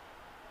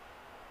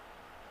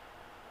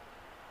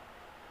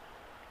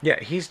 Yeah,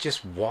 he's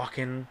just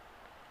walking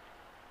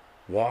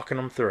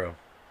them through.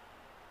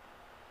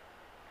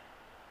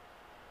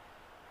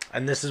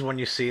 And this is when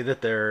you see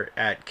that they're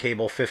at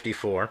Cable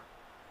 54.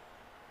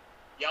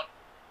 Yep.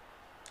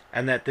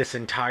 And that this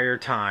entire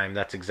time,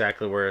 that's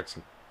exactly where it's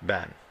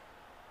been.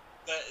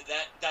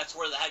 That's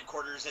where the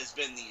headquarters has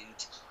been the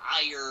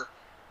entire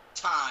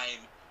time,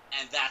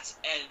 and that's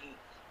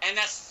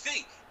the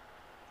thing.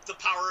 The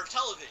power of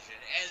television,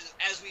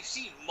 as we've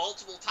seen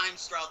multiple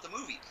times throughout the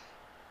movie,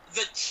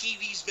 the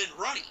TV's been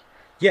running.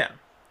 Yeah.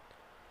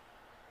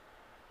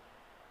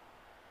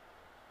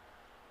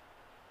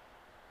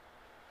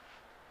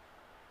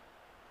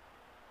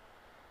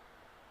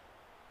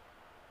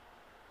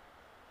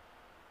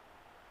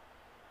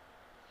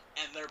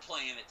 And they're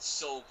playing it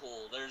so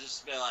cool. They're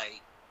just be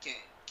like,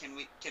 can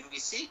we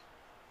see?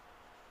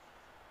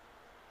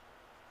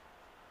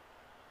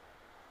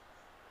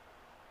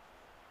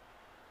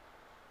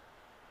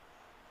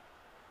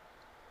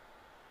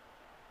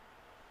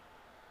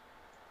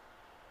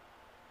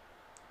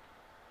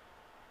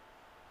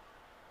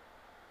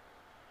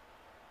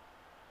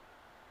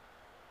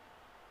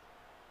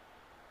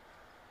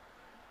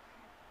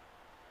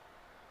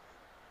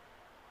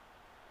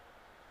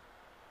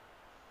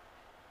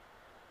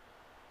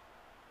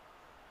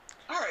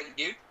 All right,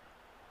 dude.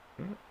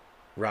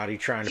 Roddy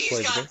trying to play.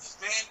 He's got this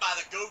man by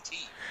the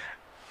goatee.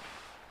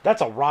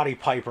 That's a Roddy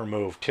Piper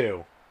move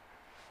too.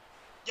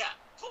 Yeah,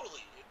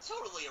 totally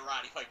a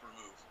Roddy Piper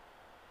move.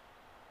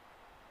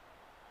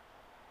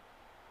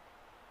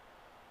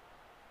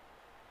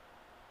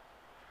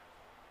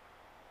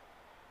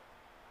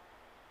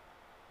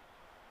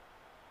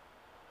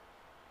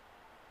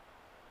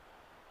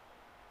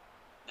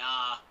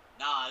 Nah,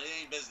 it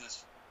ain't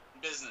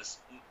business,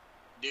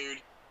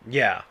 dude.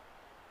 Yeah.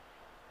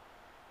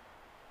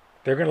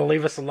 They're going to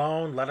leave us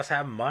alone, let us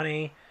have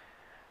money.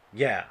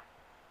 Yeah.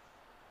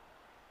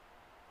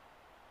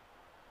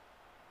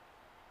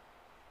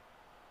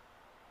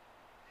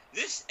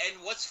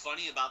 And what's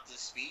funny about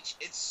this speech,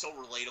 it's so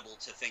relatable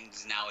to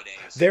things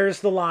nowadays. There's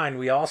the line,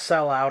 we all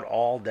sell out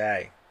all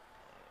day.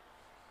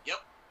 Yep.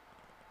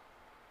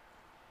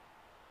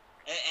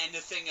 And the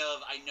thing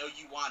of, I know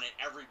you want it,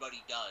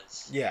 everybody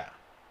does. Yeah.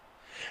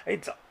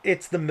 It's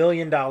the $1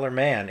 million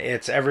man.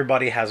 It's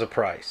everybody has a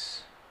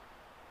price.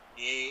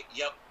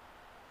 Yep.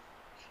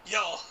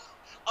 Yo,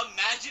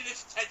 imagine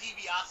if Ted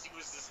DiBiase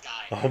was this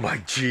guy. Oh my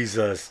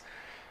Jesus.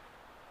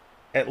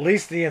 At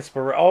least the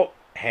Oh,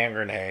 hand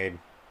grenade.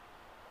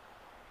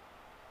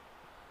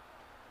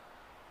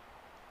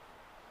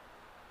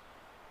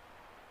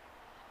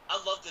 I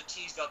love the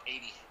teased up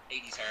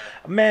 80s hair.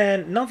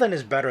 Man, nothing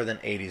is better than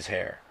 80s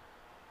hair.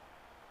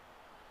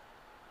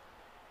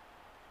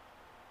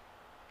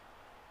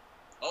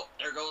 Oh,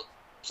 there goes.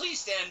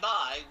 Please stand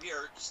by. We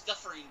are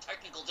suffering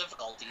technical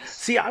difficulties.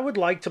 See, I would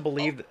like to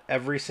believe that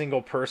every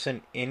single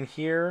person in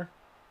here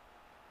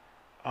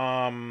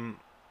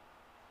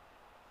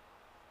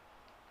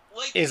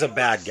Like, is a you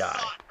bad would've guy.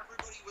 thought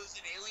everybody was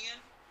an alien,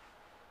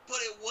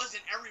 but it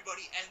wasn't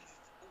everybody, and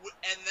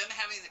them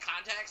having the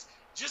contacts,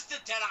 just the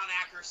dead-on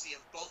accuracy of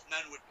both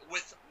men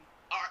with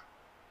our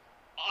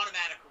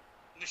automatic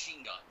machine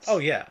guns. Oh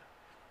yeah.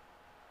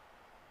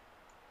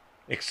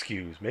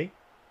 Excuse me.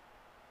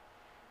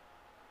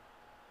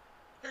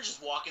 They're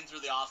just walking through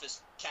the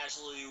office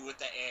casually with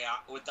the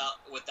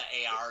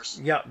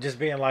ARs. Yeah, just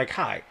being like,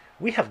 "Hi,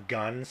 we have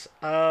guns.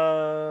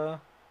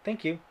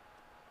 Thank you."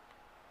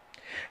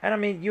 And I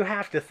mean, you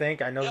have to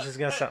think. I know this is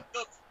gonna sound.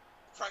 The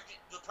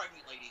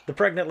pregnant lady. The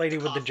pregnant lady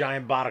with the coffee.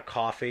 giant pot of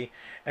coffee,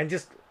 and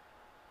just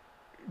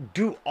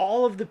do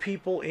all of the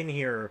people in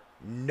here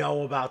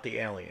know about the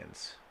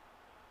aliens?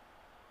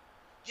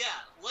 Yeah,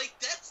 like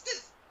that's the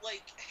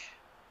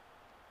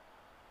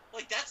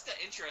that's the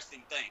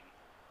interesting thing.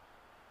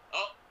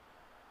 Oh.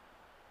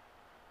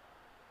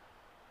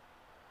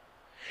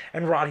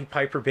 And Roddy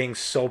Piper being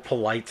so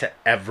polite to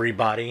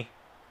everybody.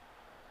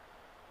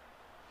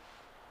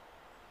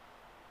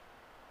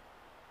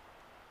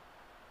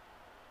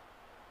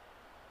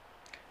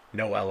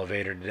 No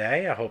elevator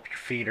today. I hope your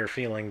feet are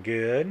feeling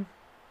good.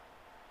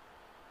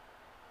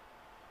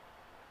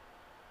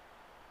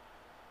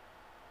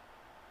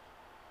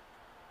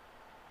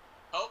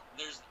 Oh,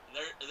 there's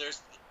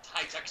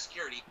high-tech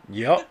security.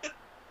 Yep.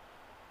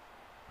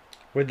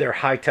 With their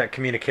high-tech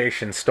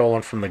communications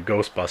stolen from the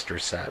Ghostbusters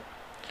set.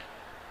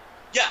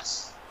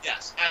 Yes,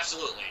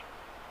 absolutely.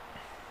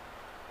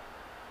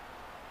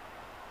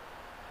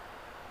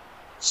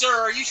 Sir,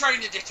 are you trying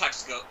to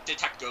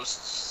detect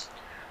ghosts?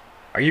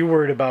 Are you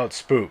worried about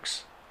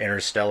spooks,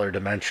 interstellar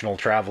dimensional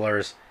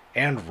travelers,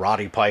 and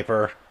Roddy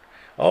Piper?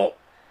 Oh,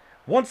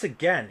 once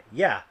again,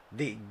 yeah,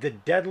 the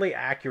deadly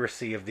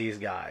accuracy of these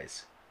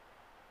guys.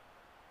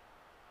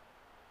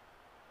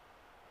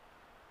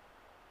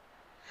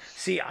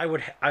 See,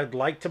 I'd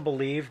like to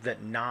believe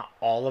that not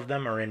all of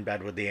them are in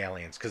bed with the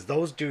aliens, because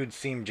those dudes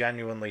seem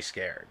genuinely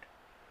scared.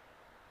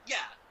 Yeah,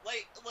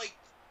 like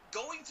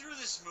going through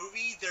this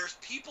movie, there's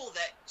people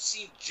that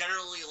seem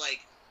generally like,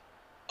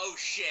 oh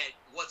shit,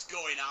 what's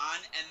going on?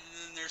 And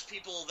then there's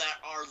people that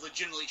are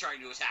legitimately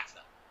trying to attack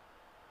them.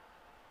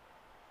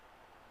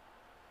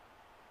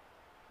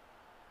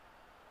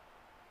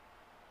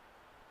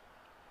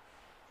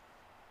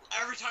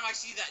 Every time I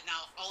see that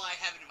now, all I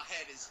have in my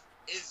head is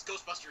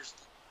Ghostbusters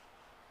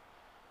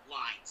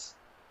lines.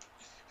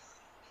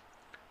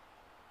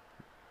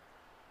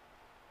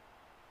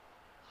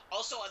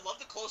 Also, I love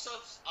the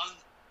close-ups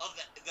of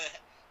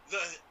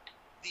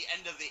the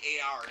end of the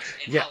ARs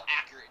and how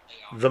accurate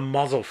they are. The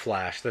muzzle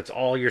flash, that's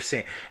all you're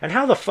seeing. And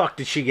how the fuck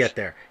did she get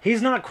there?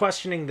 He's not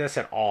questioning this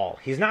at all.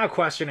 He's not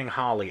questioning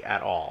Holly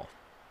at all.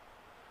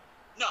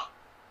 No.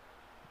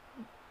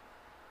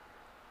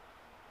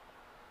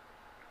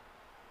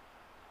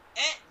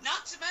 And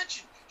not to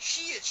mention,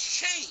 she is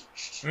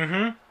changed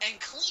and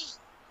clean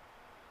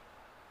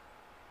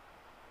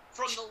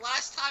from the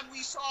last time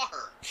we saw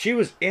her. She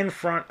was in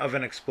front of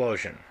an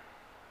explosion.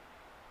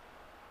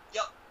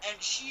 Yep,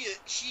 and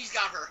she's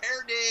got her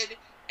hair did,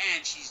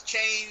 and she's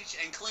changed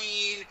and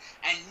clean,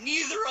 and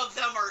neither of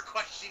them are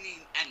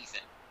questioning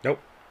anything. Nope.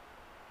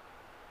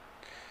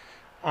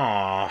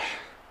 Aww.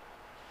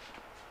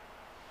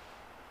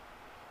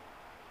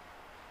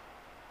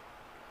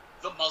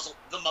 The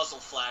muzzle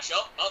flash.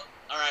 Oh,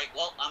 all right.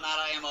 Well, I'm out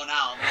of ammo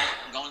now.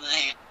 I'm going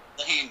to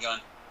the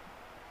handgun.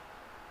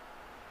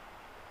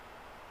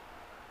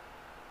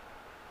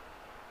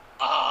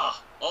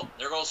 Oh,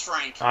 there goes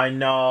Frank. I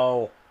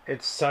know.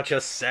 It's such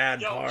a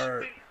sad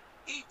part.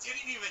 He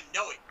didn't even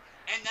know it.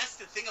 And that's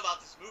the thing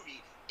about this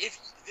movie.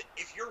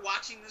 If you're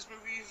watching this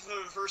movie for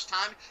the first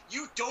time,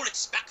 you don't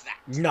expect that.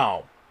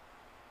 No.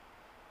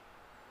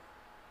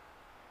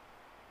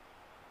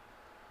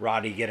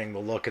 Roddy getting the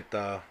look at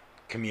the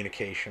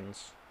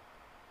communications.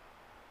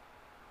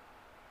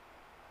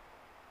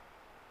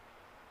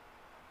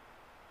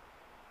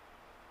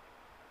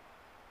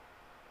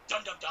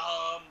 Dum dum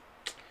dum.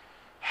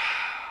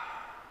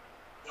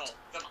 No,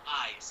 them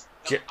eyes.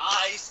 The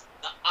eyes.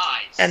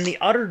 And the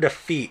utter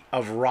defeat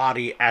of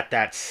Roddy at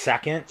that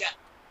second. Yeah.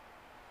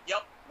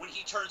 Yep. When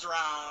he turns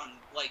around,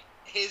 like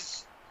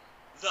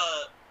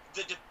the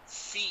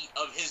defeat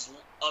of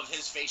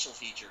his facial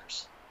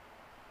features.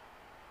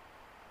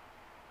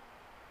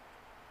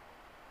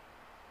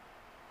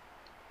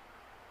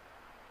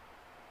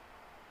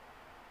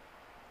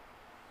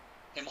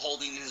 Him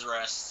holding his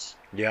wrist.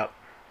 Yep.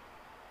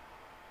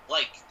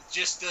 Like,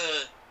 just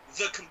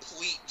the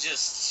complete,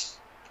 just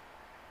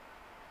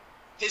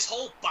his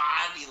whole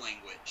body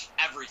language,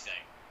 everything.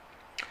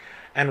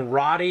 And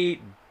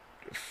Roddy,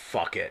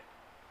 fuck it.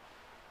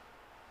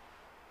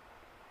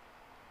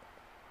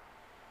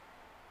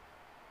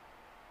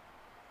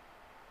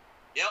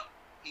 Yep.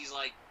 He's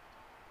like,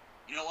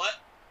 you know what?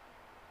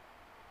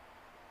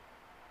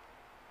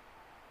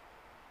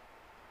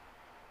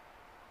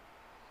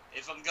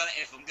 If I'm gonna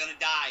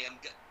die, I'm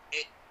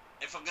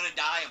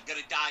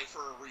gonna die for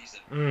a reason.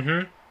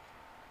 Mm-hmm.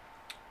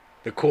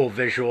 The cool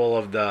visual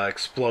of the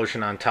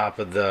explosion on top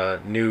of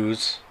the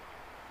news.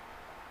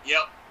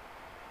 Yep.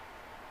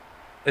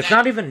 It's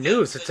not even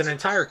news. It's an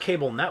entire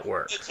cable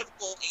network. The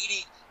typical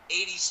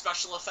 80s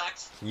special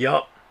effect.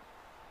 Yup.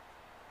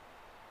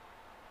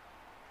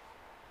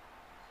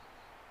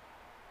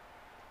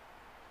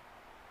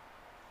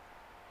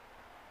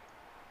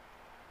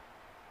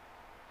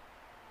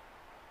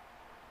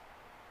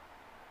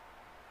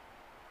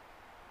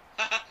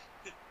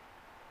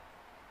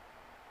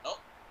 Oh,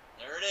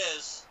 there it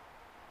is.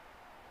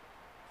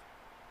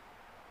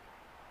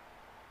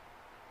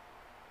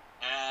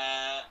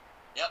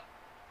 Yep.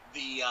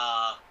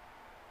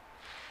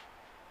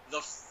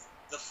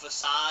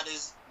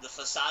 The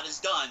facade is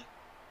done.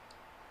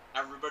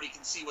 Everybody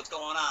can see what's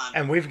going on.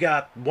 And we've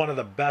got one of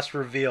the best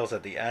reveals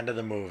at the end of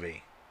the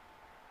movie.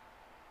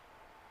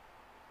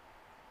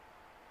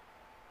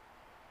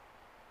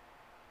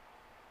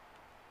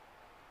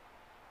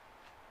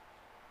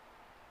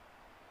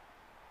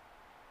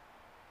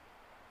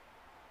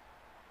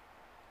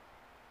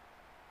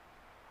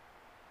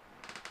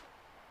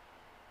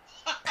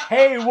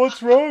 Hey,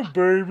 what's wrong,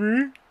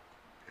 baby?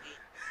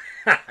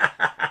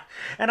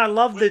 And I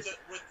love that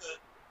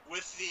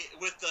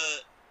with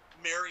the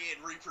marry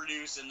and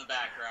reproduce in the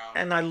background.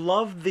 And I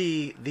love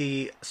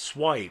the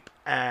swipe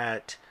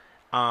at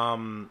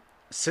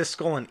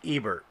Siskel and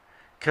Ebert,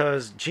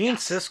 because Gene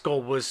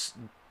Siskel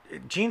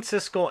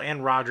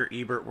and Roger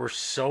Ebert were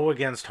so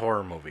against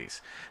horror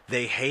movies.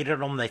 They hated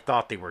them. They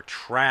thought they were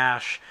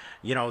trash.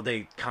 You know,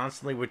 they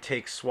constantly would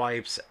take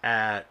swipes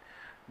at,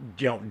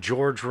 you know,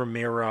 George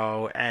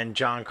Romero and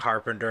John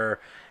Carpenter.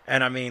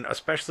 And I mean,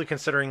 especially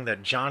considering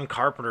that John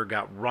Carpenter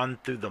got run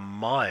through the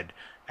mud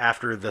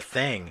after The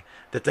Thing,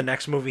 that the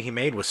next movie he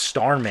made was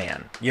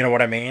Starman. You know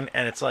what I mean?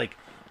 And it's like,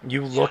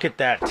 you look at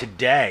that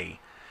today,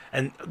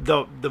 and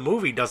the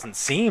movie doesn't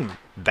seem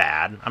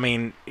bad. I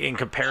mean, in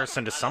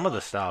comparison to some of the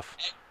stuff.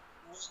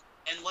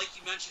 And like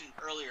you mentioned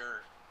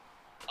earlier,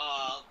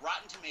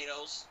 Rotten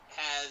Tomatoes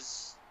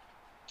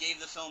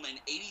gave the film an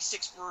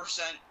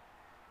 86%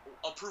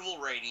 approval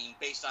rating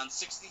based on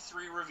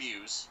 63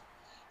 reviews.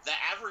 The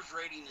average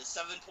rating is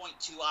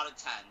 7.2 out of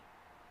 10.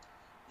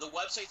 The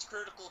website's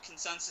critical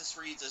consensus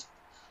reads as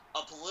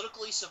a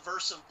politically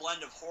subversive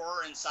blend of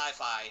horror and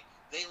sci-fi.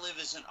 They Live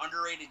is an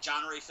underrated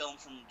genre film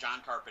from John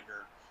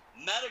Carpenter.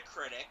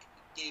 Metacritic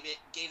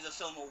gave the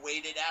film a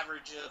weighted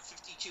average of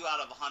 52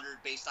 out of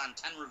 100 based on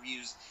 10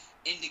 reviews,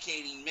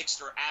 indicating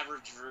mixed or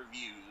average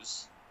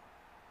reviews.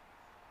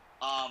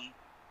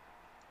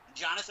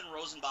 Jonathan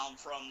Rosenbaum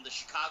from the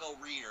Chicago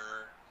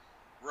Reader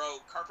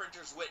wrote,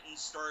 Carpenter's wit and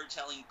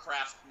storytelling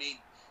craft made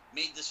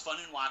this fun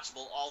and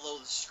watchable, although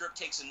the script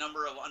takes a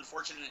number of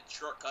unfortunate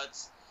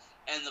shortcuts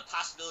and the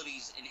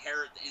possibilities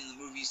inherent in the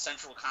movie's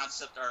central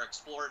concept are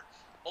explored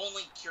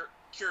only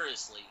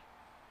curiously.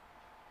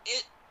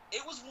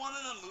 It was one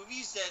of the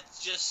movies that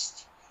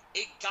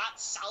it got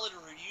solid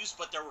reviews,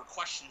 but there were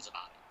questions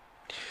about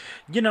it.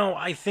 You know,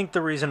 I think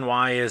the reason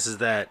why is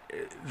that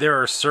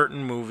there are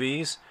certain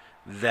movies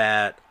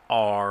that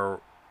are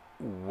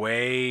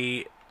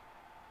way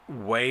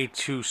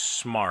too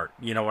smart,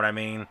 you know what I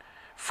mean,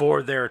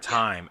 for their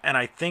time. And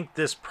I think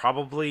this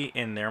probably,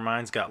 in their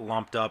minds, got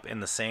lumped up in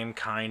the same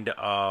kind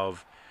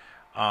of,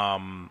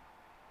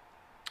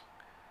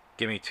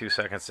 give me 2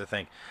 seconds to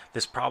think.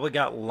 This probably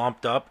got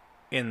lumped up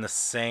in the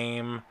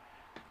same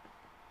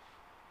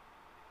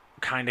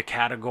kind of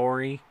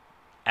category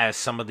as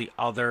some of the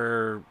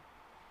other,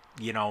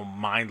 you know,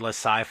 mindless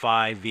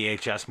sci-fi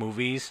VHS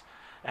movies.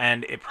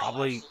 And it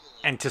probably,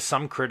 and to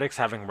some critics,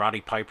 having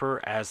Roddy Piper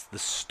as the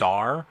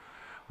star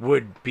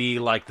would be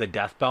like the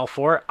death bell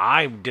for it.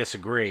 I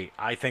disagree.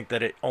 I think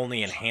that it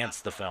only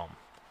enhanced the film.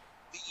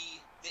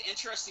 The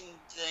interesting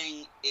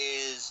thing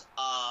is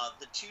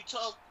the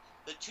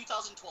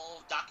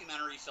 2012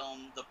 documentary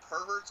film The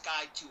Pervert's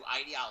Guide to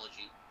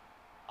Ideology,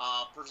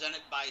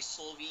 presented by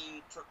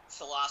Slovene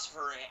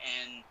philosopher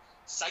and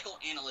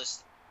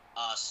psychoanalyst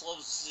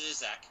Slov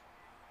Zizek.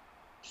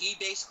 He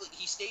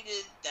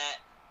stated that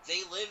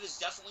They Live is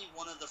definitely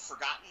one of the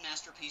forgotten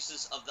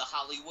masterpieces of the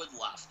Hollywood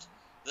left.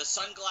 The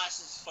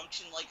sunglasses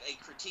function like a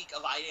critique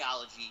of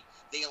ideology.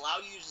 They allow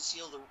you to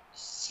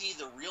see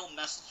the real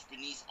message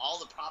beneath all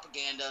the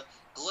propaganda,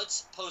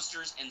 glitz,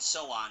 posters, and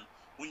so on.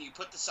 When you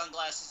put the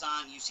sunglasses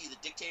on, you see the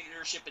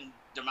dictatorship and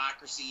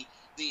democracy,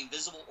 the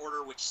invisible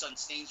order which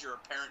sustains your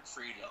apparent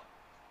freedom.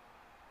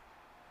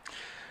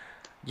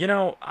 You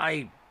know,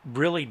 I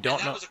really don't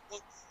know. That was a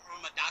quote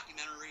from a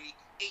documentary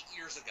 8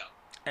 years ago.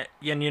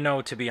 And, you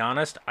know, to be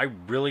honest, I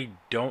really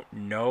don't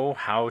know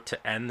how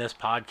to end this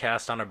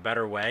podcast on a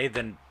better way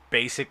than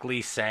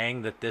basically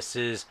saying that this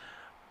is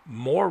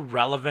more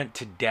relevant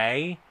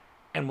today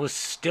and was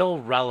still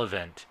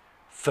relevant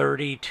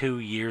 32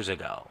 years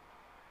ago.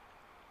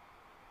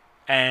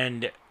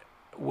 And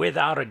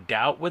without a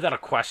doubt, without a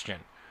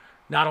question,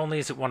 not only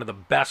is it one of the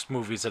best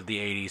movies of the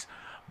 80s,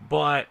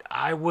 but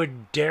I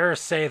would dare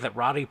say that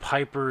Roddy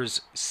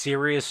Piper's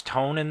serious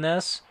tone in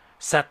this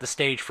set the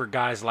stage for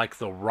guys like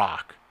The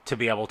Rock to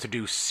be able to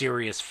do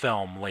serious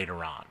film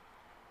later on.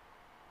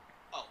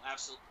 Oh,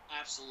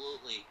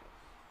 absolutely.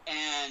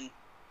 And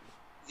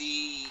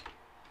the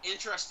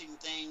interesting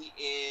thing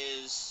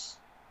is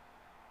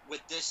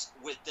with this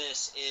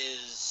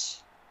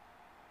is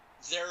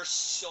there's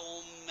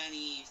so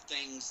many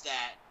things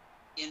that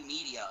in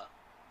media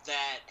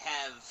that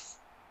have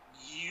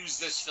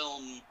used this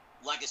film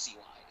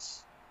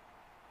legacy-wise.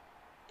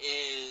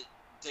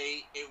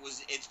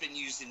 It's been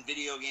used in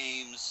video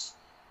games.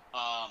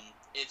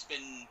 It's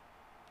been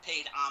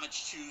paid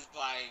homage to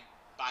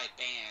by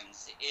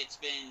bands. It's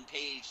been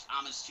paid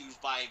homage to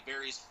by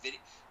various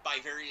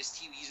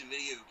TVs and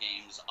video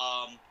games.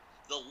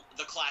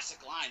 The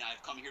classic line,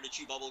 "I've come here to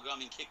chew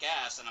bubblegum and kick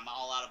ass, and I'm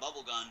all out of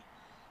bubblegum."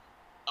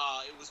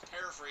 It was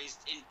paraphrased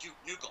in Duke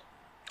Nukem.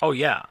 Oh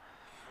yeah.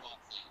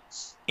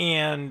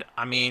 And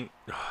I mean,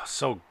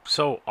 so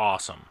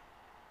awesome.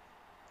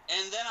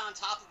 And then on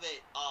top of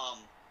it,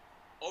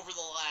 over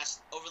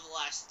the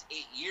last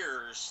 8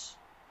 years,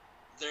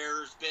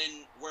 there's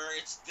been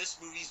this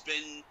movie's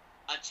been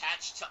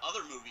attached to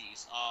other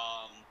movies.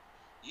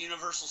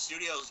 Universal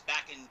Studios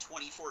back in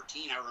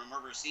 2014, I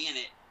remember seeing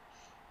it,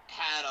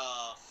 had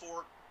a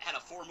 4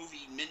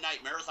 movie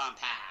midnight marathon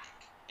pack,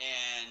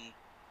 and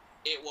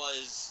it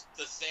was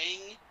The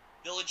Thing,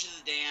 Village of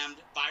the Damned,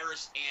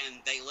 Virus,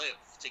 and They Live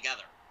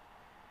together.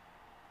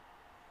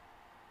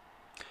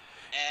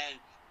 And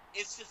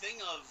it's the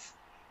thing of,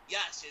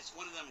 yes, it's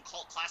one of them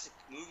cult classic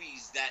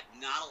movies that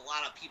not a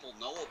lot of people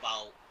know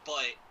about,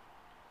 but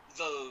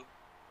the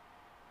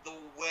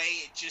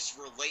way it just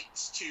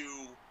relates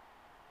to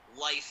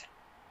life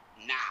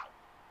now,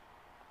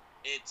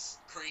 it's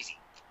crazy.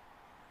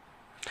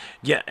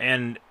 Yeah,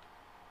 and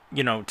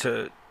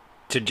to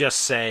just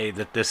say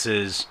that this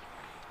is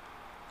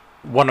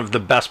one of the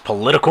best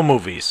political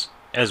movies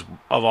of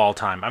all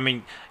time. I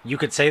mean, you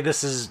could say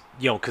this is,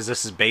 because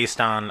this is based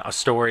on a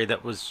story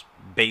that was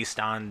based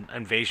on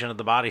Invasion of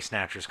the Body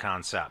Snatchers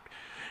concept.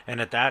 And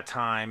at that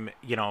time,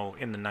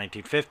 in the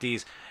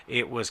 1950s,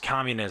 it was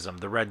communism,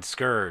 the Red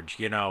Scourge,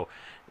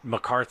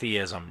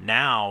 McCarthyism.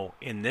 Now,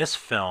 in this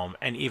film,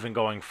 and even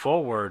going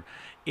forward,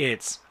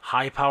 it's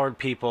high-powered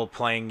people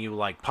playing you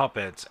like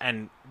puppets,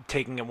 and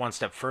taking it one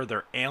step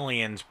further,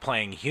 aliens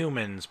playing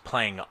humans,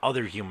 playing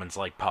other humans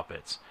like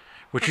puppets,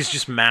 which is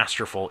just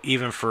masterful,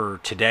 even for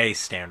today's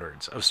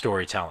standards of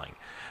storytelling.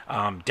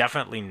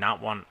 Definitely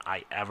not one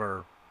I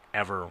ever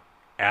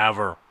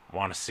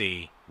want to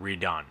see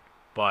redone.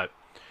 But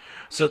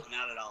so,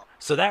 not at all.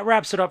 So that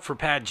wraps it up for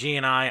Pat G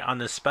and I on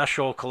this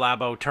special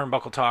collabo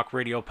Turnbuckle Talk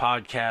Radio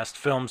Podcast,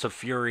 Films of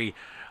Fury,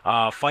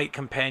 Fight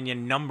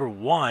Companion number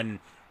 1,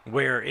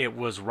 where it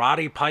was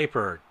Roddy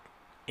Piper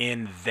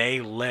in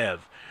They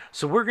Live.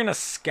 So we're going to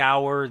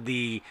scour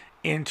the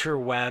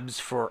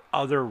interwebs for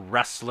other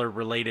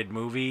wrestler-related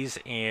movies,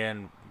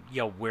 and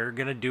we're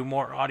going to do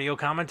more audio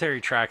commentary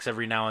tracks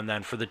every now and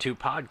then for the 2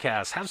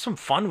 podcasts. Have some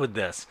fun with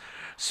this.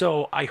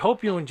 So I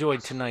hope you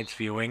enjoyed tonight's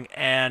viewing,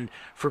 and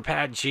for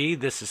Pat G,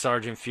 this is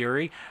Sergeant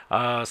Fury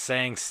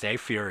saying stay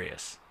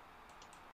furious.